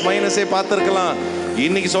மைனஸே பார்த்திருக்கலாம்.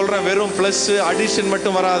 இன்னைக்கு சொல்றேன், வெறும் பிளஸ் அடிஷன்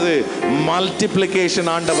மட்டும் வராது, மல்டிப்ளிகேஷன்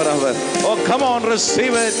ஆண்டவர் அவர். Oh come on,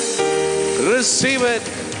 receive it, receive it.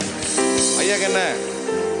 ஐயா என்ன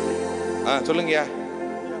சொல்லுங்கய்யா?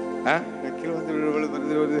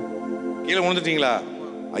 கீழே விழுந்துட்டீங்களா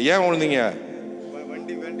ஐயா? விழுந்தீங்க?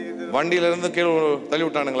 வண்டியில இருந்து கீழே தள்ளி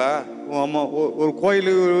விட்டானுங்களா? ஆமா, ஒரு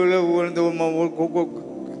கோயில்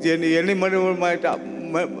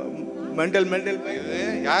மெண்டல்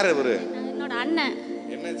யாரு இவரு? என்னோட அண்ணன்.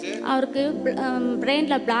 அவருக்கு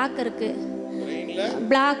பிரெயின்ல பிளாக் இருக்கு.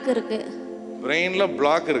 பிரெயின்ல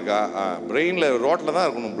பிளாக் இருக்கா? பிரெயின்ல ரோட்ல தான்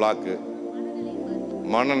இருக்கணும் பிளாக்கு.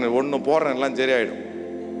 மன ஒன்று போடுறேன் எல்லாம் சரியாயிடும்.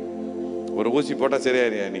 ஒரு ஊசி போட்டால்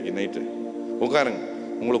சரியாயிடும். இன்னைக்கு நைட்டு உட்காருங்க,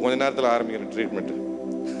 உங்களுக்கு கொஞ்ச நேரத்தில் ஆரம்பிக்கிறேன் ட்ரீட்மெண்ட்.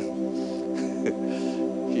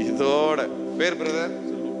 இதோட பேர் பிரதர்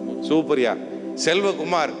சூப்பரியா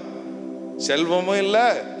செல்வகுமார். செல்வமும் இல்லை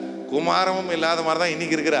குமாரமும் இல்லாத மாதிரி தான்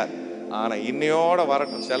இன்னைக்கு இருக்கிறார். ஆனா இன்னையோட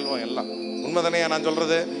வரட்டும் செல்வம் எல்லாம். உண்மைதானையா நான்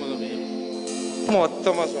சொல்றது?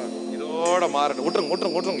 மொத்தமா இதோட மாறட்டும்.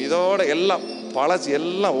 விட்டுருங்க. இதோட எல்லாம் பழச்சு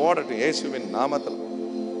எல்லாம் ஓடட்டும் இயேசுவின் நாமத்தில்.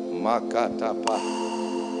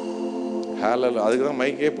 அதுக்குதான்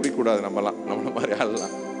மைக்கே பிடிக்கூடாது நம்மள மாதிரி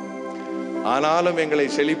ஆளலாம். ஆனாலும் எங்களை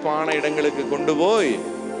செழிப்பான இடங்களுக்கு கொண்டு போய்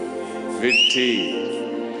வெற்றி.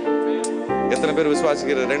 எத்தனை பேர்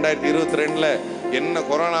விசுவாசிக்கிற 2022ல என்ன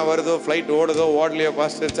கொரோனா வருதோ, ஃப்ளைட் ஓடுதோ ஓடலையோ,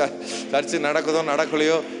 பாஸ்டர் சர்ச்சு நடக்குதோ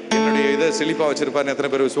நடக்கலையோ, என்னுடைய இதை செழிப்பா வச்சிருப்பாருன்னு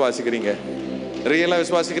எத்தனை பேர் விசுவாசிக்கிறீங்க? ரியலா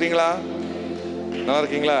விசுவாசிக்கிறீங்களா? நல்லா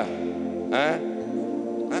இருக்கீங்களா?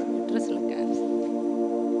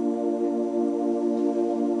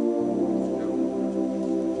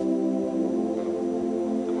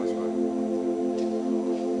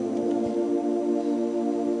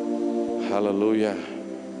 ஹல்லேலூயா.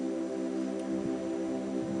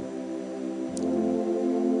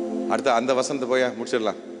 அடுத்த அந்த வசனத்தை போய்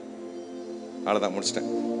முடிச்சிடலாம். அவ்வளோதான், முடிச்சிட்டேன்.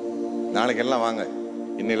 நாளைக்கு எல்லாம் வாங்க,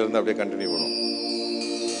 இன்னையிலிருந்து அப்படியே கண்டினியூ பண்ணுவோம்.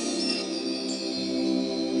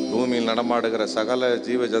 பூமியில் நடமாடுகிற சகல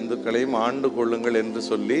ஜீவ ஜந்துக்களையும் ஆண்டு கொள்ளுங்கள் என்று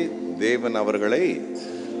சொல்லி தேவன் அவர்களை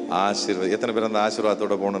ஆசீர்வாத. எத்தனை பேர் அந்த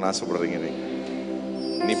ஆசீர்வாதத்தோட போகணும்னு ஆசைப்படுறீங்க?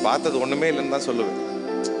 நீ பார்த்தது ஒண்ணுமே இல்லைன்னு தான் சொல்லுவேன்.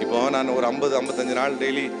 இப்போ நான் ஒரு 50-55 நாள்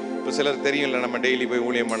டெய்லி, இப்போ சிலர் தெரியும்ல, நம்ம டெய்லி போய்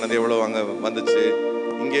ஊழியம் பண்ணது எவ்வளோ அங்கே வந்துச்சு.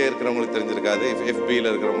 இங்கே இருக்கிறவங்களுக்கு தெரிஞ்சிருக்காது, FBயில்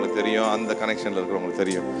இருக்கிறவங்களுக்கு தெரியும், அந்த கனெக்ஷனில் இருக்கிறவங்களுக்கு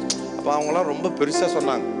தெரியும். அப்போ அவங்களாம் ரொம்ப பெருசாக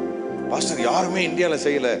சொன்னாங்க, பாஸ்டர் யாருமே இந்தியாவில்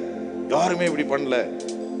செய்யலை, யாருமே இப்படி பண்ணல,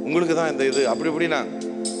 உங்களுக்கு தான் இந்த இது அப்படி இப்படின்னா.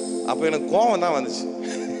 அப்போ எனக்கு கோவம் தான் வந்துச்சு.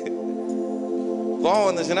 கோவம்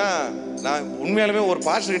வந்துச்சுன்னா நான் உண்மையாலுமே ஒரு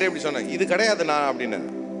பாஸ்டர்கிட்டே இப்படி சொன்னேன், இது கிடையாது நான் அப்படின்னு.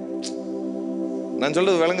 நான்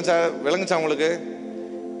சொல்றது விளங்குச்சா உங்களுக்கு?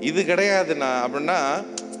 இது கிடையாது நான் அப்படின்னா,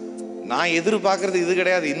 நான் எதிர்பார்க்கறது இது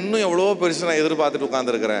கிடையாது, இன்னும் எவ்வளோ பெருசு நான் எதிர்பார்த்துட்டு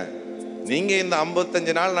உட்காந்துருக்கிறேன். நீங்கள் இந்த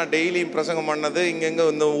 55 நாள் நான் டெய்லியும் பிரசங்கம் பண்ணது, இங்கெங்கே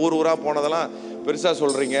இந்த ஊராக போனதெல்லாம் பெருசாக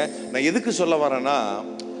சொல்கிறீங்க. நான் எதுக்கு சொல்ல வரேன்னா,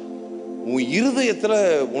 உன் இருதயத்தில்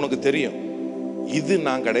உனக்கு தெரியும், இது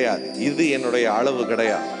நான் கிடையாது, இது என்னுடைய அளவு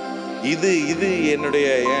கிடையாது, இது என்னுடைய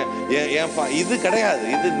இது கிடையாது,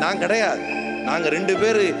 இது நான் கிடையாது. நாங்க 2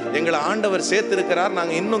 பேர் எங்களை ஆண்டவர் சேர்த்திருக்கிறார்,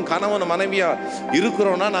 நாங்க இன்னும் கணவன் மனைவியா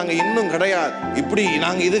இருக்கிறோம்னா நாங்க இன்னும் கிடையாது. இப்படி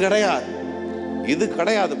நாங்க இது கிடையாது, இது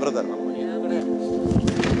கிடையாது பிரதர்,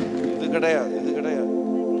 இது கிடையாது, இது கிடையாது,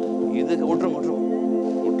 இது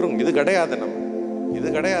விட்டுருங்க, இது கிடையாது, நம்ம இது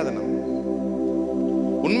கிடையாது. நம்ம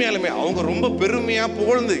உண்மையாலுமே அவங்க ரொம்ப பெருமையா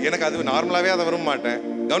புகழ்ந்து, எனக்கு அது நார்மலாவே அதை விரும்ப மாட்டேன்.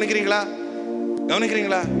 கவனிக்கிறீங்களா?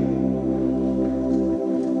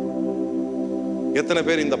 எத்தனை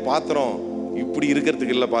பேர் இந்த பாத்திரம் இப்படி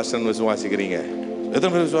இருக்கிறதுக்கு இல்ல பாஸ்டர்னு விசுவாசிக்கிறீங்க? எத்தனை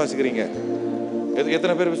பேர் விசுவாசிக்கிறீங்க?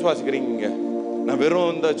 எத்தனை பேர் விசுவாசிக்கிறீங்க? நான்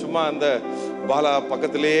வெறும் இந்த சும்மா அந்த பாலா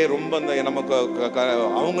பக்கத்திலேயே ரொம்ப அந்த நமக்கு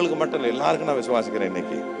அவங்களுக்கு மட்டும் இல்லை, எல்லாருக்கும் நான் விசுவாசிக்கிறேன்.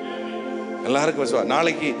 இன்னைக்கு எல்லாருக்கும்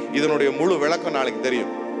நாளைக்கு இதனுடைய முழு விளக்கம் நாளைக்கு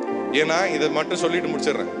தெரியும். ஏன்னா இதை மட்டும் சொல்லிட்டு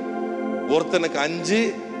முடிச்சிடுறேன். ஒருத்தனுக்கு 5,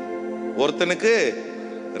 ஒருத்தனுக்கு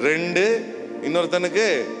 2, இன்னொருத்தனுக்கு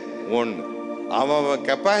 1. அவன்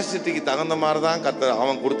கெப்பாசிட்டிக்கு தகுந்த மாதிரி தான்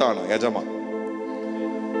அவன் கொடுத்தானோ எஜமா.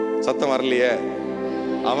 சத்தம் வரலையே?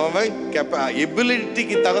 அவன்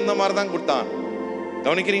எபிலிட்டிக்கு தகுந்த மாதிரி தான் கொடுத்தான்.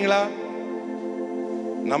 கவனிக்கிறீங்களா?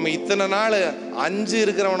 நம்ம இத்தனை நாள் 5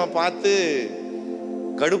 இருக்கிறவனை பார்த்து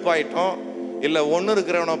கடுப்பாயிட்டோம், இல்ல 1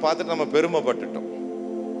 இருக்கிறவனை பார்த்துட்டு நம்ம பெருமைப்பட்டுட்டோம்.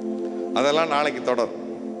 அதெல்லாம் நாளைக்கு தொடரும்.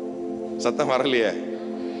 சத்தம் வரலையே?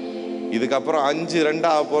 இதுக்கப்புறம் 5 2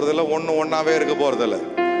 ஆக போறதில்ல, 1 1ஆவே இருக்க போறதில்ல.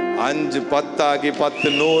 5 10 ஆகி, 10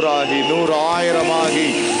 100 ஆகி, 100 1000 ஆகி.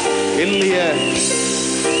 இல்லையே?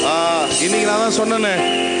 இன்னைக்கு நான் தான் சொன்னேன்,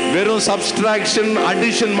 வெறும் சப்ஸ்ட்ராக்ஷன்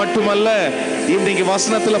அடிஷன் மட்டுமல்ல, இன்னைக்கு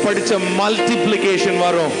வசனத்துல படிச்ச மல்டிப்ளிகேஷன்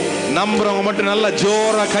வரும். நம்புறவங்க மட்டும் நல்லா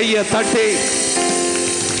ஜோரா கைய தட்டி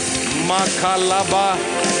மக்களபா.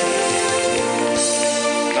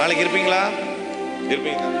 நாளைக்கு இருப்பீங்களா?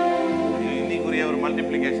 இருப்பீங்க. இன்னைக்குரிய ஒரு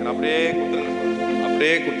மல்டிப்ளிகேஷன் அப்படியே கொடுத்துருங்க,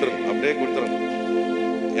 அப்படியே கொடுத்துருங்க, அப்படியே கொடுத்துருங்க.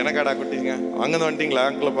 எனக்காடா குட்டிங்க? அங்கே வந்துட்டீங்களா?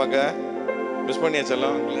 அங்கிளை பார்க்க மிஸ்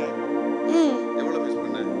பண்ணியாச்செல்லாம். அங்கிள் எவ்வளோ மிஸ்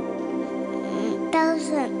பண்ண?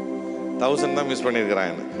 1000 தான் மிஸ்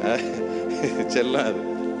பண்ணியிருக்கிறான் செல்லம். அது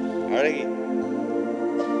அழகி.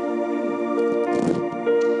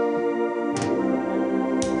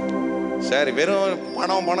 சரி, வெறும்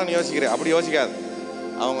பணம்னு யோசிக்கிறேன். அப்படி யோசிக்காது.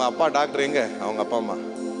 அவங்க அப்பா டாக்டர் எங்க? அவங்க அப்பா அம்மா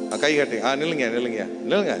கை காட்டி நில்லுங்க நில்லுங்க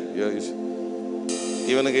நில்லுங்க.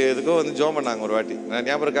 இவனுக்கு எதுக்கோ வந்து ஜோம் பண்ணாங்க ஒரு வாட்டி, நான்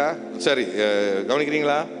ஞாபகம் இருக்கா? சரி,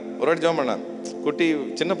 கவனிக்கிறீங்களா? ஒரு வாட்டி ஜோம் பண்ணான். குட்டி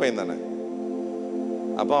சின்ன பையன் தானே.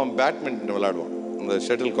 அப்போ அவன் பேட்மிண்டன் விளையாடுவான், இந்த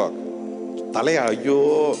ஷட்டில் காக். தலையா, ஐயோ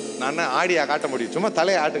நான் ஆடியா காட்ட முடியும்? சும்மா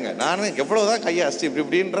தலையை ஆட்டுங்க. நானும் எவ்வளோதான் கையை அசிச்சு இப்படி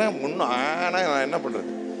இப்படின்றேன். முன்னும் ஆனால் நான் என்ன பண்ணுறது?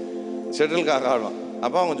 ஷட்டில் காக் ஆடுவான்.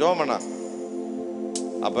 அப்போ அவங்க ஜோம் பண்ணான்.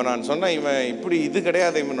 அப்போ நான் சொன்னேன், இவன் இப்படி, இது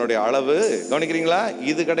கிடையாது இவனுடைய அளவு. கவனிக்கிறீங்களா?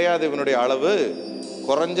 இது கிடையாது இவனுடைய அளவு.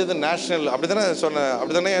 குறைஞ்சது நேஷ்னல், அப்படித்தானே சொன்னேன்?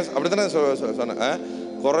 அப்படித்தானே சொன்னேன்.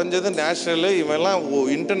 குறைஞ்சது நேஷ்னல், இவெல்லாம்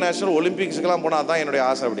இன்டர்நேஷ்னல் ஒலிம்பிக்ஸுக்கெல்லாம் போனால் தான் என்னுடைய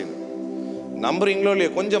ஆசை அப்படின்னு. நம்புறீங்களோ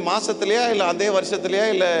இல்லையா? கொஞ்சம் மாசத்துலையா இல்லை அதே வருஷத்துலையா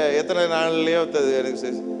இல்லை எத்தனை நாள்லையோ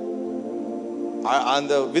எனக்கு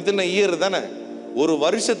அந்த வித்தின் இயர் தானே. ஒரு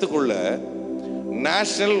வருஷத்துக்குள்ள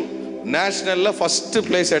நேஷனல்ல ஃபர்ஸ்ட்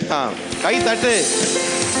பிளேஸ் எடுத்தான். கை தட்டு.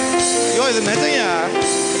 ஐயோ, இது நிஜையா?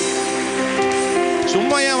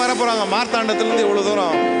 சும்மா ஏன் வர போறாங்க? மார்த்தாண்டத்திலிருந்து இவ்வளவு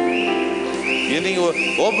தூரம். இன்னைக்கு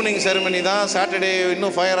ஓப்பனிங் செரமனி தான். சாட்டர்டே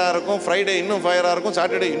இன்னும் ஃபயராக இருக்கும், ஃப்ரைடே இன்னும் ஃபயராக இருக்கும்,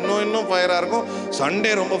 சாட்டர்டே இன்னும் ஃபயராக இருக்கும்,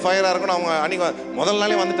 சண்டே ரொம்ப ஃபயராக இருக்கும்னு அவங்க அன்னைக்கு முதல்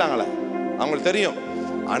நாளே வந்துட்டாங்களே. அவங்களுக்கு தெரியும்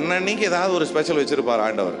அன்னன்னைக்கு ஏதாவது ஒரு ஸ்பெஷல் வச்சிருப்பார்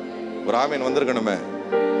ஆண்டவர். ஒரு ஆமீன் வந்திருக்கணுமே.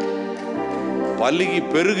 பள்ளிக்கு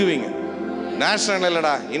பெருகுவீங்க. நேஷனல்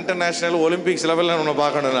இல்லடா, இன்டர்நேஷனல் ஒலிம்பிக்ஸ் லெவலில் நம்ம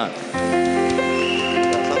பார்க்கணும். நான்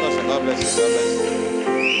சந்தோஷம்.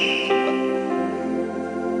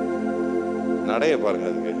 நடைய பாருங்க.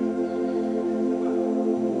 அதுக்கு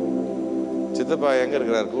சித்தப்பா எங்க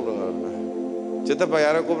இருக்கிறாரு? கூப்பிடுங்க. சித்தப்பா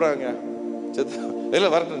யாரோ கூப்பிடுறாங்க. இல்ல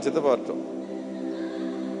வரட்டும், சித்தப்பா வரட்டும்.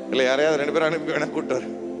 இல்ல யாரையாவது 2 பேரும் அனுப்பி வேணா கூப்பிட்டாரு.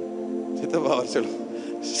 சித்தப்பா வர சொல்லு.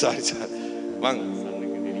 சாரி சார், வாங்க.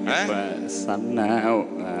 சன்னை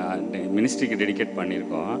மினிஸ்ட்ரிக்கு டெடிகேட்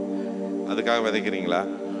பண்ணியிருக்கோம். அதுக்காக விதைக்கிறீங்களா?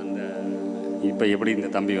 அந்த இப்போ எப்படி இந்த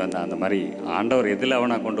தம்பி வந்தா அந்த மாதிரி ஆண்டவர் எதில்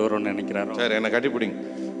அவனை கொண்டு வரும்னு நினைக்கிறாரோ. சரி, என்னை கட்டிப்பிடிங்க.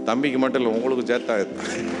 தம்பிக்கு மட்டும் இல்லை, உங்களுக்கு சேர்த்தா.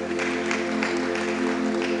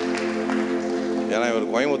 ஏன்னா இவர்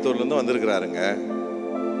கோயம்புத்தூர்லேருந்து வந்திருக்கிறாருங்க.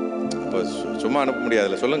 இப்போ சும்மா அனுப்ப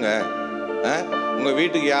முடியாதுல்ல. சொல்லுங்க, உங்கள்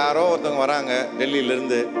வீட்டுக்கு யாரோ ஒருத்தவங்க வராங்க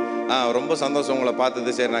டெல்லியிலேருந்து. ரொம்ப சந்தோஷம் உங்களை பார்த்தது,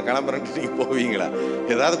 சரி நான் கிளம்புறேன்ட்டு நீங்கள் போவீங்களா?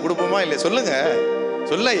 ஏதாவது கொடுப்போமா? இல்லை, சொல்லுங்க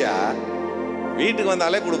சொல்லையா. வீட்டுக்கு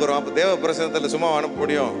வந்தாலே கொடுக்குறோம். அப்போ தேவ பிரசனத்தில் சும்மா அனுப்ப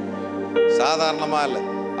முடியும்? சாதாரணமாக இல்லை.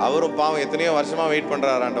 அவரும் பாவம் எத்தனையோ வருஷமாக வெயிட்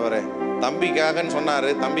பண்ணுறாரு ஆண்டவரே. தம்பிக்காகன்னு சொன்னார்.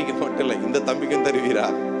 தம்பிக்கு மட்டும் இல்லை, இந்த தம்பிக்கும் தருவீரா?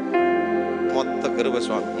 மொத்த கிருபை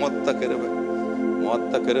சுவாமி, மொத்த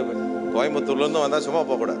கிருபை. கோயம்புத்தூர்லேருந்து வந்தால் சும்மா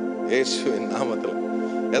போகக்கூடாது. இயேசுவின் நாமத்தில்.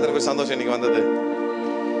 எத்தனை பேர் சந்தோஷம் இன்னைக்கு வந்தது?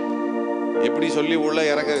 எப்படி சொல்லி உள்ள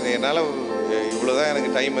இறங்க என்னால் இவ்வளோதான் எனக்கு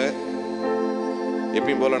டைமு.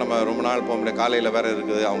 எப்பயும் போல் நம்ம ரொம்ப நாள் போக முடியாது. காலையில் வேறு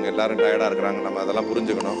இருக்குது, அவங்க எல்லாரும் டயர்டாக இருக்கிறாங்க. நம்ம அதெல்லாம்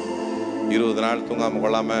புரிஞ்சுக்கணும். 20 நாள் தூங்காமல்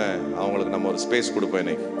கொள்ளாமல் அவங்களுக்கு நம்ம ஒரு ஸ்பேஸ் கொடுப்போம்.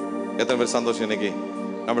 இன்னைக்கு எத்தனை பேர் சந்தோஷம்? இன்னைக்கு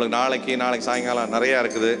நம்மளுக்கு நாளைக்கு சாயங்காலம் நிறையா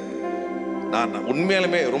இருக்குது. நான்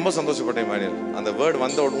உண்மையாலுமே ரொம்ப சந்தோஷப்பட்டேன் மேனியல். அந்த வேர்டு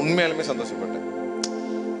வந்த உண்மையாலுமே சந்தோஷப்பட்டேன்.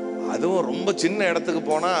 அதுவும் ரொம்ப சின்ன இடத்துக்கு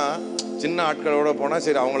போனால், சின்ன ஆட்களோட போனால்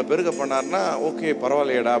சரி அவங்கள பெருக பண்ணாருன்னா ஓகே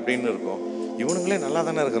பரவாயில்லையடா அப்படின்னு இருக்கும். இவனுங்களே நல்லா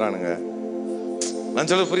தானே இருக்கிறானுங்க. நான்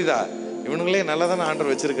சொல்ல புரியுதா? இவனுங்களே நல்லா தானே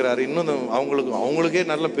ஆண்டவர் வச்சிருக்கிறாரு. இன்னும் அவங்களுக்கே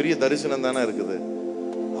நல்ல பெரிய தரிசனம் தானே இருக்குது.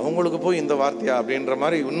 அவங்களுக்கு போய் இந்த வார்த்தையா அப்படின்ற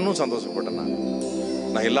மாதிரி இன்னும் சந்தோஷப்பட்டேன்.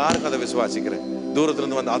 நான் எல்லாருக்கும் அதை விசுவாசிக்கிறேன்.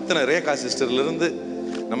 தூரத்துலேருந்து வந்த அத்தனை ரேகா சிஸ்டர்லேருந்து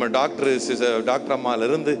நம்ம டாக்டர்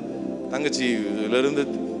அம்மாலேருந்து தங்கச்சியிலேருந்து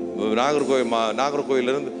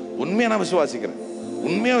நாகர்கோயிலேருந்து உண்மையாக நான் விசுவாசிக்கிறேன்.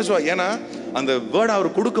 ஏன்னா அந்த வேர்டை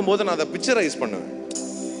அவர் கொடுக்கும்போது நான் அதை பிக்சரைஸ் பண்ணுவேன்.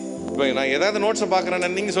 இப்போ நான் ஏதாவது நோட்ஸை பார்க்குறேன்னா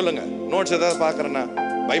நீங்கள் சொல்லுங்கள், நோட்ஸ் ஏதாவது பார்க்குறேன்னா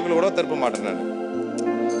பைபிள் கூட திருப்ப மாட்டேன் நான்.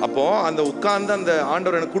 அப்போ அந்த உட்கார்ந்து அந்த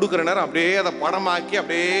ஆண்டவர் எனக்கு கொடுக்குற நேரம் அப்படியே அதை படமாக்கி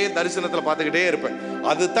அப்படியே தரிசனத்தில் பார்த்துக்கிட்டே இருப்பேன்.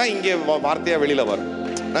 அதுதான் இங்கே வார்த்தையாக வெளியில் வரும்.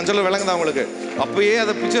 நான் சொல்ல விளங்குதான் உங்களுக்கு, அப்பயே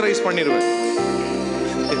அதை பிக்சரைஸ் பண்ணிடுவேன்.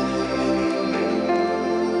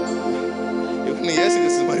 இவனு இயேசு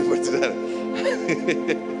கிறிஸ்து மாதிரி படிச்சுட்டாரு.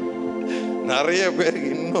 நிறைய பேருக்கு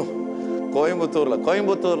இன்னும் கோயம்புத்தூர்ல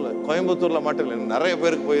மட்டும் இல்லை, நிறைய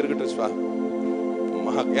பேருக்கு போயிருக்கட்டும்.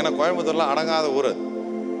 ஏன்னா கோயம்புத்தூர்ல அடங்காத ஊர்.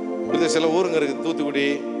 இது சில ஊருங்க இருக்கு, தூத்துக்குடி,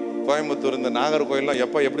 கோயம்புத்தூர், இந்த நாகர்கோயில்லாம்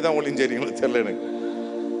எப்படிதான் ஒளிஞ்சேரிங்களோ தெரியல எனக்கு.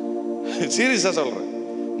 சீரியஸா சொல்றேன்.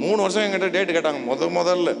 3 வருஷம் என்கிட்ட டேட்டு கேட்டாங்க.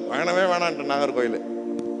 முதல்ல வேணவே வேணான்ட்டு நாகர்கோயில்.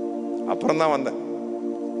 அப்புறம் தான் வந்தேன்.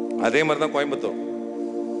 அதே மாதிரி தான் கோயம்புத்தூர்.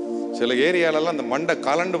 சில ஏரியாலெல்லாம் அந்த மண்டை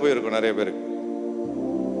கலண்டு போயிருக்கும் நிறைய பேருக்கு.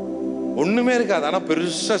 ஒண்ணுமே இருக்காது, ஆனா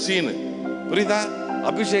பெருசா சீனு. புரியுதா?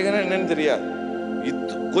 அபிஷேகம் என்னன்னு தெரியாது,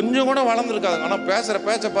 கொஞ்சம் கூட வளர்ந்துருக்காது. ஆனா பேசுற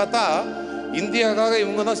பேச்ச பார்த்தா இந்தியாவுக்காக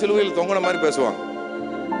இவங்க தான் சிலுவையில் தொங்கின மாதிரி பேசுவாங்க.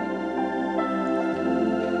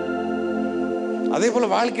 அதே போல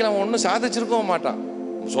வாழ்க்கையில் அவன் ஒன்றும் சாதிச்சிருக்கவும் மாட்டான்.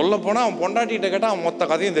 சொல்ல போனா அவன் பொண்டாட்டிகிட்ட கேட்டா அவன் மொத்த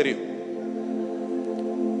கதையும் தெரியும்.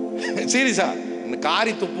 சீரியஸா இந்த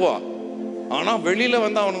காரி துப்புவா. ஆனா வெளியில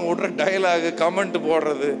வந்து அவனுக்கு விடுற டயலாக், கமெண்ட்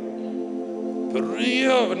போடுறது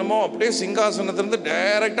பெரிய என்னமோ அப்படியே சிங்காசனத்திலிருந்து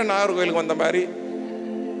டைரக்டா நாகர்கோயிலுக்கு வந்த மாதிரி.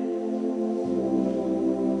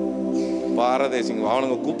 பாரதேசிங்க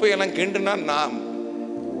அவனுங்க குப்பையெல்லாம் கிண்டுனா நான்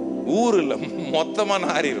ஊர் இல்லை, மொத்தமா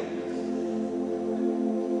நாரிடும்.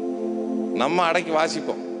 நம்ம அடக்கி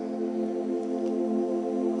வாசிப்போம்.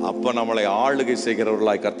 அப்ப நம்மளை ஆளுகை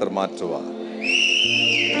செய்கிறவர்களாய் கர்த்தர் மாற்றுவா.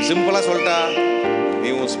 சிம்பிளா சொல்லிட்டா, நீ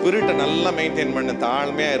உன் ஸ்பிரிட்டை நல்லா மெயின்டைன் பண்ண,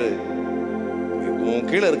 தாழ்மையா இரு. உன்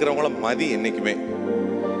கீழே இருக்கிறவங்கள மதி என்னைக்குமே.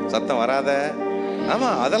 சத்தம் வராத. ஆமா,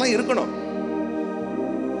 அதெல்லாம் இருக்கணும்.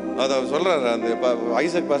 அத சொல்றாரு அந்த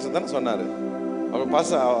ஐசக் பாஸ்டர் தானே சொன்னாரு. அவர்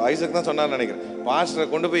ஐசக் தான் சொன்னார்னு நினைக்கிறேன். பாஸ்டரை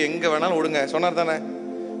கொண்டு போய் எங்க வேணாலும் விடுங்க சொன்னார் தானே.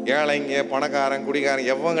 ஏழைங்க, பணக்காரன், குடிகாரன்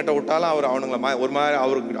எவங்கிட்ட விட்டாலும் அவர் அவனுங்களை ஒரு மாதிரி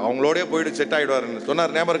அவங்களோடய போயிட்டு செட் ஆகிடுவாருன்னு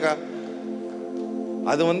சொன்னார். ஞாபகம் இருக்கா?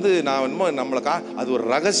 அது வந்து நான் என்னமோ நம்மளுக்கா அது ஒரு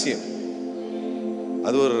ரகசியம்.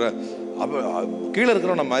 அது ஒரு கீழே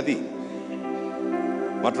இருக்கிறவன மதி,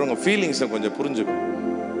 மற்றவங்க ஃபீலிங்ஸை கொஞ்சம் புரிஞ்சுக்கும்.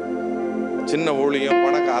 சின்ன ஊழியம்,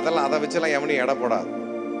 பணக்கம் அதெல்லாம் அதை வச்செல்லாம் எவனையும் எடை போடாது.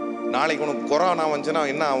 நாளைக்கு உனக்கு கொரோனா வந்துச்சுன்னா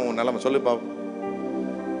என்ன ஆகும் நிலைமை சொல்லி பாப்போம்.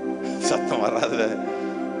 சத்தம் வராது.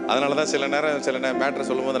 அதனாலதான் சில நேரம் மேட்ரு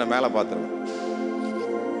சொல்லும் போது நான் மேலே பார்த்துருவேன்.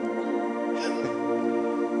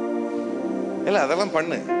 இல்ல அதெல்லாம்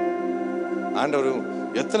பண்ணு. ஆண்டவர்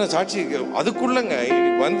எத்தனை சாட்சி அதுக்குள்ளங்க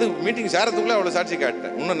வந்து மீட்டிங் சேரத்துக்குள்ள அவ்வளவு சாட்சி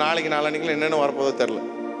காட்டேன். இன்னும் நாளைக்கு என்னென்ன வரப்போதோ தெரியல.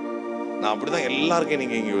 நான் அப்படிதான் எல்லாருக்கும்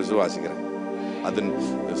நீங்க இங்க விசுவாசிக்கிறேன். அது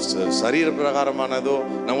சரீர பிரகாரமானதோ,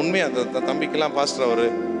 நான் உண்மையா அந்த தம்பிக்கெல்லாம் பாஸ்டர் அவரு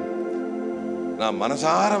நான்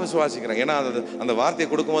மனசார விசுவாசிக்கிறேன். ஏன்னா அந்த வார்த்தையை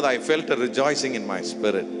கொடுக்கும்போது I felt a rejoicing in my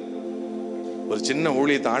spirit. ஒரு சின்ன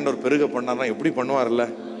ஊழியத்தை ஆண்டவர் பெருக பண்ணார்னா எப்படி பண்ணுவார்ல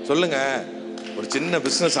சொல்லுங்க. ஒரு சின்ன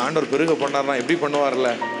பிசினஸ் ஆண்டவர் பெருக பண்ணார்னா எப்படி பண்ணுவார்ல.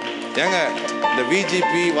 ஏங்க இந்த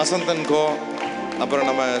விஜிபி, வசந்தன்கோ, அப்புறம்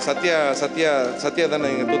நம்ம சத்யா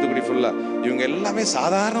தானே இங்க தூத்துக்குடி ஃபுல்லா, இவங்க எல்லாமே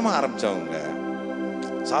சாதாரணமா ஆரம்பிச்சவங்க.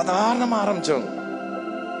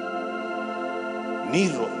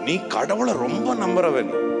 நீ கடவுளை ரொம்ப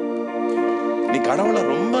நம்புறவன். நீ கடவுளை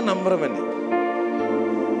ரொம்ப நம்புறவன்.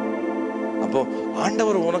 அப்போ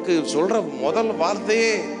ஆண்டவர் உனக்கு சொல்ற முதல்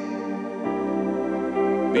வார்த்தையே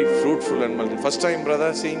be fruitful and multiply. First time brother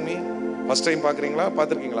seeing me? First time பாக்குறீங்களா?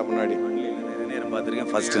 பாத்திருக்கீங்களா முன்னாடி? நிறைய நேரம் பாத்திருக்கேன்.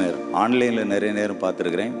 ஃபர்ஸ்ட் நேரம் ஆன்லைன்ல நிறைய நேரம்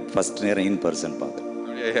பாத்திருக்கிறேன். ஃபர்ஸ்ட் நேரம் இன் பர்சன் பாக்குறேன்.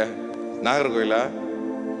 அப்படியே நாகர்கோயிலா?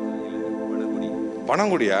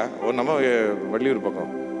 பனங்குடியா? நம்ம வள்ளியூர்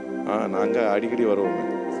பக்கம். நாங்க அடிக்கடி வருவோம்.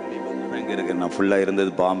 எங்க இருக்கு? நான் ஃபுல்லா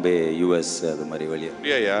இருந்தது பாம்பே, யூஎஸ், அது மாதிரி வழியா.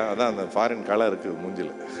 அப்படியா? அதான் அந்த ஃபாரின் கலர் இருக்கு மூஞ்சில.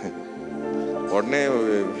 உடனே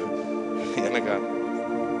எனக்கா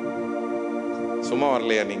சும்மா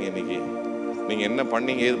வரலையா நீங்க இன்னைக்கு? நீங்க என்ன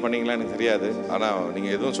பண்ணீங்க, ஏது பண்ணீங்களா எனக்கு தெரியாது. ஆனா நீங்க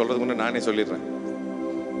எதுவும் சொல்றதுக்கு முன்னாடி நானே சொல்லிடுறேன்.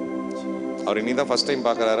 அவர் இன்னைக்கு தான் ஃபர்ஸ்ட் டைம்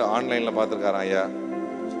பாக்குறாரு. ஆன்லைன்ல பாத்துருக்காரு ஐயா.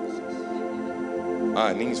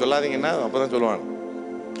 நீங்க சொல்லாதீங்கன்னா அப்பதான் சொல்லுவாங்க.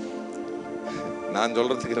 நான்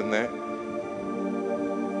சொல்றதுக்கு இருந்தேன்.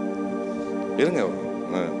 இருங்க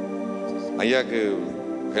ஐயாக்கு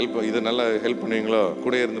ஹெல்ப், இது நல்லா ஹெல்ப் பண்ணுவீங்களோ,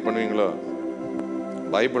 கூட இருந்து பண்ணுவீங்களோ?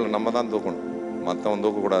 பைபிளை நம்ம தான் தூக்கணும், மற்றவன்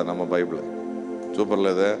தூக்கக்கூடாது. நம்ம பைபிள்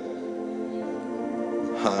சூப்பர்ல இது.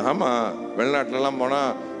 ஆமாம், வெளிநாட்டிலலாம்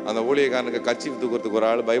போனால் அந்த ஊழியக்காரனுக்கு கட்சி தூக்கிறதுக்கு ஒரு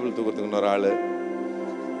ஆள், பைபிள் தூக்கிறதுக்கு இன்னொரு ஆள்.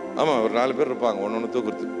 ஆமாம், ஒரு 4 பேர் இருப்பாங்க ஒன்று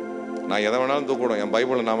தூக்குறது. நான் எதை வேணாலும் தூக்கிடுவேன். என்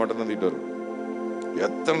பைபிளை நான் மட்டும் தான் தூக்கிட்டு வருவேன்.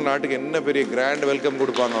 எத்தனை நாட்டுக்கு என்ன பெரிய கிராண்ட் வெல்கம்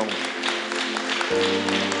கொடுப்பாங்க அவங்க.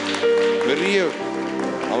 பெரிய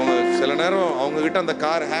அவங்க சில நேரம் அவங்கக்கிட்ட அந்த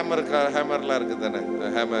கார் ஹேமர்லாம் இருக்குது தானே,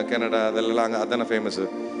 ஹேமர் கனடா அதெல்லாம் அங்கே அதானே ஃபேமஸ்ஸு.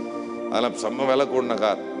 அதெல்லாம் செம்ம விலை கூடின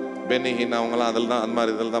கார். பென்னிஹின் அவங்களாம் அதில் தான் அந்த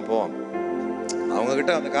மாதிரி இதில் தான் போவாங்க.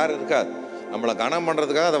 அவங்கக்கிட்ட அந்த கார் இருக்காது. நம்மளை கனம்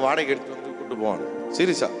பண்ணுறதுக்காக அதை வாடகை எடுத்து வந்து கூப்பிட்டு போவாங்க.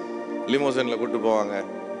 சீரியஸாக லிமோசனில் கூப்பிட்டு போவாங்க.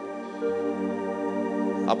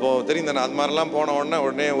 அப்போது தெரியும் தானே, அது மாதிரிலாம் போன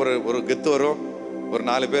உடனே ஒரு கெத்து வரும். ஒரு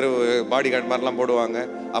 4 பேர் பாடி கார்டு மாதிரிலாம் போடுவாங்க.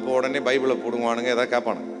 அப்போ உடனே பைபிளை போடுவானுங்க. எதாவது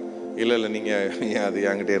கேட்பானுங்க. இல்லை நீங்கள் அது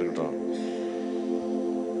என்கிட்டே இருக்கட்டும்.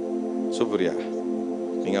 சூப்பரியா,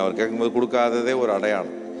 நீங்கள் அவர் கேட்கும்போது கொடுக்காததே ஒரு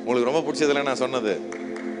அடையாளம். உங்களுக்கு ரொம்ப பிடிச்சதில்ல நான் சொன்னது.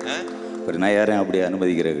 நான் யாரையும் அப்படியே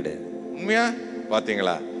அனுமதிக்கிறேன் கிடையாது. உண்மையா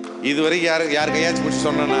பார்த்தீங்களா? இதுவரைக்கும் யார் கையாச்சும் பிடிச்சி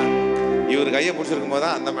சொன்னேன்னா, இவர் கையை பிடிச்சிருக்கும் போது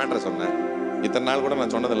தான் அந்த மேட்டரை சொன்னேன். இத்தனை நாள் கூட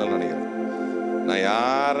நான் சொன்னதில்லைன்னு நினைக்கிறேன். நான்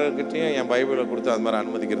யாருக்கிட்டையும் என் பைபிளை கொடுத்து அது மாதிரி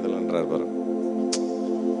அனுமதிக்கிறது இல்லைன்றார் பாரு.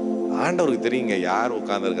 ஆண்டவருக்கு தெரியுங்க யார்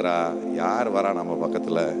உட்கார்ந்துருக்கிறா, யார் வரா நம்ம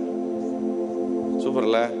பக்கத்தில்.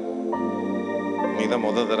 சூப்பர்ல. நீ தான்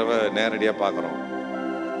முதல் தடவை நேரடியாக பார்க்குறோம்.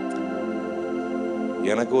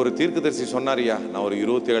 எனக்கு ஒரு தீர்க்கதரிசி சொன்னாரியா, நான் ஒரு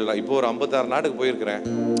 27 இப்போ ஒரு 56 நாட்டுக்கு போயிருக்கிறேன்.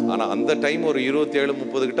 ஆனால் அந்த டைம் ஒரு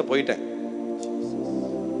 27-30 கிட்ட போயிட்டேன்.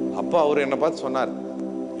 அப்போ அவர் என்னை பார்த்து சொன்னார்,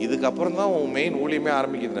 இதுக்கப்புறம் தான் உன் மெயின் ஊழியமே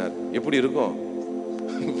ஆரம்பிக்கிறார். எப்படி இருக்கும்?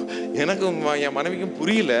 எனக்கும் என் மனைவிக்கும்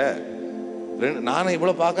புரியல. நானும்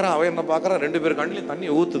இவ்வளோ பார்க்குறேன், அவன் என்ன பார்க்குறான். 2 பேர் கண்ணிலையும் தண்ணி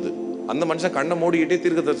ஊற்றுது. அந்த மனுஷன் கண்ணை மூடிக்கிட்டே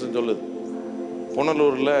தீர்க்கதரிசனம் சொல்லுது.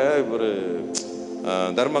 புனலூரில் ஒரு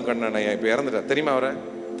தர்ம கண்ணனை இப்போ இறந்துட்டார். தெரியுமா அவரை?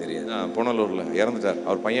 தெரியாது. புனலூரில் இறந்துட்டார்.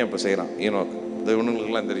 அவர் பையன் இப்போ செய்கிறான். ஈனோக்கு. இந்த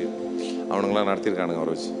இவனுங்களுக்கெல்லாம் தெரியும். அவனுங்களாம் நடத்தியிருக்கானுங்க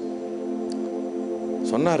அவரை வச்சு.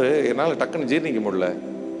 சொன்னார், என்னால் டக்குன்னு ஜீர்ணிக்க முடியல.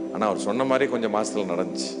 ஆனால் அவர் சொன்ன மாதிரி கொஞ்சம் மாதத்தில்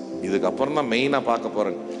நடந்துச்சு. இதுக்கப்புறம் தான் மெயினாக பார்க்க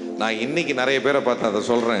போகிறேன். நான் இன்னைக்கு நிறைய பேரை பார்த்து அதை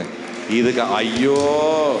சொல்கிறேன். இதுக்கு ஐயோ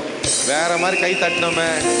வேற மாதிரி கை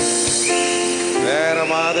தட்டினோமே, வேற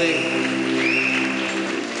மாதிரி.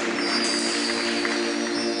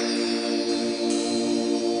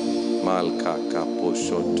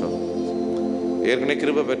 ஏற்கனவே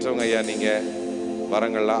கிருபை பெற்றவங்க ஐயா நீங்க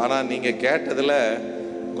வரங்கள்லாம். ஆனால் நீங்கள் கேட்டதில்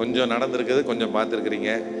கொஞ்சம் நடந்திருக்குது, கொஞ்சம்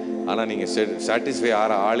பார்த்துருக்குறீங்க. ஆனால் நீங்கள் சாட்டிஸ்ஃபை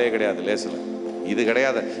ஆகிற ஆளே கிடையாது லேசில். இது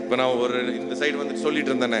கிடையாது. இப்போ நான் ஒரு இந்த சைடு வந்துட்டு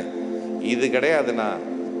சொல்லிட்டு இருந்தேனே, இது கிடையாதுண்ணா,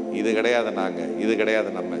 இது கிடையாது, நாங்கள் இது கிடையாது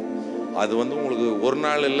நம்ம. அது உங்களுக்கு ஒரு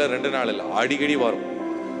நாள் இல்லை 2 நாள் இல்லை, அடிக்கடி வரும்.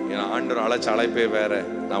 ஏன்னா ஆண்டவர் அழைப்பே வேற,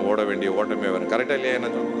 நான் ஓட வேண்டிய ஓட்டமே வேற. கரெக்டாக இல்லையா?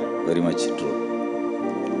 என்ன சொல்லுங்க? Very much true.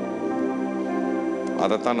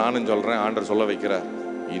 அதைத்தான் நானும் சொல்கிறேன். ஆண்டவர் சொல்ல வைக்கிறார்.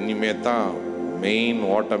 இனிமே தான் மெயின்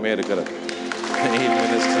ஓட்டமே இருக்கிறது. Main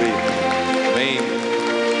ministry,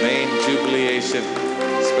 main ஜூபிலியேஷன்,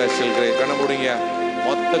 special grace. கண்ண முடிங்க.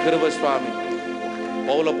 மொத்த கிருபை சுவாமி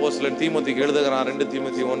பவுல போஸ்தலன் தீமோத்திக்கு எழுதுகிறான். 2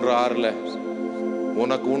 தீமோத்தி 1:6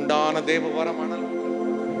 உனக்கு உண்டான தேவ வரமான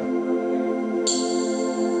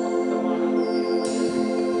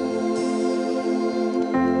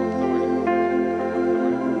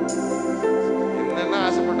என்னென்ன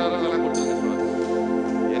ஆசைப்பட்டாரோ அதெல்லாம் கொடுத்துருங்க.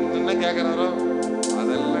 என்னென்ன கேட்கிறாரோ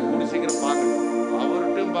அதெல்லாம் கூடி சீக்கிரம் பார்க்கணும்.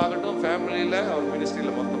 அவர்கிட்டும் பார்க்கட்டும், ஃபேமிலியில் அவர்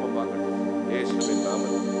மினிஸ்ட்ரியில் மொத்தமாக பார்க்கட்டும். இயேசுவின்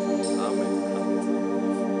நாமத்தில் ஆமென்.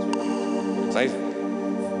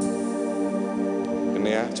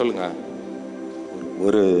 என்னையா சொல்லுங்க.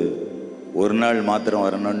 ஒரு நாள் மாத்திரம்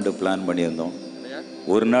வரணும்னு பிளான் பண்ணியிருந்தோம்.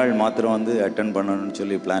 ஒரு நாள் மாத்திரம் அட்டன் பண்ணணும்னு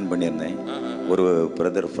சொல்லி பிளான் பண்ணியிருந்தேன். ஒரு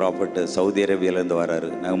பிரதர் ப்ராஃபட் சவுதி அரேபியாவிலேருந்து வராரு.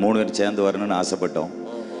 நாங்கள் 3 பேர் சேர்ந்து வரணும்னு ஆசைப்பட்டோம்.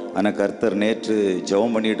 ஆனால் கர்த்தர் நேற்று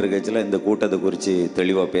ஜெபம் பண்ணிகிட்டு இருக்கச்சில் இந்த கூட்டத்தை குறித்து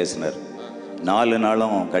தெளிவாக பேசினார். 4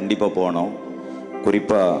 நாளும் கண்டிப்பாக போனோம்.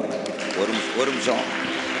 குறிப்பாக ஒரு நிமிஷம்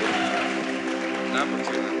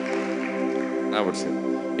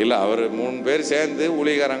இல்லை, அவர் 3 பேர் சேர்ந்து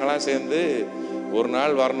ஊழியக்காரங்களாம் சேர்ந்து ஒரு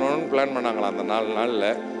நாள் வரணும்னு பிளான் பண்ணாங்களாம். அந்த 4 நாளில்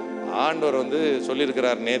ஆண்டவர்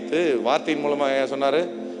சொல்லியிருக்கிறார். நேற்று வார்த்தையின் மூலமாக சொன்னார்,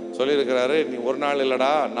 சொல்லியிருக்கிறாரு, நீ ஒரு நாள்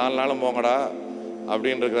இல்லைடா 4 நாளும் போங்கடா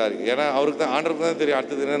அப்படின்னு இருக்கிறாரு. ஏன்னா அவருக்கு தான், ஆண்டவருக்கு தான் தெரியும்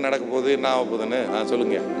அடுத்தது என்ன நடக்க போகுது, என்ன ஆக போகுதுன்னு.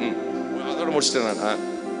 சொல்லுங்க. அதோட முடிச்சிட்டேன் நான்.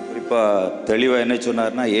 குறிப்பாக தெளிவாக என்ன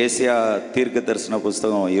சொன்னார்னா, ஏசியா தீர்க்க தரிசன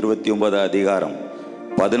புஸ்தகம் 29 அதிகாரம்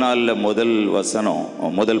 14 முதல் வசனம்,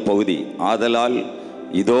 முதல் பகுதி. ஆதலால்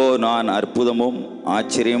இதோ நான் அற்புதமும்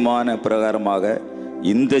ஆச்சரியமான பிரகாரமாக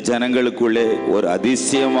இந்த ஜனங்களுக்குள்ளே ஒரு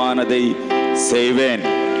அதிசயமானதை செய்வேன்.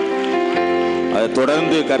 அதை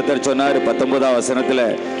தொடர்ந்து கர்த்தர் சொன்னார் 19ஆம் வசனத்தில்,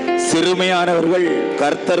 சிறுமையானவர்கள்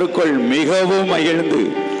கர்த்தருக்குள் மிகவும் மகிழ்ந்து,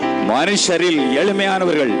 மனுஷரில்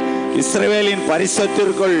எளிமையானவர்கள் இஸ்ரவேலின்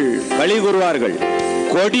பரிசுத்திற்குள் களி கூறுவார்கள்.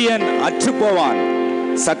 கொடியன் அற்று போவான்,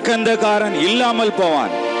 சக்கந்தக்காரன் இல்லாமல்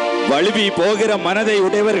போவான். வழுவி போகிற மனதை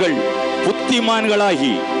உடையவர்கள்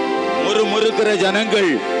புத்திமான்களாகி முறுமுறுக்கிற ஜனங்கள்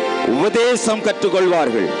உபதேசம்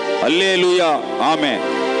கற்றுக்கொள்வார்கள். அல்லேலூயா, ஆமென்.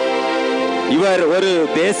 இவர் ஒரு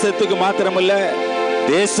தேசத்துக்கு மாத்திரமல்ல,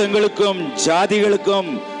 தேசங்களுக்கும் ஜாதிகளுக்கும்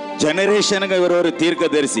ஜெனரேஷனுக்கு இவர் ஒரு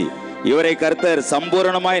தீர்க்கதரிசி. இவரை கர்த்தர்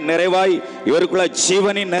சம்பூரணமாய் நிறைவாய், இவருக்குள்ள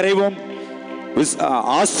ஜீவனின் நிறைவும்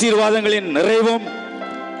ஆசீர்வாதங்களின் நிறைவும்,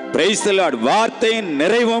 பிரைஸ் தி லார்ட், வார்த்தையின்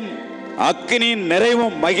நிறைவும், அக்கினியின்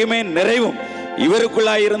நிறைவும், மகிமையின் நிறைவும்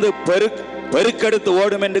இவருக்குள்ளாய் இருந்து பெருக்கெடுத்து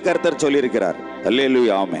ஓடும் என்று கர்த்தர் சொல்லியிருக்கிறார்.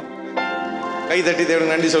 அல்லேலூயா, ஆமென். கை தட்டி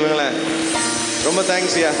தேவனுக்கு நன்றி சொல்லுங்களேன். ரொம்ப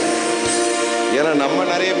தேங்க்ஸ்யா. ஏன்னா நம்ம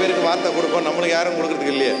நிறைய பேருக்கு வார்த்தை கொடுப்போம், நம்மளுக்கு யாரும்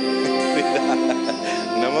கொடுக்கறதுக்கு இல்லையே.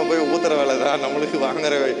 நம்ம போய் ஊத்துற வேலை தான், நம்மளுக்கு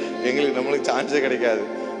வாங்குற நம்மளுக்கு சான்ஸே கிடைக்காது.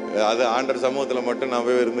 அது ஆண்டவர் சமூகத்தில் மட்டும் நான்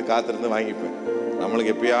போய் இருந்து காத்திருந்து வாங்கிப்பேன்.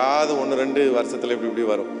 நம்மளுக்கு எப்பயாவது 1-2 வருஷத்துல இப்படி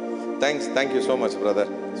வரும். Thank you so much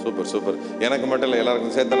brother. Super super. எனக்கு மட்டும் இல்லை,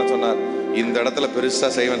 எல்லாருக்கும் சேர்த்தானே சொன்னார். இந்த இடத்துல பெருசா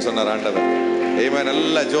செய்வேன்னு சொன்னார் ஆண்டவர். ஏமா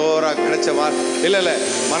நல்லா ஜோரா கிடைச்ச இல்ல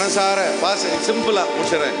மனசார சிம்பிளா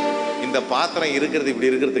முடிச்சுறேன். இந்த பாத்திரம் இருக்கிறது இப்படி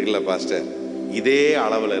இருக்கிறதுக்கு இல்லை பாஸ்டர், இதே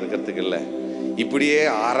அளவில் இருக்கிறதுக்கு இல்லை, இப்படியே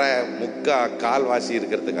அரை முக்கா கால்வாசி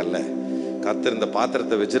இருக்கிறதுக்கு அல்ல. கர்த்தர் இந்த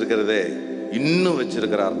பாத்திரத்தை வச்சிருக்கிறதே இன்னும்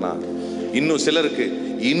வச்சிருக்கிறார்னா, இன்னும் சிலருக்கு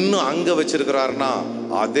இன்னும் அங்க வச்சிருக்கிறார்னா,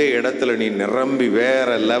 அதே இடத்துல நீ நிரம்பி வேற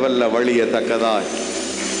லெவல்ல வழியத்தக்கதா.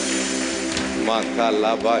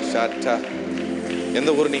 எந்த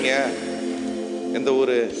ஊர் நீங்க? எந்த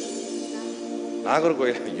ஊரு?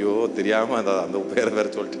 நாகர்கோயில். ஐயோ தெரியாம அந்த பேரை வேற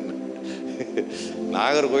சொல்லிட்டு.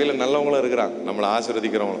 நாகர்கோயில நல்லவங்களும் இருக்கிறாங்க, நம்மளை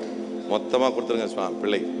ஆசீர்வதிக்கிறவங்களும். மொத்தமா கொடுத்துருங்க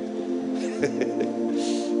பிள்ளை.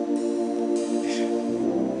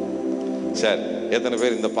 சார், எத்தனை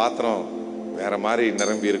பேர் இந்த பாத்திரம் வேற மாதிரி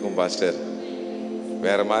நிரம்பி இருக்கும் பாஸ்டர்,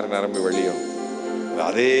 வேற மாதிரி நிரம்பி வெளியும்,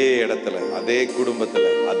 அதே இடத்துல, அதே குடும்பத்துல,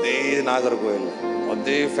 அதே நாகர்கோயில்,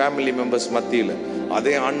 அதே ஃபேமிலி மெம்பர்ஸ் மத்தியில்,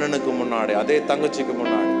 அதே அண்ணனுக்கு முன்னாடி, அதே தங்கச்சிக்கு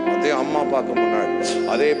முன்னாடி, அதே அம்மா அப்பாவுக்கு முன்னாடி,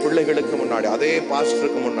 அதே பிள்ளைகளுக்கு முன்னாடி, அதே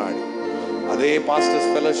பாஸ்டருக்கு முன்னாடி, அதே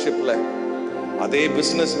பாஸ்டர்ஸ் ஃபெலோஷிப்ல, அதே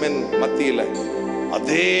பிசினஸ்மென் மத்தியில்,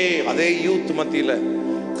 அதே யூத் மத்தியில்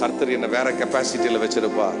கர்த்தர் என்ன வேற கெப்பாசிட்டியில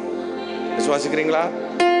வச்சிருப்பா. விசுவாசிக்கிறீங்களா?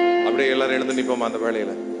 அப்படியே எல்லாரும் எழுந்து நிற்போமா அந்த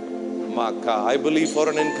வேலையில? அக்கா, I believe for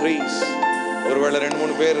an increase. ஒருவேளை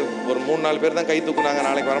 2-3 பேர், ஒரு 3-4 பேர் தான் கை தூக்குனாங்க.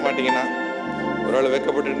 நாளைக்கு வரமாட்டீங்கன்னா ஒருவேளை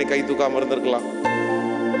வெக்கப்பட்டு கை தூக்காம இருந்திருக்கலாம்.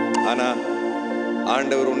 ஆனா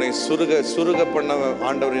ஆண்டவர் உன்னை சுருக பண்ண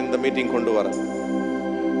ஆண்டவர் இந்த மீட்டிங் கொண்டு வர.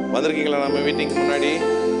 வந்திருக்கீங்களா? நம்ம மீட்டிங் முன்னாடி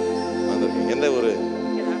வந்திருக்கீங்க. எந்த ஊரு?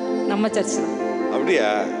 நம்ம சர்ச். அப்படியா?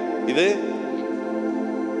 இது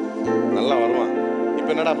நல்லா வருமா? இப்ப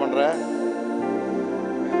என்னடா பண்ற?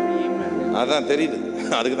 அதான் தெரியுது,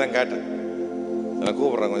 அதுக்கு தான் கேட்டேன். நான்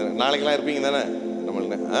கூப்பிடுறேன் கொஞ்சம். நாளைக்கெல்லாம் இருப்பீங்க தானே?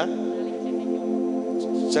 நம்மளுக்கு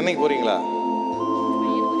சென்னைக்கு போறீங்களா?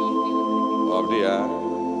 அப்படியா?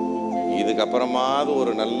 இதுக்கப்புறமாவது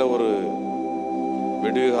ஒரு நல்ல ஒரு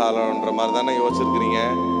விடுவி காலம்ன்ற மாதிரி தானே யோசிச்சிருக்கிறீங்க.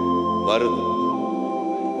 வருது,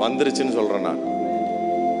 வந்துருச்சுன்னு சொல்றேன் நான்.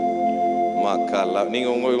 அக்கா இல்ல, நீங்க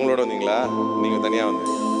இவங்களோட வந்தீங்களா? நீங்க தனியா வந்து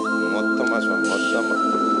மொத்தமா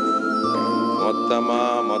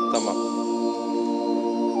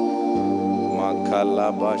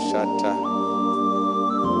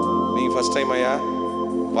நீங்க ஃபர்ஸ்ட் டைம் ஐயா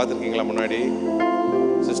பார்த்துருக்கீங்களா? முன்னாடி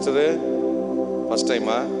சிஸ்டரு ஃபர்ஸ்ட்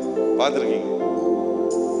டைமா பார்த்துருக்கீங்க?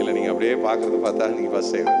 இல்லை, நீங்க அப்படியே பார்க்கறது பார்த்தா நீங்க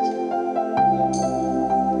ஃபர்ஸ்ட் டைம்.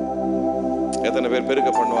 எத்தனை பேர் பெருக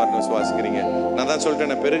பண்ணுவார்னு விசுவாசிக்கிறீங்க? நான் தான்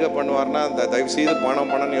சொல்லிட்டேன், பெருக பண்ணுவார்னா அந்த தயவு செய்து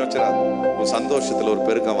பணம்னு யோசிச்சிடாது. உன் சந்தோஷத்துல ஒரு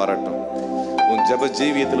பெருக்கம் வரட்டும், உன் ஜெப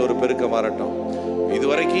ஜீவியத்தில் ஒரு பெருக்கம் வரட்டும்,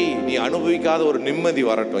 இதுவரைக்கும் நீ அனுபவிக்காத ஒரு நிம்மதி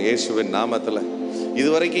வரட்டும் இயேசுவின் நாமத்துல.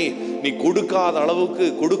 இதுவரைக்கும் நீ கொடுக்காத அளவுக்கு,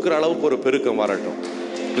 கொடுக்கிற அளவுக்கு ஒரு பெருக்கம் வரட்டும்.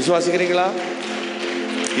 விசுவாசிக்கிறீங்களா?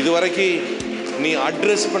 இதுவரைக்கும் நீ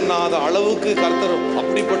அட்ரஸ் பண்ணாத அளவுக்கு கர்த்தர்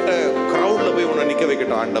அப்படிப்பட்ட கிரவுட்ல போய் உன்னை நிக்க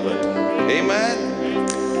வைக்கட்டும் ஆண்டவர். ஆமென்,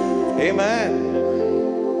 ஆமென்.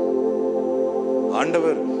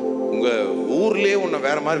 ஆண்டவர் உங்க ஊர்லயே உன்னை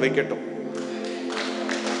வேற மாதிரி வைக்கட்டும்,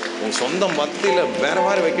 உன் சொந்த மத்தியில வேற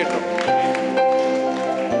மாதிரி வைக்கட்டும்.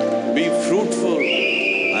 Be fruitful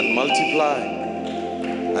and multiply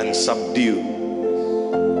and subdue.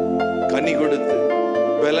 கனி கொடுத்து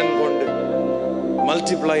பலன் கொண்டு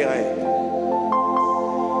மல்டிப்ளை ஆய்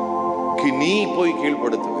நீ போய்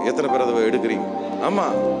கீழ்படுத்து. எத்தனை பேர் அதை எடுக்கிறீங்க? ஆமா,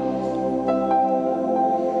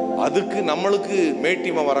 அதுக்கு நம்மளுக்கு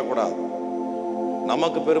மேட்டிமை வரக்கூடாது,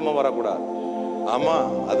 நமக்கு பெருமை வரக்கூடாது. ஆமா,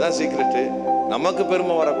 அதான் சீக்ரெட்டு. நமக்கு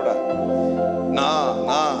பெருமை வரக்கூடாது.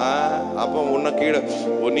 அப்போ உன்னை கீழே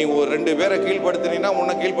நீ ஒரு 2 பேரை கீழ்படுத்தினீங்கன்னா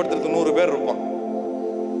உன்னை கீழ்படுத்துறதுக்கு 100 பேர் இருப்பான்.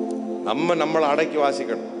 நம்மளை அடக்கி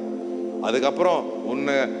வாசிக்கணும். அதுக்கப்புறம்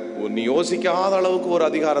நீ யோசிக்காத அளவுக்கு ஒரு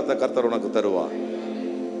அதிகாரத்தை கர்த்தர் உனக்கு தருவார்.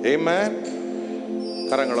 ஆமென்.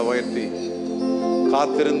 கரங்களை உயர்த்தி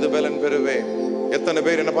காத்திருந்து பலன் பெறுவேன். எத்தனை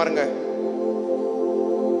பேர் என்ன பாருங்க,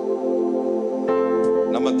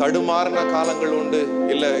 நம்ம தடுமாறின காலங்கள் உண்டு.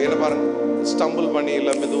 இல்ல என்ன பாருங்க, ஸ்டம்பிள் பண்ணி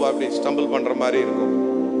இல்ல மெதுவா அப்படி ஸ்டம்பிள் பண்ற மாதிரி இருக்கும்.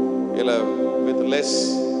 இல்ல with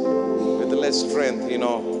less strength, you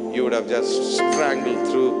know, you would have just strangled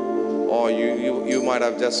through, or you might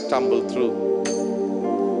have just stumbled through.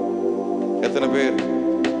 எத்தனை பேர்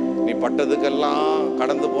நீ பட்டதுக்கெல்லாம்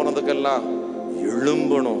கடந்து போனதுக்கெல்லாம்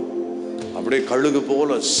எழும்பணும், அப்படியே கழுகு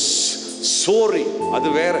போல சோரி. அது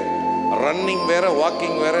வேற, ரன்னிங் வேற,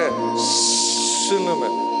 வாக்கிங் வேற.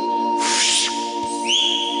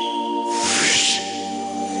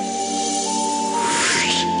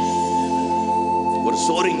 ஒரு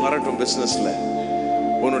சோரிங் வரட்டும் பிசினஸ்ல,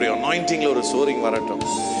 உன்னுடைய அனாயிண்டிங்ல ஒரு சோரிங் வரட்டும்,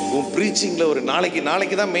 உன் ப்ரீச்சிங்ல ஒரு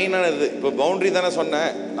நாளைக்கு தான் மெயினானது. இப்போ பவுண்டரி தானே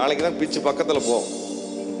சொன்னேன், நாளைக்கு தான் பிச்சு பக்கத்துல போ.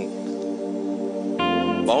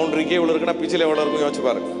 பவுண்டரிக்கே இவ்வளவு இருக்குன்னா பிச்சில் எவ்வளவு இருக்கும் யோசிச்சு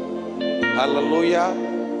பாருங்க. ஹல்லேலூயா,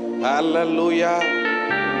 ஹல்லேலூயா.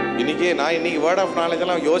 இன்னைக்கு வேர்ட் ஆஃப் நாலேஜ்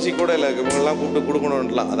எல்லாம் யோசிக்க கூட இல்லை, இவங்கெல்லாம் கூப்பிட்டு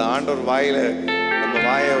கொடுக்கணும்லாம். அது ஆண்டவர் வாயில நம்ம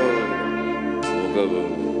வாயை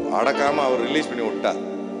அடக்காம அவர் ரிலீஸ் பண்ணி விட்டார்.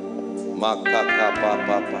 மா கா கா பா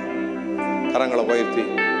பா பா. கரங்களை உயர்த்தி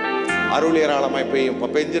அருள் ஏராளமாய் பெய்யும். இப்போ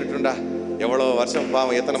பெஞ்சிருட்டுண்டா. எவ்வளோ வருஷம்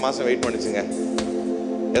பாவம், எத்தனை மாதம் வெயிட் பண்ணிச்சுங்க.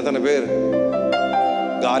 எத்தனை பேர்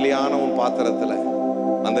காலியான உன் பாத்திரத்தில்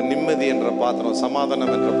அந்த நிம்மதி என்ற பாத்திரம்,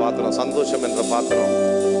 சமாதானம் என்ற பாத்திரம், சந்தோஷம் என்ற பாத்திரம்,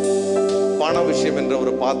 பண விஷயம் என்ற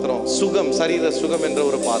ஒரு பாத்திரம், சுகம், சரீர சுகம் என்ற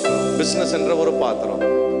ஒரு பாத்திரம், பிசினஸ் என்ற ஒரு பாத்திரம்,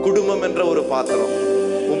 குடும்பம் என்ற ஒரு பாத்திரம்,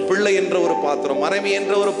 உன் பிள்ளை என்ற ஒரு பாத்திரம், மனைவி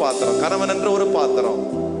என்ற ஒரு பாத்திரம், கணவன் என்ற ஒரு பாத்திரம்,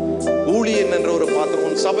 ஊழியன் என்ற ஒரு பாத்திரம்,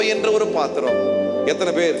 உன் சபை என்ற ஒரு பாத்திரம்.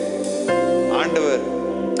 எத்தனை பேர் ஆண்டவர்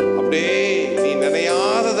அப்படியே நீ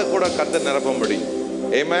நினையாததை கூட கர்த்தர் நிரப்ப முடியும்.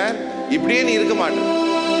 ஆமென். இப்படியே நீ இருக்க மாட்ட,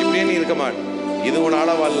 இப்படியே நீ இருக்க மாட்ட. இது உன்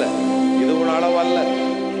அளவல்ல, இது உன் அளவல்ல.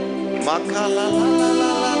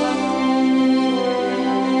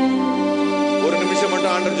 ஒரு நிமிஷம்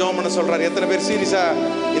மட்டும் ஆண்டவர் ஜெபம் பண்ண சொல்றாரு. எத்தனை பேர் சீரியஸா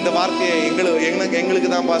இந்த வார்த்தையை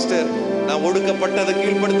எங்களுக்கு தான் பாஸ்டர், நான் ஒடுக்கப்பட்டது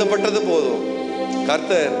கீழ்ப்படுத்தப்பட்டது போதும்,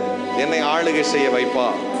 கர்த்தர் என்னை ஆளுகை செய்ய வைப்பா.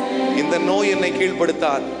 இந்த நோய் என்னை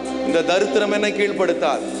கீழ்ப்படுத்தார், இந்த தரித்திரம் என்னை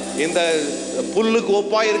கீழ்ப்படுத்தார், இந்த புல்லுக்கு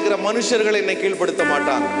ஒப்பா இருக்கிற மனுஷர்கள் என்னை கீழ்ப்படுத்த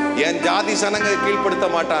மாட்டாங்க, என் ஜாதி சனங்க கீழ்ப்படுத்த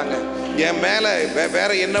மாட்டாங்க, என் மேல வேற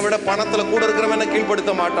என்னை விட பணத்துல கூட இருக்கிறவன் என்னை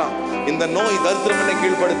கீழ்ப்படுத்த மாட்டான். இந்த நோய் தரித்திரம் என்னை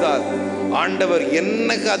கீழ்ப்படுத்தார். ஆண்டவர்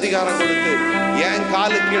எனக்கு அதிகாரம் கொடுத்து என்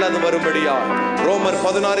காலு கீழே அது வரும்படியா. ரோமர்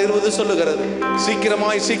 16:20 சொல்லுகிறது,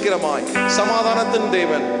 சீக்கிரமாய் சீக்கிரமாய் சமாதானத்தின்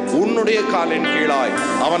தேவன் உன்னுடைய காலின் கீழாய்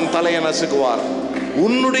அவன் தலையை நசுக்குவார்.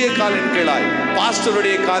 உன்னுடைய காலின் கீழாய்,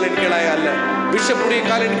 பாஸ்டருடைய காலின் கீழாய் அல்ல, பிஷப்புடைய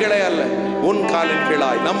காலின் கீழாய் அல்ல, உன் காலின்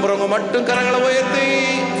கீழாய். நம்புறவங்க மட்டும் கரங்களை உயர்த்தி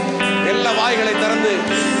எல்லா வாய்களை திறந்து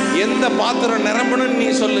எந்த பாத்திரம் நிரம்பணும்னு நீ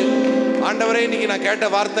சொல்லு. ஆண்டவரே, இன்னைக்கு நான் கேட்ட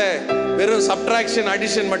வார்த்தை வெறும் சப்ட்ராக்ஷன்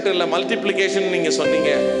அடிஷன் மட்டும் இல்லை, மல்டிப்ளிகேஷன் நீங்க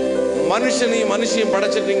சொன்னீங்க. மனுஷனையும்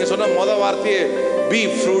படைச்சிட்டு நீங்க சொன்ன முதல் வார்த்தையே B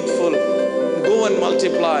fruitful, go and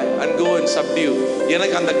multiply and go and subdue.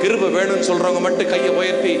 எனக்கு அந்த கிருபை வேணும்னு சொல்றவங்க மட்டும் கையை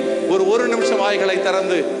உயர்த்தி ஒரு நிமிஷம் வாய்களை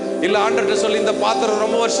திறந்து இல்ல ஆண்டவர்கிட்ட சொல்லி, இந்த பாத்திரம்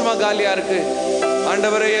ரொம்ப வருஷமா காலியா இருக்கு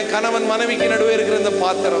ஆண்டவரே, என் கணவன் மனைவிக்கு நடுவே இருக்கிற இந்த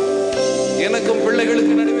பாத்திரம், எனக்கும்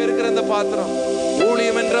பிள்ளைகளுக்கு நடுவே இருக்கிற இந்த பாத்திரம்,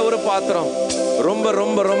 ஊழியம் என்ற ஒரு பாத்திரம், ரொம்ப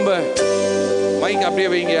ரொம்ப ரொம்ப மைக் அப்படியே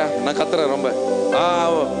வைங்க, நான் கத்துறேன் ரொம்ப.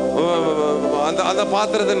 அந்த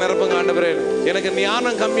பாத்திரத்தை நிரப்புங்க ஆண்டவரே. எனக்கு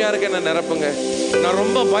ஞானம் கம்மியா இருக்கு, என்ன நிரப்புங்க. நான்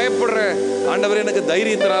ரொம்ப பயப்படுறேன் ஆண்டவரே, எனக்கு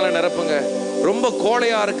தைரியத்தினால நிரப்புங்க. ரொம்ப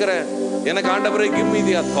கோழையா இருக்கிறேன், எனக்கு ஆண்டவரே give me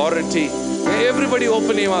the authority. everybody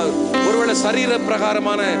open your mouth. ஒருவேளை சரீர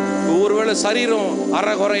பிரகாரமான, ஒருவேளை சரீரம்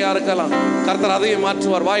அறகுறையா இருக்கலாம், கர்த்தர் அதையும்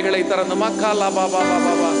மாற்றுவார். வாய்களை திறந்து மக்கா லா பா பா பா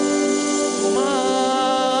பா பா.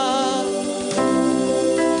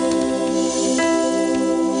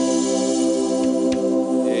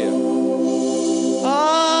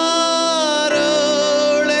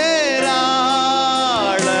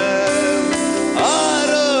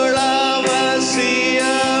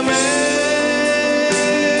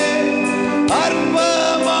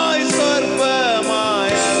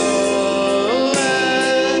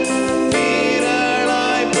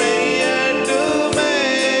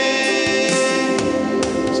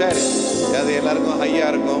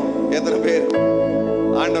 எத்தனை பேர்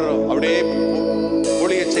ஆண்டவர் அப்படியே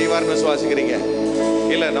ஒளிய செய்வார்னு விசுவாசிக்கிறீங்க?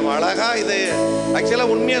 இல்ல, நம்ம அழகா இது ஆக்சுவலா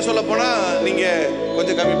உண்மையா சொல்ல போனா நீங்க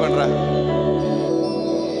கொஞ்சம் கம்மி பண்ற.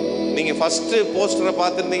 நீங்க ஃபர்ஸ்ட் போஸ்டரை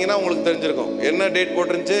பார்த்துருந்தீங்கன்னா உங்களுக்கு தெரிஞ்சிருக்கும் என்ன டேட்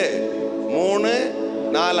போட்டிருந்துச்சு. 3,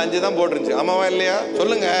 4, 5 தான் போட்டிருந்துச்சு. ஆமாவா இல்லையா?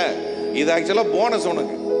 சொல்லுங்க. இது ஆக்சுவலா போனஸ்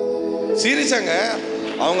உனக்கு. சீரியஸாங்க,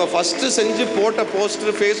 அவங்க ஃபர்ஸ்ட் செஞ்சு போட்ட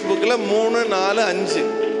போஸ்டர் ஃபேஸ்புக்கில் 3, 4, 5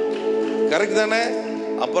 கரெக்ட் தானே?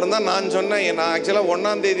 அப்புறம் தான் நான் சொன்னேன், நான் ஆக்சுவலாக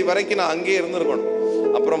 1ஆம் தேதி வரைக்கும் நான் அங்கேயே இருந்திருக்கணும்.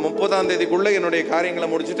 அப்புறம் 30ஆம் தேதிக்குள்ளே என்னுடைய காரியங்களை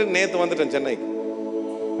முடிச்சுட்டு நேற்று வந்துட்டேன் சென்னைக்கு.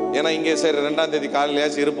 ஏன்னா இங்கே சரி 2ஆம் தேதி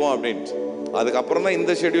காலையிலேயாச்சும் இருப்போம் அப்படின்ட்டு. அதுக்கப்புறம் தான்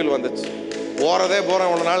இந்த ஷெட்யூல் வந்துச்சு. போகிறேன்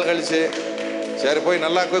இவ்வளோ நாள் கழிச்சு சரி போய்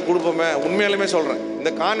நல்லா போய் கொடுப்போமே. உண்மையாலுமே சொல்கிறேன்,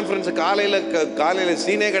 இந்த கான்ஃபரன்ஸ் காலையில்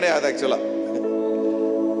சீனே கிடையாது. ஆக்சுவலாக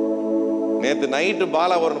நேற்று நைட்டு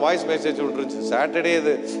பாலா ஒரு வாய்ஸ் மெசேஜ் விட்டுருச்சு. சாட்டர்டே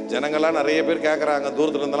இது ஜனங்கள்லாம் நிறைய பேர் கேட்குறாங்க,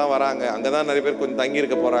 தூரத்துல இருந்தெல்லாம் வராங்க, அங்கே தான் நிறைய பேர் கொஞ்சம் தங்கி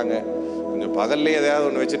இருக்க போகிறாங்க, கொஞ்சம் பகல்லே எதையாவது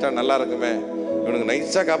ஒன்று வச்சுட்டா நல்லா இருக்குமே. இவனுக்கு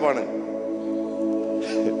நைஸாக காப்பானு.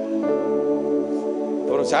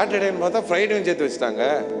 ஒரு சாட்டர்டேன்னு பார்த்தா ஃப்ரைடேவும் சேர்த்து வச்சுட்டாங்க.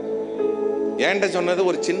 ஏன்ட்ட சொன்னது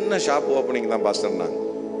ஒரு சின்ன ஷாப் ஓப்பனிங் தான் பாஸ்டர்னாங்க.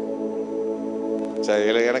 சரி,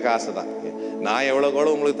 எனக்கு ஆசை தான். நான் எவ்வளோக்கு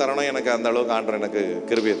எவ்வளோ உங்களுக்கு தரணும், எனக்கு அந்த அளவுக்கு ஆண்டவர் எனக்கு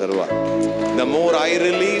கிருபையை தருவா. The more I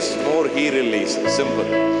release, more he release. Simple.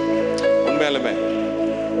 உண்மையாலுமே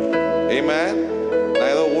ஆமென்.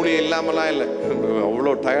 நான் ஏதோ ஊழியம் இல்லாமலாம் இல்லை,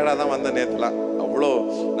 அவ்வளோ டயர்டாக தான் வந்தேன் நேற்றுலாம். அவ்வளோ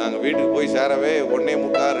நாங்கள் வீட்டுக்கு போய் சேரவே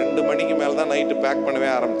 1:45 2 மணிக்கு மேலே தான் நைட்டு பேக் பண்ணவே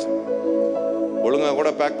ஆரம்பித்தேன். ஒழுங்காக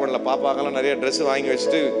கூட பேக் பண்ணல. பாப்பாக்கெல்லாம் நிறைய ட்ரெஸ்ஸு வாங்கி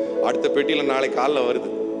வச்சுட்டு அடுத்த பெட்டியில் நாளைக்கு காலைல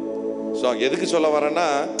வருது. ஸோ எதுக்கு சொல்ல வரேன்னா,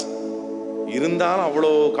 இருந்தாலும் அவ்வளோ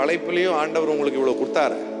களைப்புலையும் ஆண்டவர் உங்களுக்கு இவ்வளோ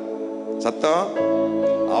கொடுத்தாரு சத்தம்.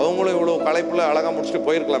 அவங்களும் இவ்வளோ களைப்புல அழகாக முடிச்சுட்டு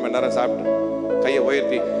போயிருக்கலாம். நேரம் சாப்பிட்டு கையை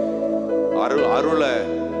உயர்த்தி அருளை,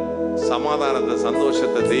 சமாதானத்தை,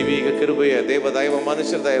 சந்தோஷத்தை, தெய்வீக கிருபையை, தேவ தயவ,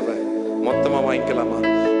 மனுஷர் தயவ மொத்தமாக வாங்கிக்கலாமா?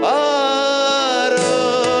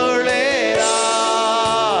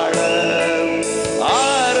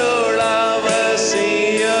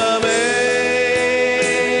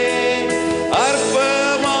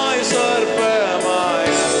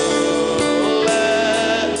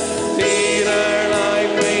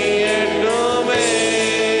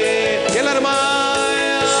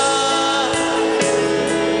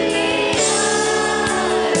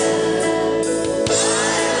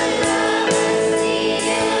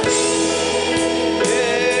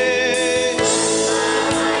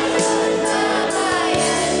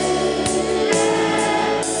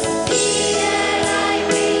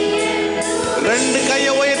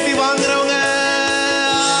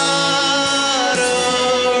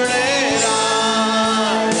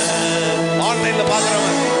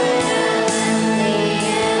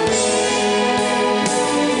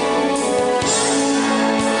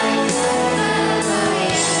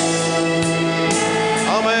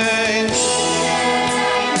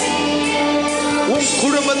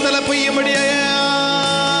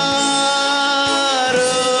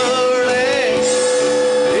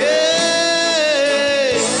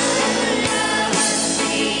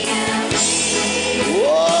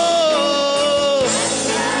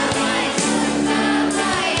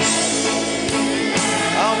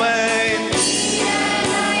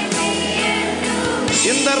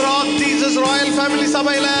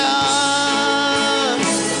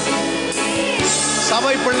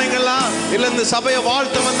 சபை பிள்ளைங்கள்லாம் இல்ல, இந்த சபையை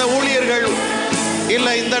வாழ்த்த வந்த ஊழியர்கள் இல்ல,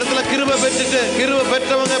 இந்த இடத்துல கிருபை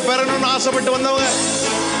பெற்றவங்க, பெறணும்னு ஆசைப்பட்டு வந்தவங்க,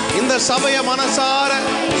 இந்த சபையை மனசார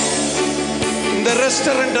இந்த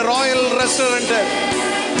restaurant, Royal restaurant,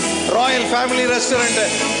 Royal family restaurant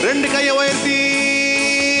 2 கையை உயர்த்தி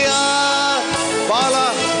பாலா,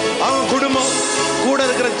 அவங்க குடும்பம் கூட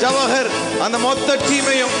இருக்கிற ஜவஹர், அந்த மொத்த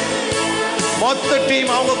டீமையும், மொத்த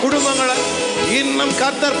டீம், அவங்க குடும்பங்களை இன்னும்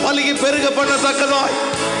கர்த்தர் பலுகி பெருக பண்ணத்தக்கதாய்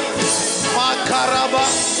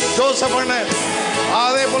ஜோசப் அண்ணன்,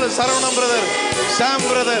 அதே போல சரவணன் பிரதர், சாம்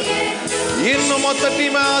பிரதர், இன்னும் மொத்த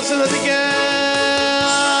டீமை ஆசீர்வதிக்க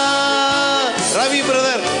ரவி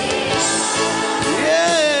பிரதர்,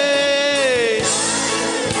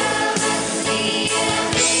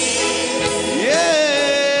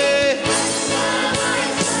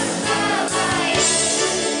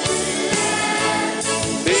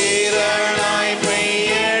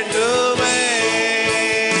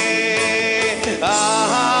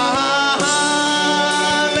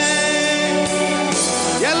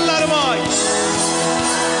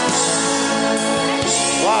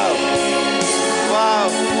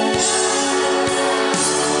 Wow.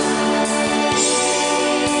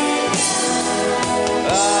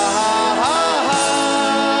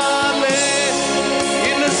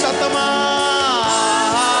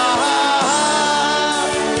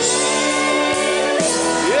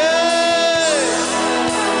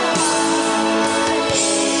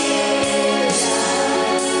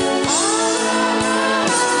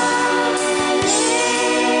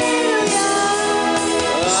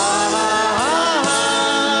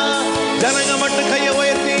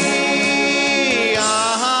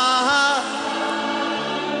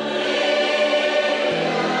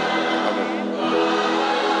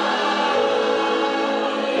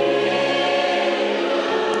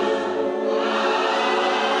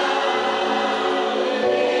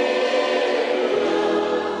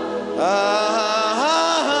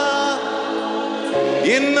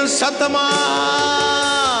 இன்னும் சத்தமா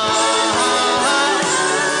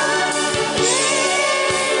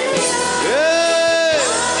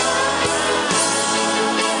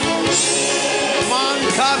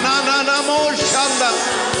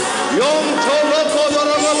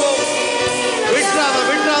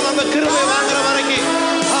விட்டுறாத அந்த கிருபை வாங்குற வரைக்கும்.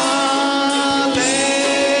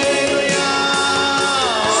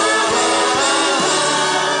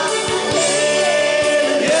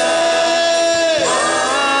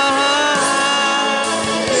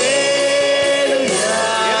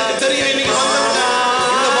 எனக்கு தெரியும் இன்னைக்கு வந்தவங்க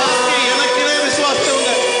இந்த வார்த்தையை எனக்குனே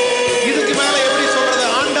விசுவாசித்தவங்க. இதுக்கு மேல எப்படி சொல்றது?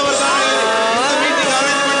 ஆண்டவர் தான் இந்த மீட்டிங்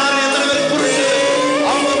அரேஞ்ச் பண்ணாரு. எத்தனை பேருக்கு புரிஞ்சு?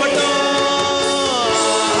 அவங்க மட்டும்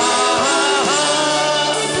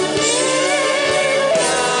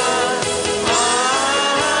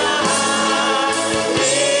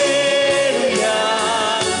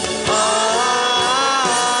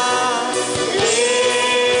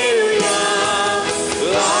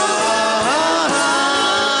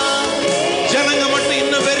ஜனங்க மட்டும்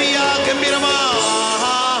இன்னும் வெறியா கம்பீரமா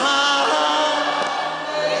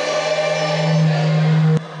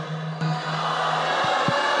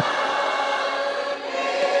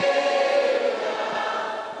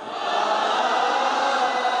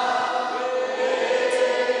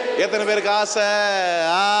எத்தனை பேருக்கு ஆசை?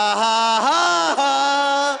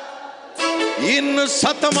 இன்னும்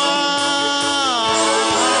சத்தமா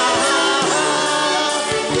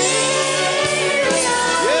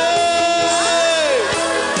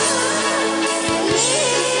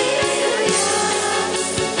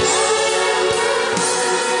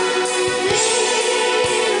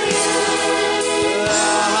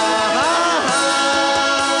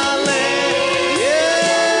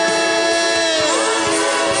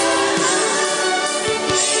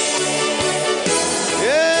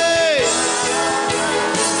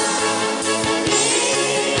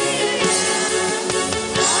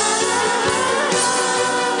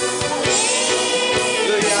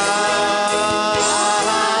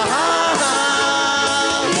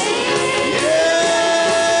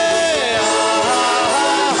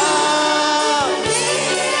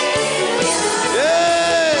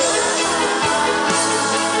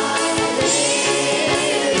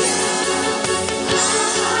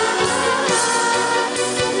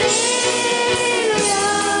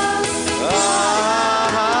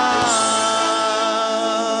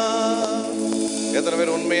எத்தனை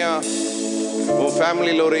பேர் உண்மையா உன்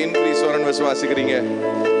ஃபேமிலியில் ஒரு இன்க்ரீஸ் வரணும்னு விசுவாசிக்கிறீங்க?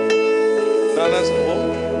 நான் தான் சொல்லுவோம்.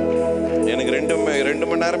 எனக்கு ரெண்டு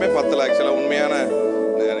மணி நேரமே பத்தல. ஆக்சுவலாக உண்மையான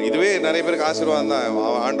இதுவே நிறைய பேருக்கு ஆசீர்வாதம் தான்.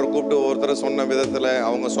 ஆண்டவர் கூப்பிட்டு ஒருத்தர் சொன்ன விதத்தில்,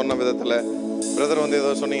 அவங்க சொன்ன விதத்தில். பிரதர் வந்து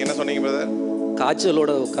ஏதோ சொன்னீங்க, என்ன சொன்னீங்க பிரதர்?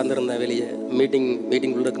 காய்ச்சலோட உட்காந்துருந்தேன் வெளியே.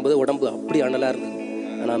 மீட்டிங்குள்ள இருக்கும்போது உடம்பு அப்படி அனலாக இருந்தது.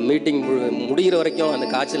 ஆனால் மீட்டிங் முடிகிற வரைக்கும் அந்த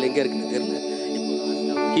காய்ச்சல் எங்கே இருக்குன்னு தெரியல.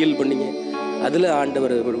 ஹீல் பண்ணிங்க, அதில்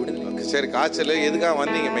ஆண்டவர் விடுதலை. சரி, காய்ச்சல் எதுக்காக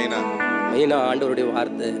வந்தீங்க? மெயினாக ஆண்டவருடைய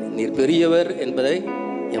வார்த்தை, நீர் பெரியவர் என்பதை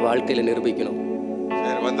என் வாழ்க்கையில் நிரூபிக்கணும்.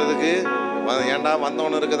 சரி, வந்ததுக்கு ஏன்டா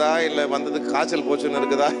வந்தவனு இருக்குதா, இல்லை வந்ததுக்கு காய்ச்சல் போச்சுன்னு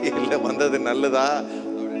இருக்குதா, இல்லை வந்தது நல்லதா?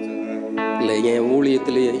 இல்லை, என்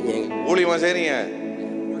ஊழியத்திலேயே ஊழியமா செய்றீங்க?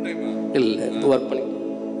 இல்லை, ஒர்க் பண்ணி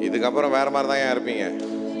இதுக்கப்புறம் வேற மாதிரி தான் இருப்பீங்க.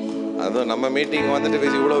 அதுவும் நம்ம மீட்டிங்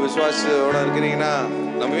வந்துட்டு இவ்வளோ விசுவாசத்தோட இருக்கிறீங்கன்னா,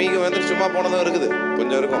 நம்ம மீட்டிங் வந்துட்டு சும்மா போனதும் இருக்குது,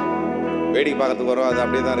 கொஞ்சம் இருக்கும், வேடிக்கை பார்க்கறதுக்கு வரும், அது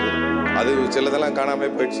அப்படியே தான் இருக்குது. அது சிலதெல்லாம் காணாமலே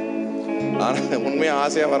போயிடுச்சு. ஆனால் உண்மையாக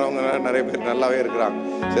ஆசையாக வரவங்க நிறைய பேர் நல்லாவே இருக்கிறாங்க.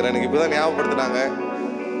 சரி, எனக்கு இப்போ தான் ஞாபகப்படுத்தினாங்க.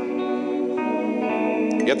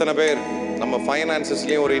 எத்தனை பேர் நம்ம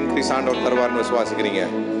ஃபைனான்சஸ்லேயும் ஒரு இன்க்ரீஸ் ஆண்டவர் தருவார்னு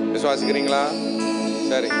விசுவாசிக்கிறீங்களா?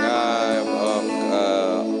 சரி,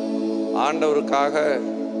 ஆண்டவருக்காக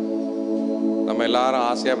நம்ம எல்லாரும்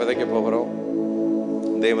ஆசையாக விதைக்க போகிறோம்,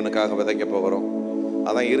 தேவனுக்காக விதைக்க போகிறோம்.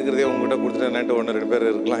 அதான் இருக்கிறதே உங்ககிட்ட கொடுத்துட்டேன்ட்டு 1-2 பேர்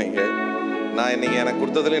இருக்கலாம் இங்கே. நான் இன்னைக்கு எனக்கு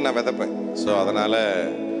கொடுத்ததுலேயும் நான் விதைப்பேன். ஸோ அதனால்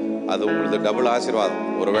அது உங்களுக்கு டபுள் ஆசீர்வாதம்.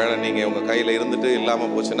 ஒருவேளை நீங்கள் உங்கள் கையில் இருந்துட்டு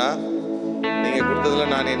இல்லாமல் போச்சுன்னா, நீங்கள் கொடுத்ததுல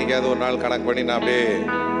நான் என்னைக்காவது ஒரு நாள் கணக்கு பண்ணி நான்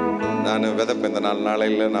விதைப்பேன். இந்த 4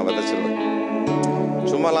 நாளையில் நான் விதைச்சிருவேன்.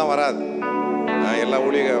 சும்மாலாம் வராது. எல்லா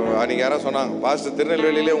ஊழிய அன்றைக்கி யாரோ சொன்னாங்க, பாஸ்டர்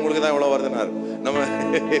திருநெல்வேலியிலே உங்களுக்கு தான் இவ்வளோ வருதுனாரு. நம்ம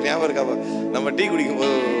ஞாபகம் இருக்கா? நம்ம டீ குடிக்கும்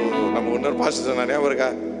போது நம்ம இன்னொரு பாஸ்டர் சொன்னா, ஞாபகம் இருக்கா?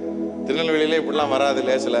 திருநெல்வேலியிலே இப்படிலாம் வராது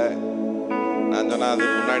லேசில். நான் சொன்னேன்,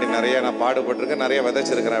 அதுக்கு முன்னாடி நிறைய நான் பாடுபட்டிருக்கேன், நிறைய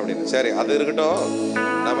விதைச்சிருக்கிறேன் அப்படின்னு. சரி, அது இருக்கட்டும்.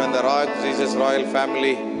 நம்ம இந்த ராயல்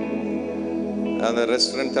ஃபேமிலி அந்த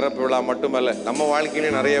ரெஸ்டாரண்ட் திறப்பு விழா மட்டுமல்ல, நம்ம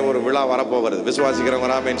வாழ்க்கையிலேயும் நிறைய ஒரு விழா வரப்போகிறது. விசுவாசிக்கிறவங்க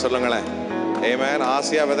ராமேன்னு சொல்லுங்களேன். ஏமேன்,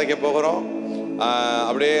 ஆசையாக விதைக்க போகிறோம்.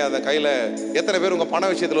 அப்படியே அந்த கையில் எத்தனை பேர் உங்கள் பண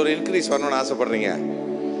விஷயத்தில் ஒரு இன்க்ரீஸ் வரணும்னு ஆசைப்படுறீங்க?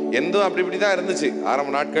 எந்தோ அப்படி தான் இருந்துச்சு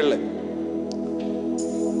ஆரம்ப நாட்களில்.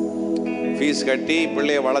 ஃபீஸ் கட்டி,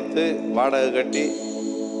 பிள்ளைய வளர்த்து, வாடகை கட்டி.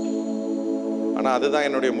 ஆனால் அதுதான்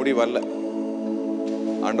என்னுடைய முடிவு அல்ல.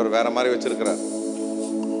 ஆண்டவர் வேற மாதிரி வச்சிருக்கிறார்.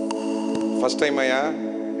 ஃபர்ஸ்ட் டைம் ஐயா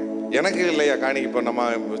எனக்கு இல்லையா காணிக்கு. இப்போ நம்ம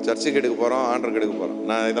சர்ச்சுக்கு எடுக்க போகிறோம், ஆண்டருக்கு எடுக்க போகிறோம்.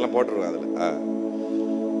 நான் இதெல்லாம் போட்டுருவேன் அதில்.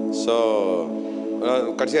 ஸோ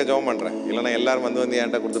கடைசியாக ஜெபம் பண்ணுறேன். இல்லைன்னா எல்லாரும் வந்து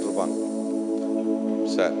என்கிட்ட கொடுத்துட்ருப்பாங்க.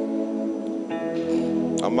 சார்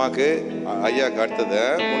அம்மாவுக்கு ஐயாவுக்கு அடுத்தது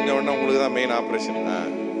முடிஞ்ச உடனே உங்களுக்கு தான் மெயின் ஆப்ரேஷன்.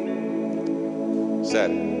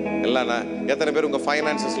 சார் இல்லைண்ணா எத்தனை பேர் உங்கள்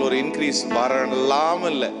ஃபைனான்சஸில் ஒரு இன்க்ரீஸ் வரலாம்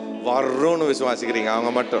இல்லை வரும்னு விசுவாசிக்கிறீங்க?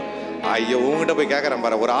 அவங்க மட்டும் ஐயோ உங்ககிட்ட போய் கேட்குறேன்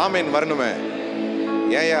பாரு, ஒரு ஆமேன் வரணுமே.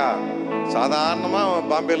 ஏயா சாதாரணமாக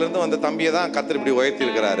பாம்பேலேருந்து வந்த தம்பியை தான் கர்த்தர் இப்படி உயர்த்தி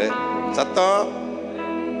இருக்கிறாரு. சத்தம்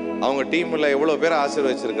அவங்க டீமில் எவ்வளோ பேர்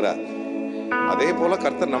ஆசீர்வதிச்சிருக்கிறார். அதே போல்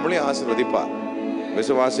கர்த்தர் நம்மளையும் ஆசீர்வதிப்பார்.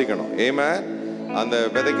 விசுவாசிக்கணும். ஏமே அந்த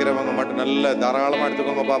விதைக்கிறவங்க மட்டும் நல்ல தாராளமாக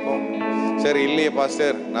எடுத்துக்கோங்க பார்ப்போம். சரி இல்லையே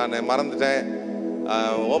பாஸ்டர் நான் மறந்துட்டேன்,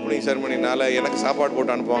 ஓப்பனிங் செரமனினால எனக்கு சாப்பாடு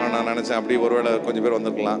போட்டு அனுப்புவாங்க நான் நினச்சேன். அப்படி ஒருவேளை கொஞ்சம் பேர்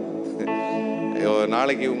வந்திருக்கலாம்.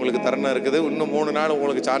 நாளைக்கு உங்களுக்கு தருணம் இருக்குது. இன்னும் 3 நாள்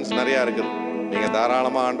உங்களுக்கு சான்ஸ் நிறையா இருக்குது. நீங்கள்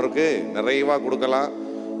தாராளமாக ஆண்டருக்கு நிறைவாக கொடுக்கலாம்.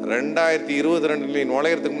 2022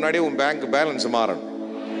 நுழையிறதுக்கு முன்னாடி உன் பேங்க் பேலன்ஸ் மாறணும்.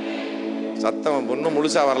 சத்தம் இன்னும்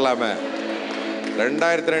முழுசாக வரலாமே.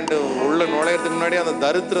 2002 உள்ள நுழையிறதுக்கு முன்னாடி அந்த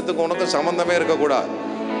தரித்திரத்துக்கு உனக்கு சம்மந்தமே இருக்கக்கூடாது.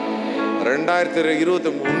 2020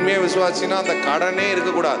 உண்மையாக விசுவாசினா அந்த கடனே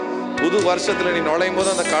இருக்கக்கூடாது. புது வருஷத்தில் நீ நுழையும் போது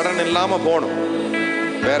அந்த கடன் இல்லாமல் போகணும்.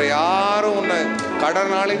 வேற யாரும் உன்னை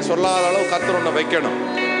கடனாளின்னு சொல்லாத அளவு கர்த்தர் உன்னை வைக்கணும்.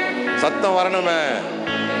 சத்தம் வரணுமே.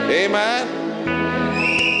 ஆமென்.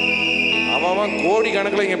 அவன் கோடி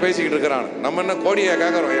கணக்கில் இங்கே பேசிக்கிட்டு இருக்கிறான். நம்ம என்ன கோடியை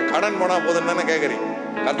கேட்குறோம்? கடன் போனால் போதுன்னு தானே கேட்குறீங்க.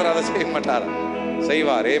 கர்த்தர் அதை செய்ய மாட்டார்,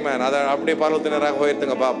 செய்வார். ஆமென். அதை அப்படியே பருவத்தினராக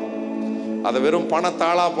உயர்த்துங்க பார்ப்போம். அதை வெறும்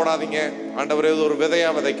பணத்தாளா போடாதீங்க. ஆண்டவர் ஏதோ ஒரு விதையா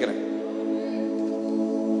விதைக்கிறேன்.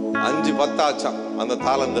 5-10 ஆச்சாம் அந்த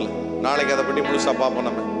தாளந்தில். நாளைக்கு அதை பற்றி முழுசா பார்ப்போம்.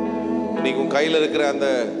 நம்ம இன்னைக்கு உன் கையில் இருக்கிற அந்த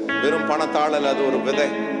வெறும் பணத்தாளல் அது ஒரு விதை.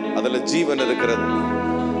 அதுல ஜீவன் இருக்கிறது.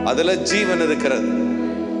 அதுல ஜீவன் இருக்கிறது.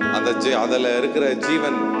 அதில் இருக்கிற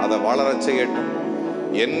ஜீவன் அதை வளர செய்யட்டும்.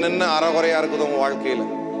 என்னென்ன அறகுறையா இருக்குதோ உங்க வாழ்க்கையில,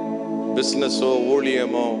 பிஸ்னஸோ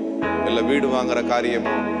ஊழியமோ இல்லை வீடு வாங்குற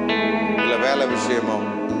காரியமோ இல்லை வேலை விஷயமோ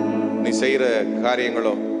நீ செய்கிற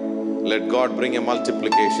காரியங்களோ, let God bring a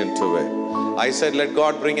multiplication to it. I said let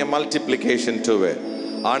God bring a multiplication to it.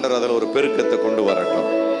 ஆண்டவர் அதில் ஒரு பெருக்கத்தை கொண்டு வரட்டும்.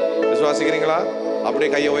 விசுவாசிக்கிறீங்களா? அப்படியே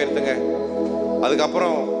கையை உயர்த்துங்க.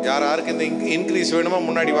 அதுக்கப்புறம் யாருக்கு இந்த இன்க்ரீஸ் வேணுமோ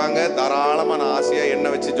முன்னாடி வாங்க. தாராளமாக நான் ஆசையாக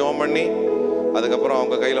எண்ணெய் வச்சு ஜோம் பண்ணி அதுக்கப்புறம்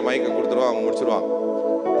அவங்க கையில் மைக்கை கொடுத்துருவோம், அவங்க முடிச்சிருவாங்க.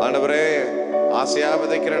 ஆண்டவரே ஆசையாக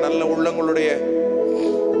விதைக்கிற நல்ல உள்ளங்களுடைய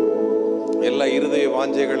எல்லா இருதய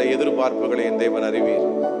வாஞ்சைகளை எதிர்பார்ப்புகளை என் தேவன் அறிவீர்.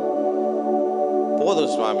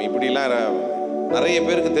 போதும் சுவாமி. இப்படிலாம் நிறைய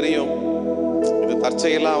பேருக்கு தெரியும். இது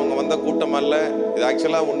தற்செயலாக அவங்க வந்த கூட்டம் அல்ல. இது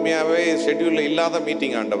ஆக்சுவலாக உண்மையாகவே ஷெட்யூலில் இல்லாத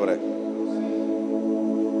மீட்டிங். ஆண்டவரை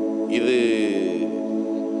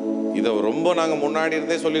இதை ரொம்ப நாங்கள் முன்னாடி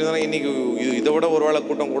இருந்தே சொல்லியிருந்தோம். இன்னைக்கு இதை விட ஒரு வேளை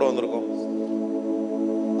கூட்டம் கூட வந்திருக்கோம்.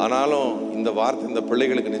 ஆனாலும் இந்த வார்த்தை இந்த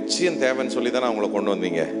பிள்ளைகளுக்கு நிச்சயம் தேவைன்னு சொல்லி தான் அவங்கள கொண்டு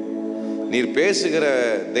வந்தீங்க. நீர் பேசுகிற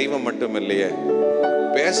தெய்வம் மட்டும் இல்லையே,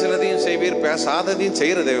 பேசுனதையும் செய்வீர், பேசாததையும்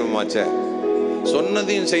செய்கிற தெய்வமாச்சே.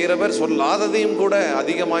 சொன்னதையும் செய்கிறவர், சொல்லாததையும் கூட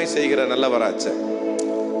அதிகமாய் செய்கிற நல்லவராச்ச.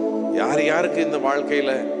 யார் யாருக்கு இந்த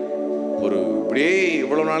வாழ்க்கையில் ஒரு இப்படியே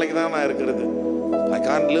இவ்வளோ நாளைக்கு தான் நான் இருக்கிறது, I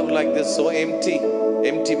can't live like this, so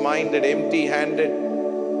empty minded, empty handed,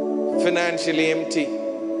 financially empty,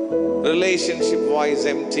 relationship wise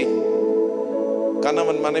empty.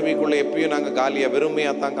 கணவன் மனைவிக்குள்ள எப்பயும் நாங்கள் காலியா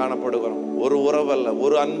வெறுமையா தான் காணப்படுகிறோம். ஒரு உறவு அல்ல,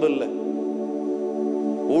 ஒரு அன்பு இல்லை.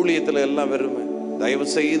 ஊழியத்தில் எல்லாம் வெறுமை. தயவு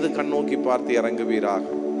செய்து கண்ணோக்கி பார்த்து இறங்குவீராக.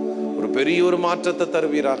 ஒரு பெரிய ஒரு மாற்றத்தை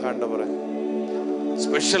தருவீராக ஆண்டவரே.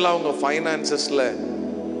 ஸ்பெஷலாக உங்க ஃபைனான்சஸ்ல,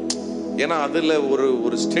 ஏன்னா அதுல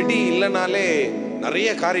ஒரு ஸ்டெடி இல்லைனாலே நிறைய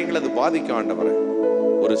காரியங்கள் அது பாதிக்கும் ஆண்டவரே.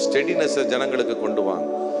 ஒரு ஸ்டெடினஸ் ஜனங்களுக்கு கொண்டு வாங்க.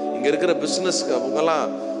 இங்க இருக்கிற பிசினஸ் அவங்கெல்லாம்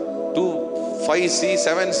 2-5C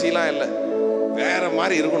 7Cலாம் இல்லை, வேற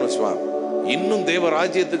மாதிரி இருக்கணும் சுவாமி. இன்னும் தேவ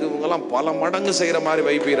ராஜ்யத்துக்கு இவங்கெல்லாம் பல மடங்கு செய்யற மாதிரி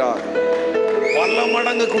வைப்பீரா, பல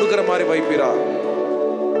மடங்கு கொடுக்கிற மாதிரி வைப்பீரா.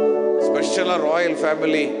 ஸ்பெஷலா ராயல்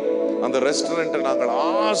ஃபேமிலி அந்த ரெஸ்டாரண்ட்டை நாங்கள்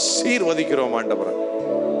ஆசீர்வதிக்கிறோம் ஆண்டவரே.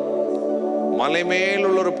 மலை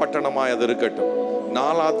மேலுள்ள ஒரு பட்டணமாய் அது இருக்கட்டும்.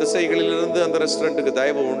 4 திசைகளிலிருந்து அந்த ரெஸ்டாரண்ட்டுக்கு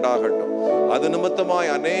தயவு உண்டாகட்டும். அது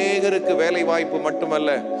நிமித்தமாய் அநேகருக்கு வேலை வாய்ப்பு மட்டுமல்ல,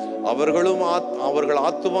 அவர்கள்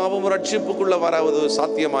ஆத்துமாவும் ரட்சிப்புக்குள்ள வராவது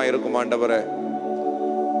சாத்தியமாய் இருக்கும் ஆண்டவரே.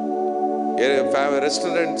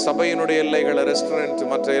 ரெஸ்டாரண்ட் சபையினுடைய எல்லைகளை, ரெஸ்டாரண்ட்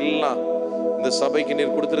மற்ற எல்லாம் இந்த சபைக்கு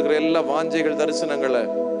நீர் கொடுத்திருக்கிற எல்லா வாஞ்சைகள் தரிசனங்களை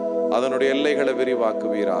அதனுடைய எல்லைகளை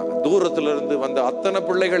விரிவாக்குவீராக. தூரத்திலிருந்து வந்த அத்தனை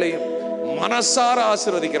பிள்ளைகளையும் மனசார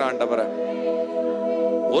ஆசீர்வதிக்கிற ஆண்டவரே.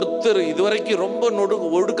 ஒருத்தர் இதுவரைக்கும் ரொம்ப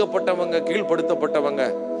ஒடுக்கப்பட்டவங்க, கீழ்படுத்தப்பட்டவங்க,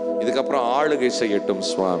 இதுக்கப்புறம் ஆளுகை செய்யட்டும்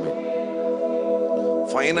சுவாமி.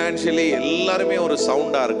 ஃபைனான்சியலி எல்லாருமே ஒரு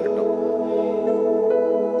சவுண்டா இருக்கட்டும்.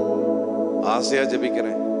 ஆசையா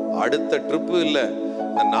ஜெபிக்கிறேன். அடுத்த ட்ரிப்பு இல்ல,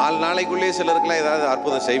 இந்த 4 நாளைக்குள்ளேயே சிலருக்குலாம் ஏதாவது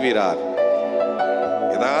அற்புதம் செய்வீரார்,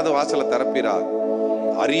 ஏதாவது வாசலை திறப்பீரார்,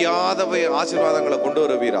 அறியாதவை ஆசீர்வாதங்களை கொண்டு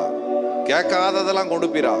வருவீரார், கேட்காததெல்லாம்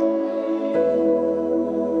கொடுப்பீரார்.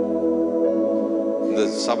 இந்த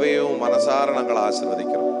சபையும் மனசார நாங்கள்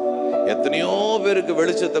ஆசீர்வதிக்கிறோம். எத்தனையோ பேருக்கு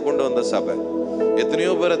வெளிச்சத்தை கொண்டு வந்த சபை,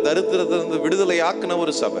 எத்தனையோ பேரை தரித்திரத்திலிருந்து விடுதலை ஆக்கின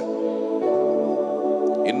ஒரு சபை.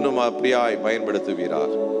 இன்னும் அப்படியாய்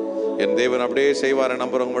பயன்படுத்துவீரார். என் தேவன் அப்படியே செய்வார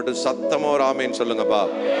நம்புறவங்க மட்டும் சத்தமா ஒரு ஆமேன்னு சொல்லுங்கப்பா.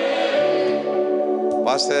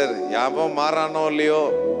 பாஸ்டர் யாபம் மாறானோ இல்லையோ,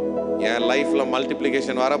 என் லைஃப்ல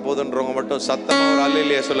மல்டிப்ளிகேஷன் வர போதுன்றவங்க மட்டும் சத்தமா ஒரு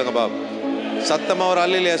அல்லேலூயா சொல்லுங்க பாப். சத்தமா ஒரு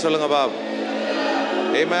அல்லேலூயா சொல்லுங்க பாப்.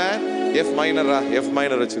 ஆமென். எஃப் மைனரா, எஃப்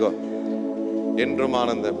மைனர் வச்சுக்கோ. என்றும்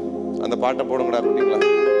ஆனந்தம். அந்த பாட்டை போடுங்கடா குட்டிங்களா.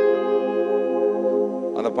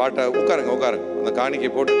 அந்த பாட்டை உட்காருங்க உட்காருங்க. அந்த காணிக்கை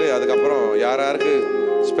போட்டுட்டு அதுக்கப்புறம் யார் யாருக்கு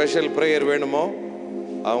ஸ்பெஷல் ப்ரேயர் வேணுமோ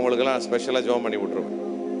அவங்களுக்கெல்லாம் ஸ்பெஷலாக ஜெபம் பண்ணி விட்டுருவேன்.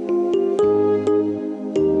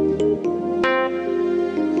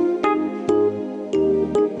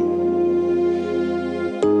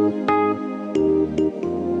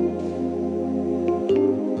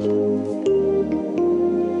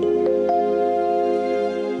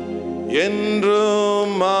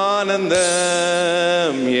 என்றும்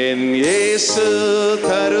ஆனந்தம் என் இயேசு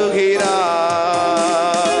தருகிறார்.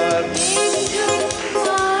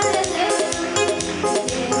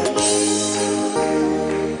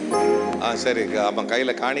 சரி, அப்ப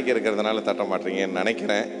கையில காணிக்கை இருக்கிறதுனால தட்ட மாட்டீங்கன்னு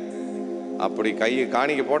நினைக்கிறேன். அப்படி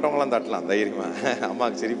காணிக்கை போட்டவங்களாம் தட்டலாம் தைரியமா.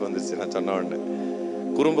 அம்மாவுக்கு சிரிப்பு வந்துருச்சு நான் சொன்ன உடனே.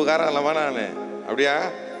 குறும்புக்காரன் இல்லவா நான்? அப்படியா?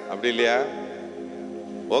 அப்படி இல்லையா?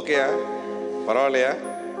 ஓகேயா? பரவாயில்லையா?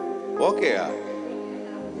 ஓகேயா?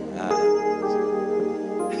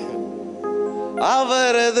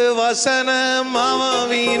 அவரது வசனம்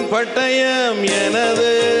அவவின் பட்டயம்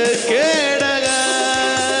எனது கேடக.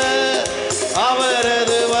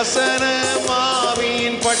 அவரது வசனம்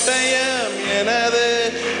ஆவியின் பட்டயம் எனது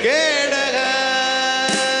கேடக.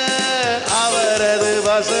 அவரது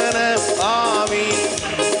வசனம் ஆவி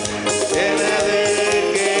எனது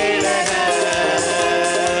கேடக.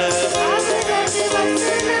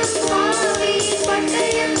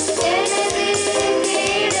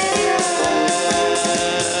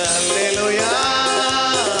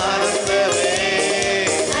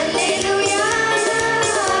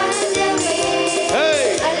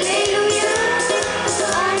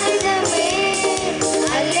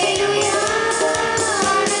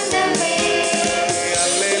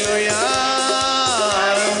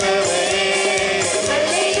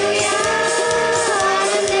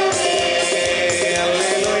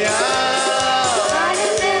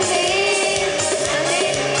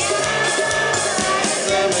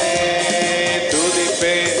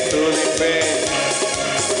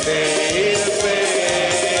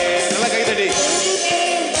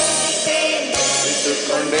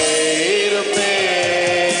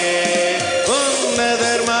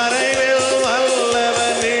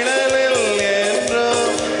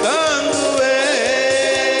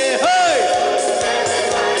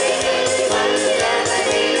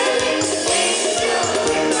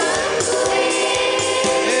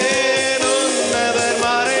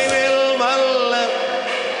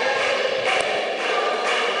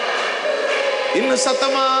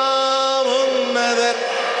 சத்தமா உன்னதர்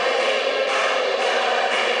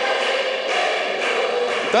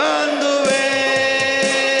தாங்குவேன்.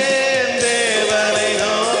 தேவனை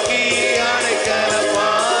நோக்கி அடைக்கல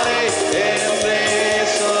பாறை என்றே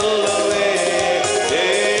சொல்லுவேன்.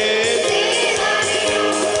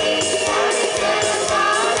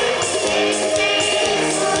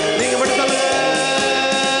 நீங்க மட்டும் சொல்லுங்க.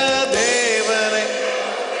 தேவனை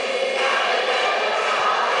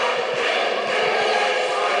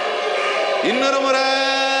இன்னொரு முறை.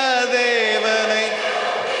 தேவனை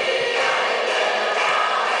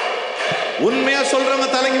உண்மையா சொல்றவங்க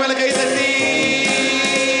தலைக்கு மேல கை தட்டி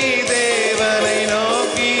தேவனை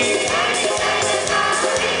நோக்கி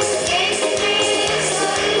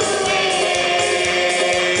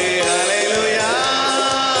ஹல்லேலூயா.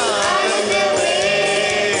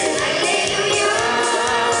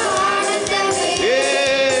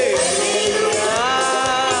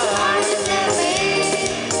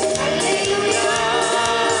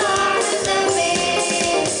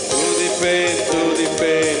 துதிப்பேன்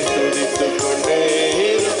துதிப்பேன் துதித்துக் கொண்டே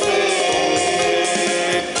இருப்பேன்.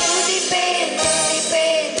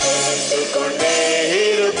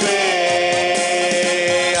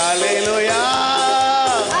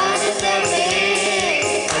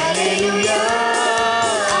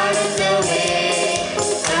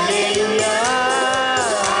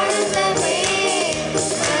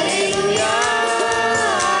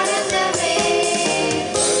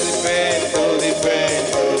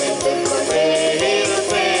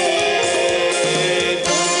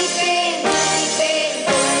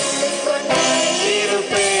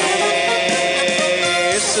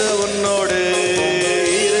 இயேசு உன்னோடு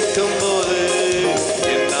இருக்கும்போது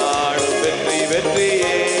என்னாலும் வெற்றி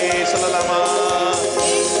வெற்றியே. சொல்லலாமா?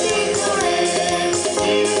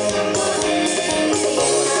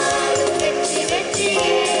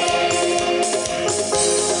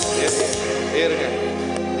 ஏறுங்க.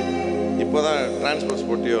 இப்போதான் டிரான்ஸ்போர்ட்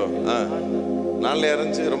போட்டியோ? நாளில்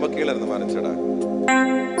இருந்துச்சு, ரொம்ப கீழே இருந்த மாதிரி இருந்துச்சுடா.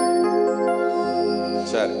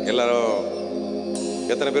 சார் எல்லாரும்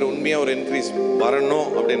எத்தனை பேர் உண்மையாக ஒரு இன்க்ரீஸ் வரணும்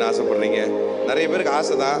அப்படின்னு ஆசைப்படுறீங்க? நிறைய பேருக்கு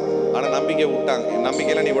ஆசை தான், ஆனால் நம்பிக்கை விட்டாங்க.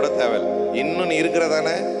 நம்பிக்கையெல்லாம் நீ விட தேவையில்லை. இன்னும் நீ இருக்கிற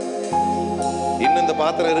தானே, இன்னும் இந்த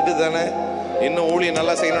பாத்திரம் இருக்குது தானே, இன்னும் ஊழியம்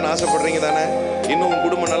நல்லா செய்யணும்னு ஆசைப்படுறீங்க தானே, இன்னும் உன்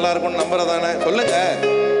குடும்பம் நல்லா இருக்கும்னு நம்புற தானே? சொல்லுங்க.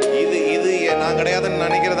 இது இது நான் கிடையாதுன்னு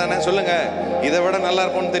நினைக்கிறதானே? சொல்லுங்க. இதை விட நல்லா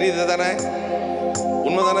இருக்கும்னு தெரியுது தானே?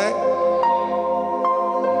 உண்மை தானே?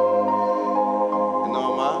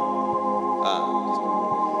 என்னவாமா?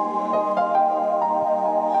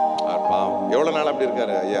 எவ்வளவு நாள் அப்படி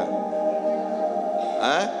இருக்காரு ஐயா?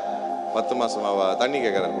 10 மாசமாவா? தண்ணி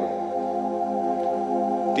கேட்கறாரு.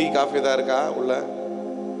 டீ காஃபி தான் இருக்கா உள்ள?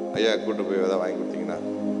 ஐயா கூட்டு போய் ஏதாவது வாங்கி கொடுத்தீங்கன்னா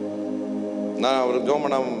நான் அவருக்கு ஜோம்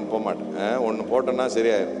பண்ணாமல் போக மாட்டேன். ஒன்று போட்டேன்னா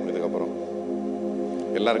சரியாயிடும். இதுக்கப்புறம்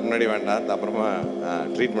எல்லாருக்கும் முன்னாடி வேண்டாம், அப்புறமா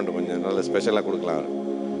ட்ரீட்மெண்ட் கொஞ்சம் நல்ல ஸ்பெஷலாக கொடுக்கலாம்.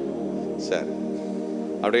 சரி,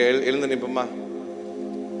 அப்படியே எழுந்து நிற்போம்மா.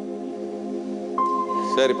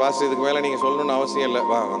 சரி பாஸ்டர், இதுக்கு மேலே நீங்கள் சொல்லணும்னு அவசியம் இல்லை.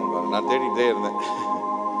 வாங்க, நான் தேடிக்கிட்டே இருந்தேன்.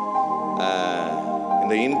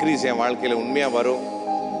 இந்த இன்க்ரீஸ் என் வாழ்க்கையில் உண்மையாக வரும்.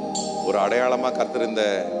 ஒரு அடையாளமாக கர்த்தர் இந்த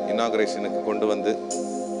இனாகரேஷனுக்கு கொண்டு வந்து,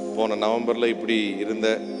 போன நவம்பரில் இப்படி இருந்த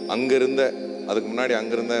அங்கிருந்த, அதுக்கு முன்னாடி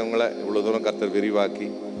அங்கிருந்தவங்களை இவ்வளோ தூரம் கர்த்தர் விரிவாக்கி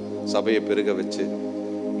சபையை பெருக வச்சு,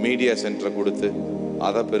 மீடியா சென்டரை கொடுத்து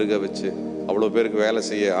அதை பெருக வச்சு, அவ்வளோ பேருக்கு வேலை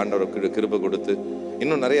செய்ய ஆண்டவர் கிருபை கொடுத்து,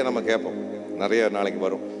 இன்னும் நிறைய நம்ம கேட்போம். நிறைய நாளைக்கு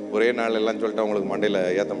வரும். ஒரே நாள் எல்லாம் சொல்லிட்டு அவங்களுக்கு மண்டையில்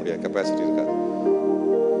ஏற்ற முடியாது, கெப்பாசிட்டி இருக்காது.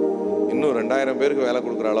 இன்னும் 2000 பேருக்கு வேலை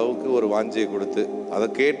கொடுக்குற அளவுக்கு ஒரு வாஞ்சியை கொடுத்து, அதை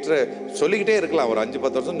கேட்டு சொல்லிக்கிட்டே இருக்கலாம். ஒரு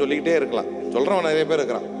 5-10 வருஷம் சொல்லிக்கிட்டே இருக்கலாம். சொல்கிறவன் நிறைய பேர்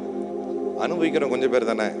இருக்கிறான், அனுபவிக்கிறோம் கொஞ்சம் பேர்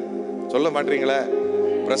தானே. சொல்ல மாட்டீங்களே?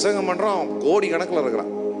 பிரசங்கம் பண்ணுறோம் கோடி கணக்கில்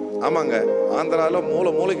இருக்கிறான். ஆமாங்க, ஆந்திராவில்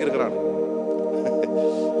மூளைக்கு இருக்கிறான்.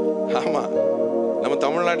 ஆமாம், நம்ம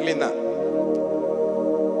தமிழ்நாட்டிலையும் தான்.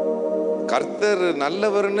 கர்த்தர்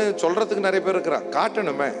நல்லவர்னு சொல்றதுக்கு நிறைய பேர் இருக்கிறான்,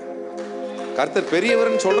 காட்டணுமே. கர்த்தர்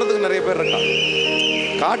பெரியவர்னு சொல்றதுக்கு நிறைய பேர் இருக்கான்,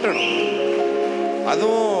 காட்டணும்.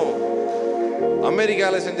 அதுவும்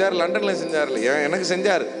அமெரிக்காவில் செஞ்சார், லண்டன்ல செஞ்சார், எனக்கு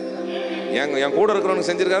செஞ்சார், என் கூட இருக்கிறவனுக்கு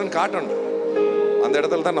செஞ்சிருக்காருன்னு காட்டணும். அந்த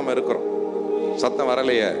இடத்துல தான் நம்ம இருக்கிறோம். சத்தம்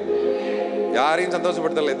வரலையே, யாரையும்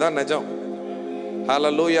சந்தோஷப்படுத்தலை, இதுதான் நிஜம்.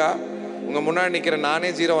 ஹல்லேலூயா. உங்க முன்னாடி நிக்கிற நானே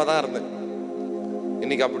ஜீரோவா தான் இருந்தேன்.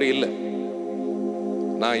 இன்னைக்கு அப்படி இல்லை.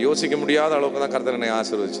 நான் யோசிக்க முடியாத அளவுக்கு தான் கர்த்தர் என்னை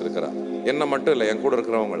ஆசீர்வதிச்சிருக்கிறார். என்ன மட்டும் இல்லை, என் கூட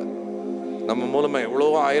இருக்கிறவங்கள. நம்ம மூலமா எவ்வளோ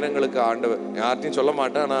ஆயிரங்களுக்கு ஆண்டவர், யார்ட்டையும் சொல்ல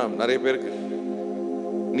மாட்டேன், ஆனால் நிறைய பேருக்கு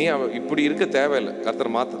நீ இப்படி இருக்க தேவையில்லை,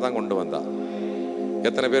 கர்த்தர் மாற்ற தான் கொண்டு வந்தா.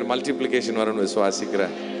 எத்தனை பேர் மல்டிப்ளிகேஷன் வரும்னு விசுவாசிக்கிற,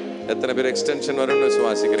 எத்தனை பேர் எக்ஸ்டென்ஷன் வரும்னு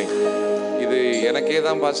விசுவாசிக்கிறீங்க. இது எனக்கே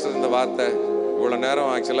தான் பாஸ்டர் இந்த வார்த்தை. இவ்வளோ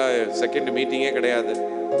நேரம் ஆக்சுவலாக செகண்ட் மீட்டிங்கே கிடையாது,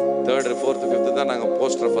 3rd, 4th, 5th தான் நாங்கள்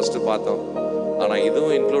போஸ்டரை ஃபஸ்ட்டு பார்த்தோம். ஆனால்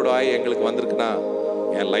இதுவும் இன்க்ளூட் ஆகி எங்களுக்கு வந்திருக்குன்னா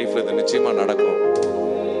என் லைஃப்பில் இது நிச்சயமாக நடக்கும்.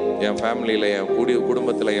 என் ஃபேமிலியில், என்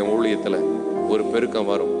குடும்பத்தில், என் ஊழியத்தில் ஒரு பெருக்கம்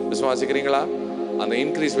வரும். விசுவாசிக்கிறீங்களா? அந்த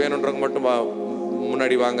இன்க்ரீஸ் வேணுன்றவங்க மட்டும்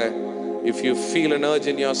முன்னாடி வாங்க. If you feel an urge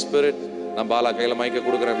in your spirit, நான் பாலா கையில் மைக்க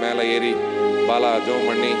கொடுக்குறேன். மேலே ஏறி பாலா ஜெபம்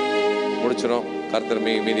பண்ணி முடிச்சிடும். கர்த்தர்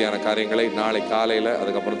மீதியான காரியங்களை நாளை காலையில்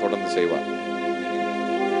அதுக்கப்புறம் தொடர்ந்து செய்வார்.